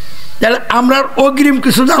 তাহলে আমরা অগ্রিম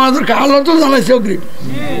কিছু জানা দরকার। আল্লাহ তো জানাইছে অগ্রিম,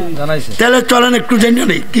 তাহলে চলেন একটু জেনে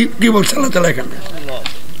নেই কি বলছে আল্লাহ তাআলা এখানে।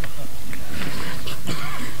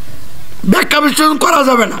 ব্যাখ্যা বিশ্লেষণ করা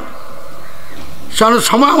যাবে না,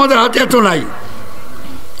 সময় আমাদের হাতে এত নাই।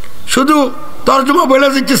 শুধু তর্জমা বলে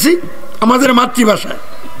দিতেছি আমাদের মাতৃভাষায়।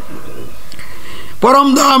 পরম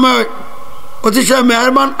দয়াময় অতিশয়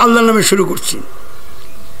মেহেরবান আল্লাহর নামে শুরু করছি।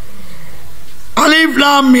 আলিফ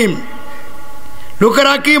লাম মিম।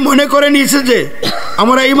 লোকেরা কি মনে করে নিয়েছে যে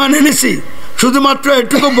আমরা ঈমান এনেছি শুধুমাত্র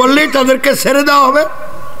এটুকু বললেই তাদেরকে ছেড়ে দেওয়া হবে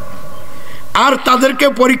আর তাদেরকে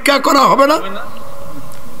পরীক্ষা করা হবে না?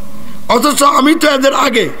 অথচ আমি তো এদের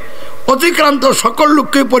আগে অতিক্রান্ত সকল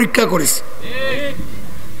লোককে পরীক্ষা করেছি।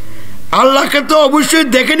 আল্লাহকে তো অবশ্যই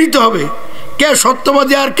দেখে নিতে হবে কে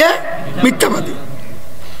সত্যবাদী আর কে মিথ্যাবাদী।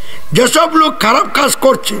 যেসব লোক খারাপ কাজ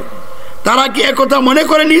করছে তারা কি একথা মনে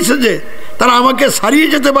করে নিয়েছে যে তারা আমাকে ছাড়িয়ে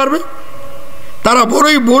যেতে পারবে? তারা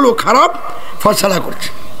বড়ই ভুল ও খারাপ ফয়সালা করছে।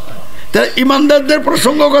 তারা ইমানদারদের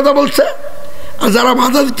প্রসঙ্গ কথা বলছে, আর যারা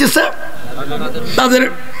বাধা দিচ্ছে তাদের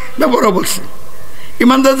ব্যাপারও বলছে।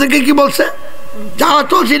 ইমানদারদেরকে কি বলছে? যা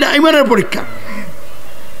চলছে না ইমানের পরীক্ষা।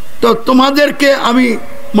 তো তোমাদেরকে আমি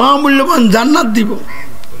মহামূল্যবান জান্নাত দিব,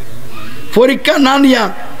 পরীক্ষা না নিয়া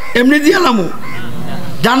এমনি দিয়ে নামো।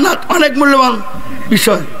 জান্নাত অনেক মূল্যবান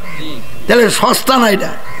বিষয়, তাহলে সস্তা না।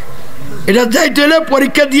 এটা যাইতে হলে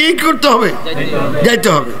পরীক্ষা দিয়েই করতে হবে, যাইতে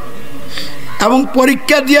হবে। এবং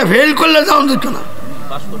পরীক্ষা দিয়ে ফেল করলে যাওয়া যেত না,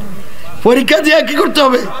 পরীক্ষা দিয়ে কি করতে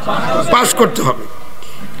হবে? পাস করতে হবে।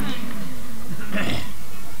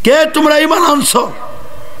 কে তোমরা ঈমান আনছ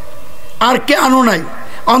আর কে আনো নাই?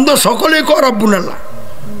 অন্ধ সকলে কো রব্বুল আল্লাহ।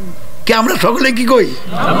 কে আমরা সকলে কি কই?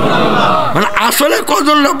 মানে আসলে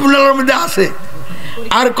কজন রব্বুল আল্লাহর মধ্যে আছে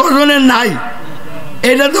আর কজনের নাই,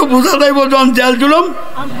 এটা তো বোঝা যাইব যখন জেল জুলুম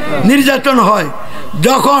নির্যাতন হয়।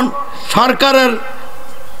 যখন সরকারের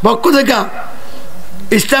পক্ষ থেকে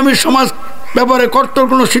ইসলামী সমাজ ব্যাপারে কঠোর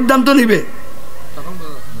কোনো সিদ্ধান্ত নিবে,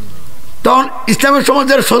 তখন ইসলামী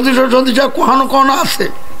সমাজের সদস্য কখনো আছে,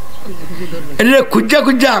 এটা খুঁজা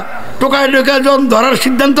খুঁজা টোকায় টোকায় যখন ধরার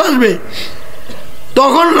সিদ্ধান্ত আসবে,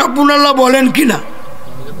 তখন রব্বুল আল্লাহ বলেন কিনা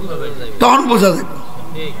তখন বোঝা যাবে।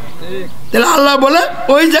 তাহলে আল্লাহ বলে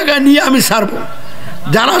ওই জায়গায় নিয়ে আমি ছাড়বো।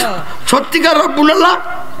 যারা সত্যিকার রব্বুল আল্লাহ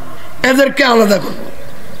এদেরকে আলাদা করব,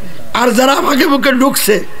 আর যারা আমাকে বুকে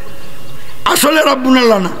ঢুকছে আসলে রব্বুল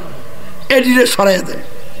আল্লাহ না, এটিরে সরাইয়া দেয়।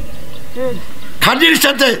 খাঁটির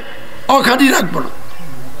সাথে অখাঁটি রাখবো না।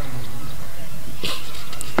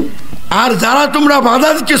 আর যারা তোমরা বাধা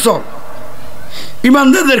দিচ্ছ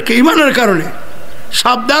ইমানদারদেরকে ইমানের কারণে,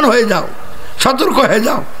 সাবধান হয়ে যাও, সতর্ক হয়ে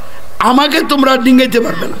যাও। আমাকে তোমরা ডিঙ্গাইতে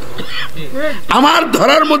পারবে না, আমার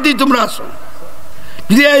ধরার মধ্যেই তোমরা আসো।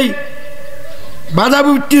 যদি এই বাধা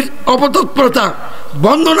বৃত্তির অপতৎপরতা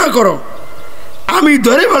বন্ধ না করো, আমি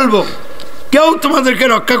ধরে বলবো কেউ তোমাদেরকে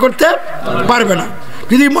রক্ষা করতে পারবে না।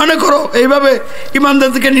 যদি মনে করো এইভাবে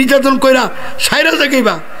ইমানদারদেরকে নির্যাতন কইরা সাইরা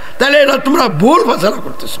দেখাইবা, তাহলে এটা তোমরা ভুল ফয়সালা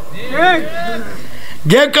করতেছ।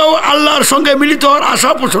 যে কেউ আল্লাহর সঙ্গে মিলিত হওয়ার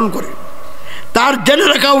আশা পোষণ করে তার জেনে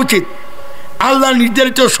রাখা উচিত আল্লাহর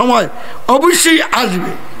নির্ধারিত সময় অবশ্যই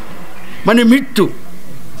আসবে। মানে মৃত্যু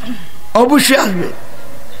অবশ্যই আসবে।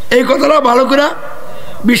 এই কথাটা ভালো করে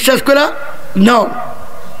বিশ্বাস করে নাও।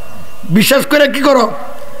 বিশ্বাস করে কি করো,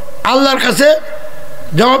 আল্লাহর কাছে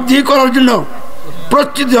জবাবদিহি করার জন্য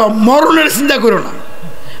প্রস্তুতি হও। মরণের চিন্তা করো না,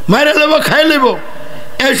 মাইরে নেবো খাই নেব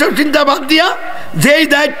এইসব চিন্তা বাদ দিয়া যেই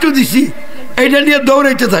দায়িত্ব দিছি এইটা নিয়ে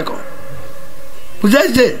দৌড়াইতে থাকো,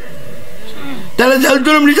 বুঝাইছে? তাহলে জেল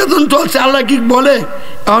জুলুম নির্যাতন চলছে, আল্লাহ কি বলে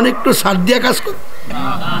এখন একটু সার দিয়া কাজ করো।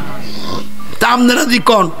 তা আপনারা যে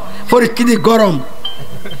কোন পরিস্থিতি গরম,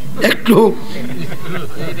 একটু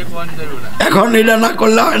এখন এটা না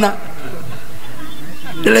করলে হয় না।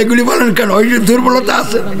 তাহলে এগুলি বলেন কেন? ওই যে দুর্বলতা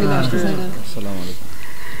আছে।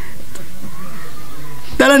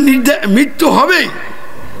 তাহলে মৃত্যু হবেই,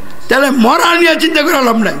 তাহলে মরা নিয়ে চিন্তা করে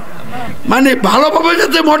লাভ নাই। মানে ভালোভাবে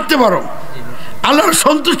যাতে মরতে পারো, আল্লাহর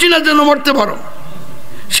সন্তুষ্টি না যেন মরতে পারো,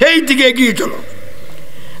 সেই দিকে এগিয়ে চলো।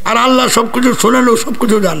 আর আল্লাহ সব কিছু শোনালেও সব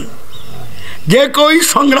কিছু জানেন। যে কেউই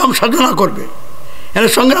সংগ্রাম সাধনা করবে, এর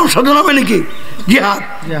সংগ্রাম সাধনা মানে কি? জিহাদ।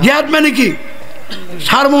 জিহাদ মানে কি?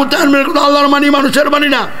 সার্বভৌমত্বের কথা আল্লাহর মানি, মানুষের মানি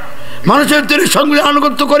না। মানুষের তৈরি সংবিধান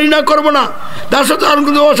আনুগত্য করি না, করবো না। তার সাথে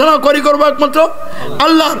আনুগত্য উপাসনা করবো একমাত্র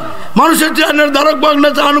আল্লাহর। মানুষের ত্রাণের ধারক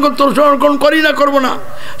বাগনাতে আনুগত্য সমর্পণ করি না, করবো না।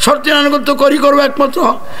 শর্তের আনুগত্য করবো একমাত্র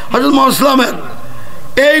হযরত মুহাম্মদ ইসলামের।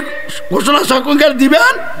 এই ঘোষণা সাক্ষাৎকার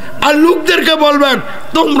দিবেন আর লোকদেরকে বলবেন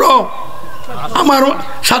তোমরা আমার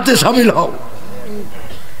সাথে সামিল হও।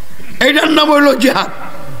 এইটার নাম হইল জিহাদ।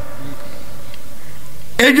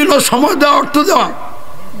 এই জন্য সময় দেওয়া, অর্থ দেওয়া,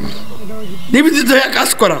 নিবেদিত হয়ে কাজ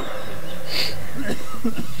করা।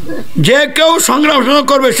 যে কেউ সংগ্রাম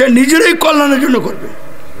করবে সে নিজেরই কল্যাণের জন্য করবে,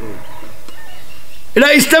 এটা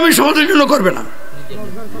ইসলামী সমাজের জন্য করবে না,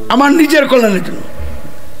 আমার নিজের কল্যাণের জন্য।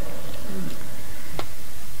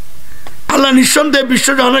 আল্লাহ নিঃসন্দেহে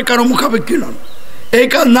বিশ্বজাহানের কারো মুখাপেক্ষী নন। এই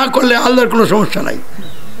কাজ না করলে আল্লাহর কোনো সমস্যা নাই।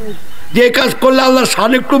 যে এই কাজ করলে আল্লাহর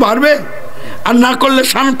শান একটু বাড়বে আর না করলে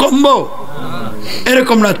শান কমবো,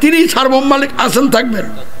 এরকম না। তিনি সার্বভৌম মালিক আছেন, থাকবেন।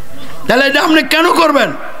 তাহলে এটা আপনি কেন করবেন?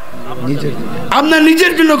 আপনার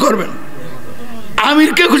নিজের জন্য করবেন,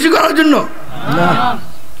 আমিরকে খুশি করার জন্য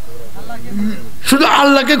শুধু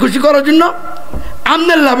আল্লাহকে খুশি করার জন্য,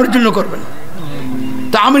 আপনার লাভের জন্য করবেন।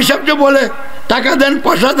 তা আমির সাহেব যে বলে টাকা দেন,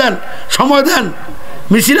 পয়সা দেন, সময় দেন,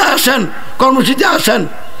 মিছিলে আসেন, কর্মসূচিতে আসেন,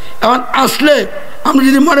 এখন আসলে আপনি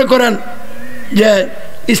যদি মনে করেন যে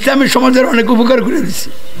ইসলামী সমাজের অনেক উপকার করে দিচ্ছি,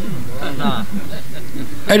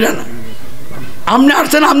 এটা না। আপনি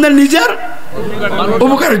আসছেন আপনার নিজের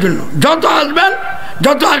উপকারের জন্য। যত আসবেন,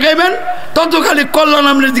 যত আগাইবেন, তত খালি কল্যাণ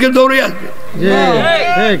আপনার দিকে দৌড়ে আসবে।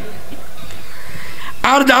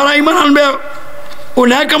 আর যারা ঈমান আনবে ও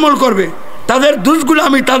ন্যায় আমল করবে, তাদের দোষগুলো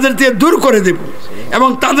আমি তাদের থেকে দূর করে দেব এবং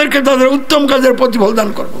তাদেরকে তাদের উত্তম কাজের প্রতিফল দান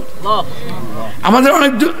করব। আমাদের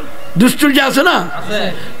অনেক দুষ্টু যে আছে না,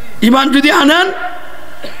 ঈমান যদি আনেন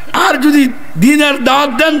আর যদি দিনের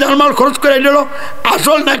দাওয়াত দেন, জানমাল খরচ করে, এটা হলো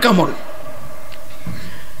আসল ন্যায় আমল।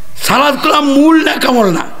 সালাত কালাম মূল ন্যায় আমল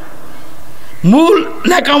না। মূল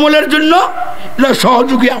ন্যায় আমলের জন্য এটা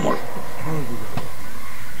সহযোগী আমল।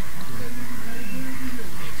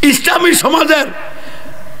 ইসলামী সমাজের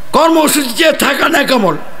কর্মসূচিতে থাকা ন্যায়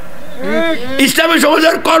আমল। ইসলামী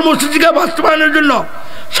সমাজের কর্মসূচিকে বাস্তবায়নের জন্য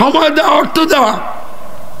সময় দেওয়া, অর্থ দেওয়া,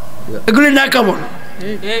 এগুলি ন্যায় আমল।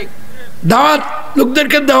 দাওয়াত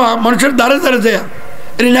লোকদেরকে দেওয়া, মানুষের দ্বারে দ্বারে দেওয়া,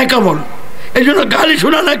 এটি ন্যায় আমল। এই জন্য গালি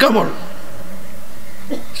শোনা ন্যায় আমল,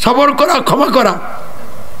 সবর করা, ক্ষমা করা,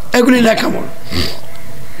 এগুলি ন্যায় আমল।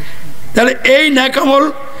 তাহলে এই ন্যায়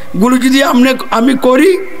আমলগুলো যদি আমি করি,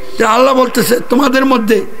 তাহলে আল্লাহ বলতেছে তোমাদের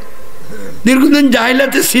মধ্যে দীর্ঘদিন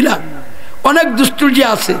জাহিলাতে ছিলা, অনেক দুষ্টুজি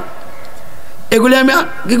আছে, এগুলি আমি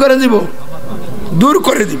কি করে দিব? দূর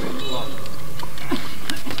করে দিব।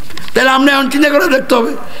 তাহলে আপনি এখন চিন্তা করে দেখতে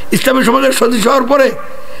হবে, ইসলামী সমাজের সদস্য হওয়ার পরে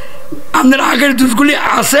আপনার আগের দোষগুলি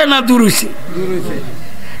আছে না দূর হয়েছে?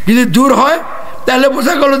 যদি দূর হয় তাহলে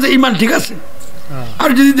বোঝা গেল যে ঈমান ঠিক আছে। আর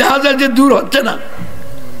যদি দেখা যায় যে দূর হচ্ছে না,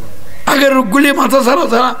 আগের রোগগুলি মাথা ছাড়া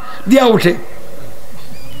ছাড়া দিয়া উঠে,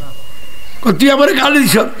 তুই আমার গালি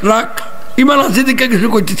দিস, রাখ, ঈমান আছে দিকে কিছু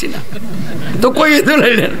করতেছি না, তো কই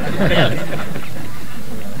দিলেন।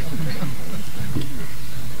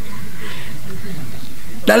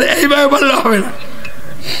 তাহলে এইভাবে বললে হবে না।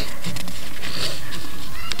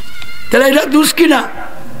 তাহলে এটা দোষ কিনা?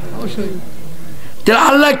 তাহলে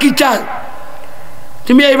আল্লাহ কি চায়?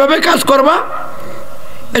 তুমি এইভাবে কাজ করবা,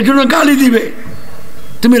 এর জন্য গালি দিবে,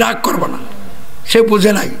 তুমি রাগ করবা না, সে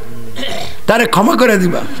বুঝে নাই, তারে ক্ষমা করে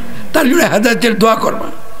দিবা, তার জন্য হেদায়েতের দোয়া করবা।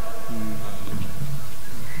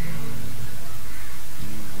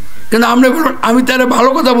 কিন্তু আপনি বলুন আমি তারে ভালো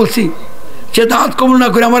কথা বলছি, সে দাওয়াত কবুল না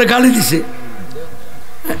করে আমার গালি দিছে,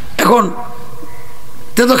 এখন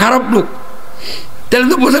তে তো খারাপ লোক। তাহলে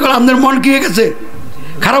তো বোঝা গেল আপনার মন কি হয়ে গেছে,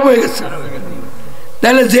 খারাপ হয়ে গেছে।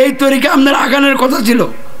 তাহলে যেই তরিকা আপনার আগানের কথা ছিল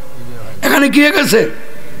এখানে কি হয়ে গেছে,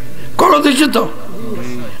 গলত হয়েছে। তো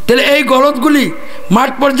তাহলে এই গলতগুলি মাঠ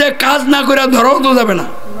পর্যায়ে কাজ না করে ধরাও তো যাবে না।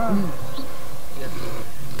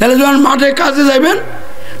 তাহলে যখন মাঠে কাজে যাবেন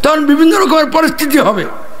তখন বিভিন্ন রকমের পরিস্থিতি হবে।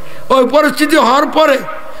 ওই পরিস্থিতি হওয়ার পরে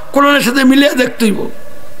কোরআনের সাথে মিলিয়ে দেখতে হইব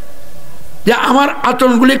যে আমার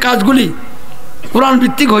আচরণগুলি, কাজগুলি কোরআন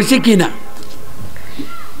ভিত্তিক হয়েছে কি না।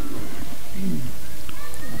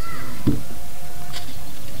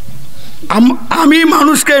 আমি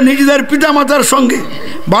মানুষকে নিজেদের পিতামাতার সঙ্গে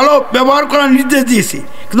ভালো ব্যবহার করার নির্দেশ দিয়েছি,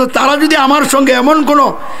 কিন্তু তারা যদি আমার সঙ্গে এমন কোনো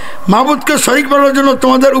মাবুদকে শরিক বলার জন্য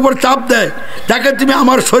তোমাদের উপর চাপ দেয় যাকে তুমি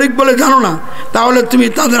আমার শরিক বলে জানো না, তাহলে তুমি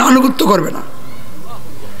তাদের আনুগত্য করবে না,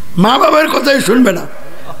 মা বাবার কথাই শুনবে না।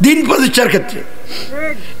 দিন প্রতিষ্ঠার ক্ষেত্রে,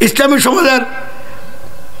 ইসলামী সমাজের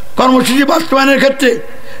কর্মসূচি বাস্তবায়নের ক্ষেত্রে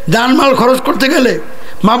জানমাল খরচ করতে গেলে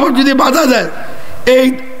মা বাবা যদি বাধা দেয়, এই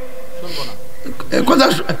কথা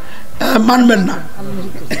মানবেন না।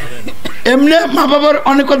 এমনি মা বাবার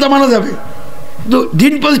অনেক কথা মানা যাবে, কিন্তু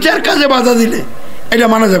দিন প্রতিষ্ঠার কাজে বাধা দিলে এটা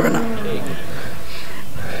মানা যাবে না।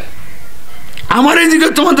 আমার এই দিকে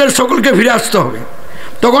তোমাদের সকলকে ফিরে আসতে হবে।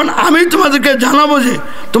 তখন আমি তোমাদেরকে জানাবো যে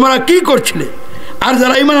তোমরা কি করছিলে। আর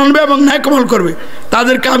যারা ঈমান আনবে এবং ন্যাক আমল করবে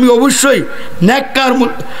তাদেরকে আমি অবশ্যই ন্যাককার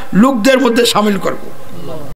লোকদের মধ্যে সামিল করব।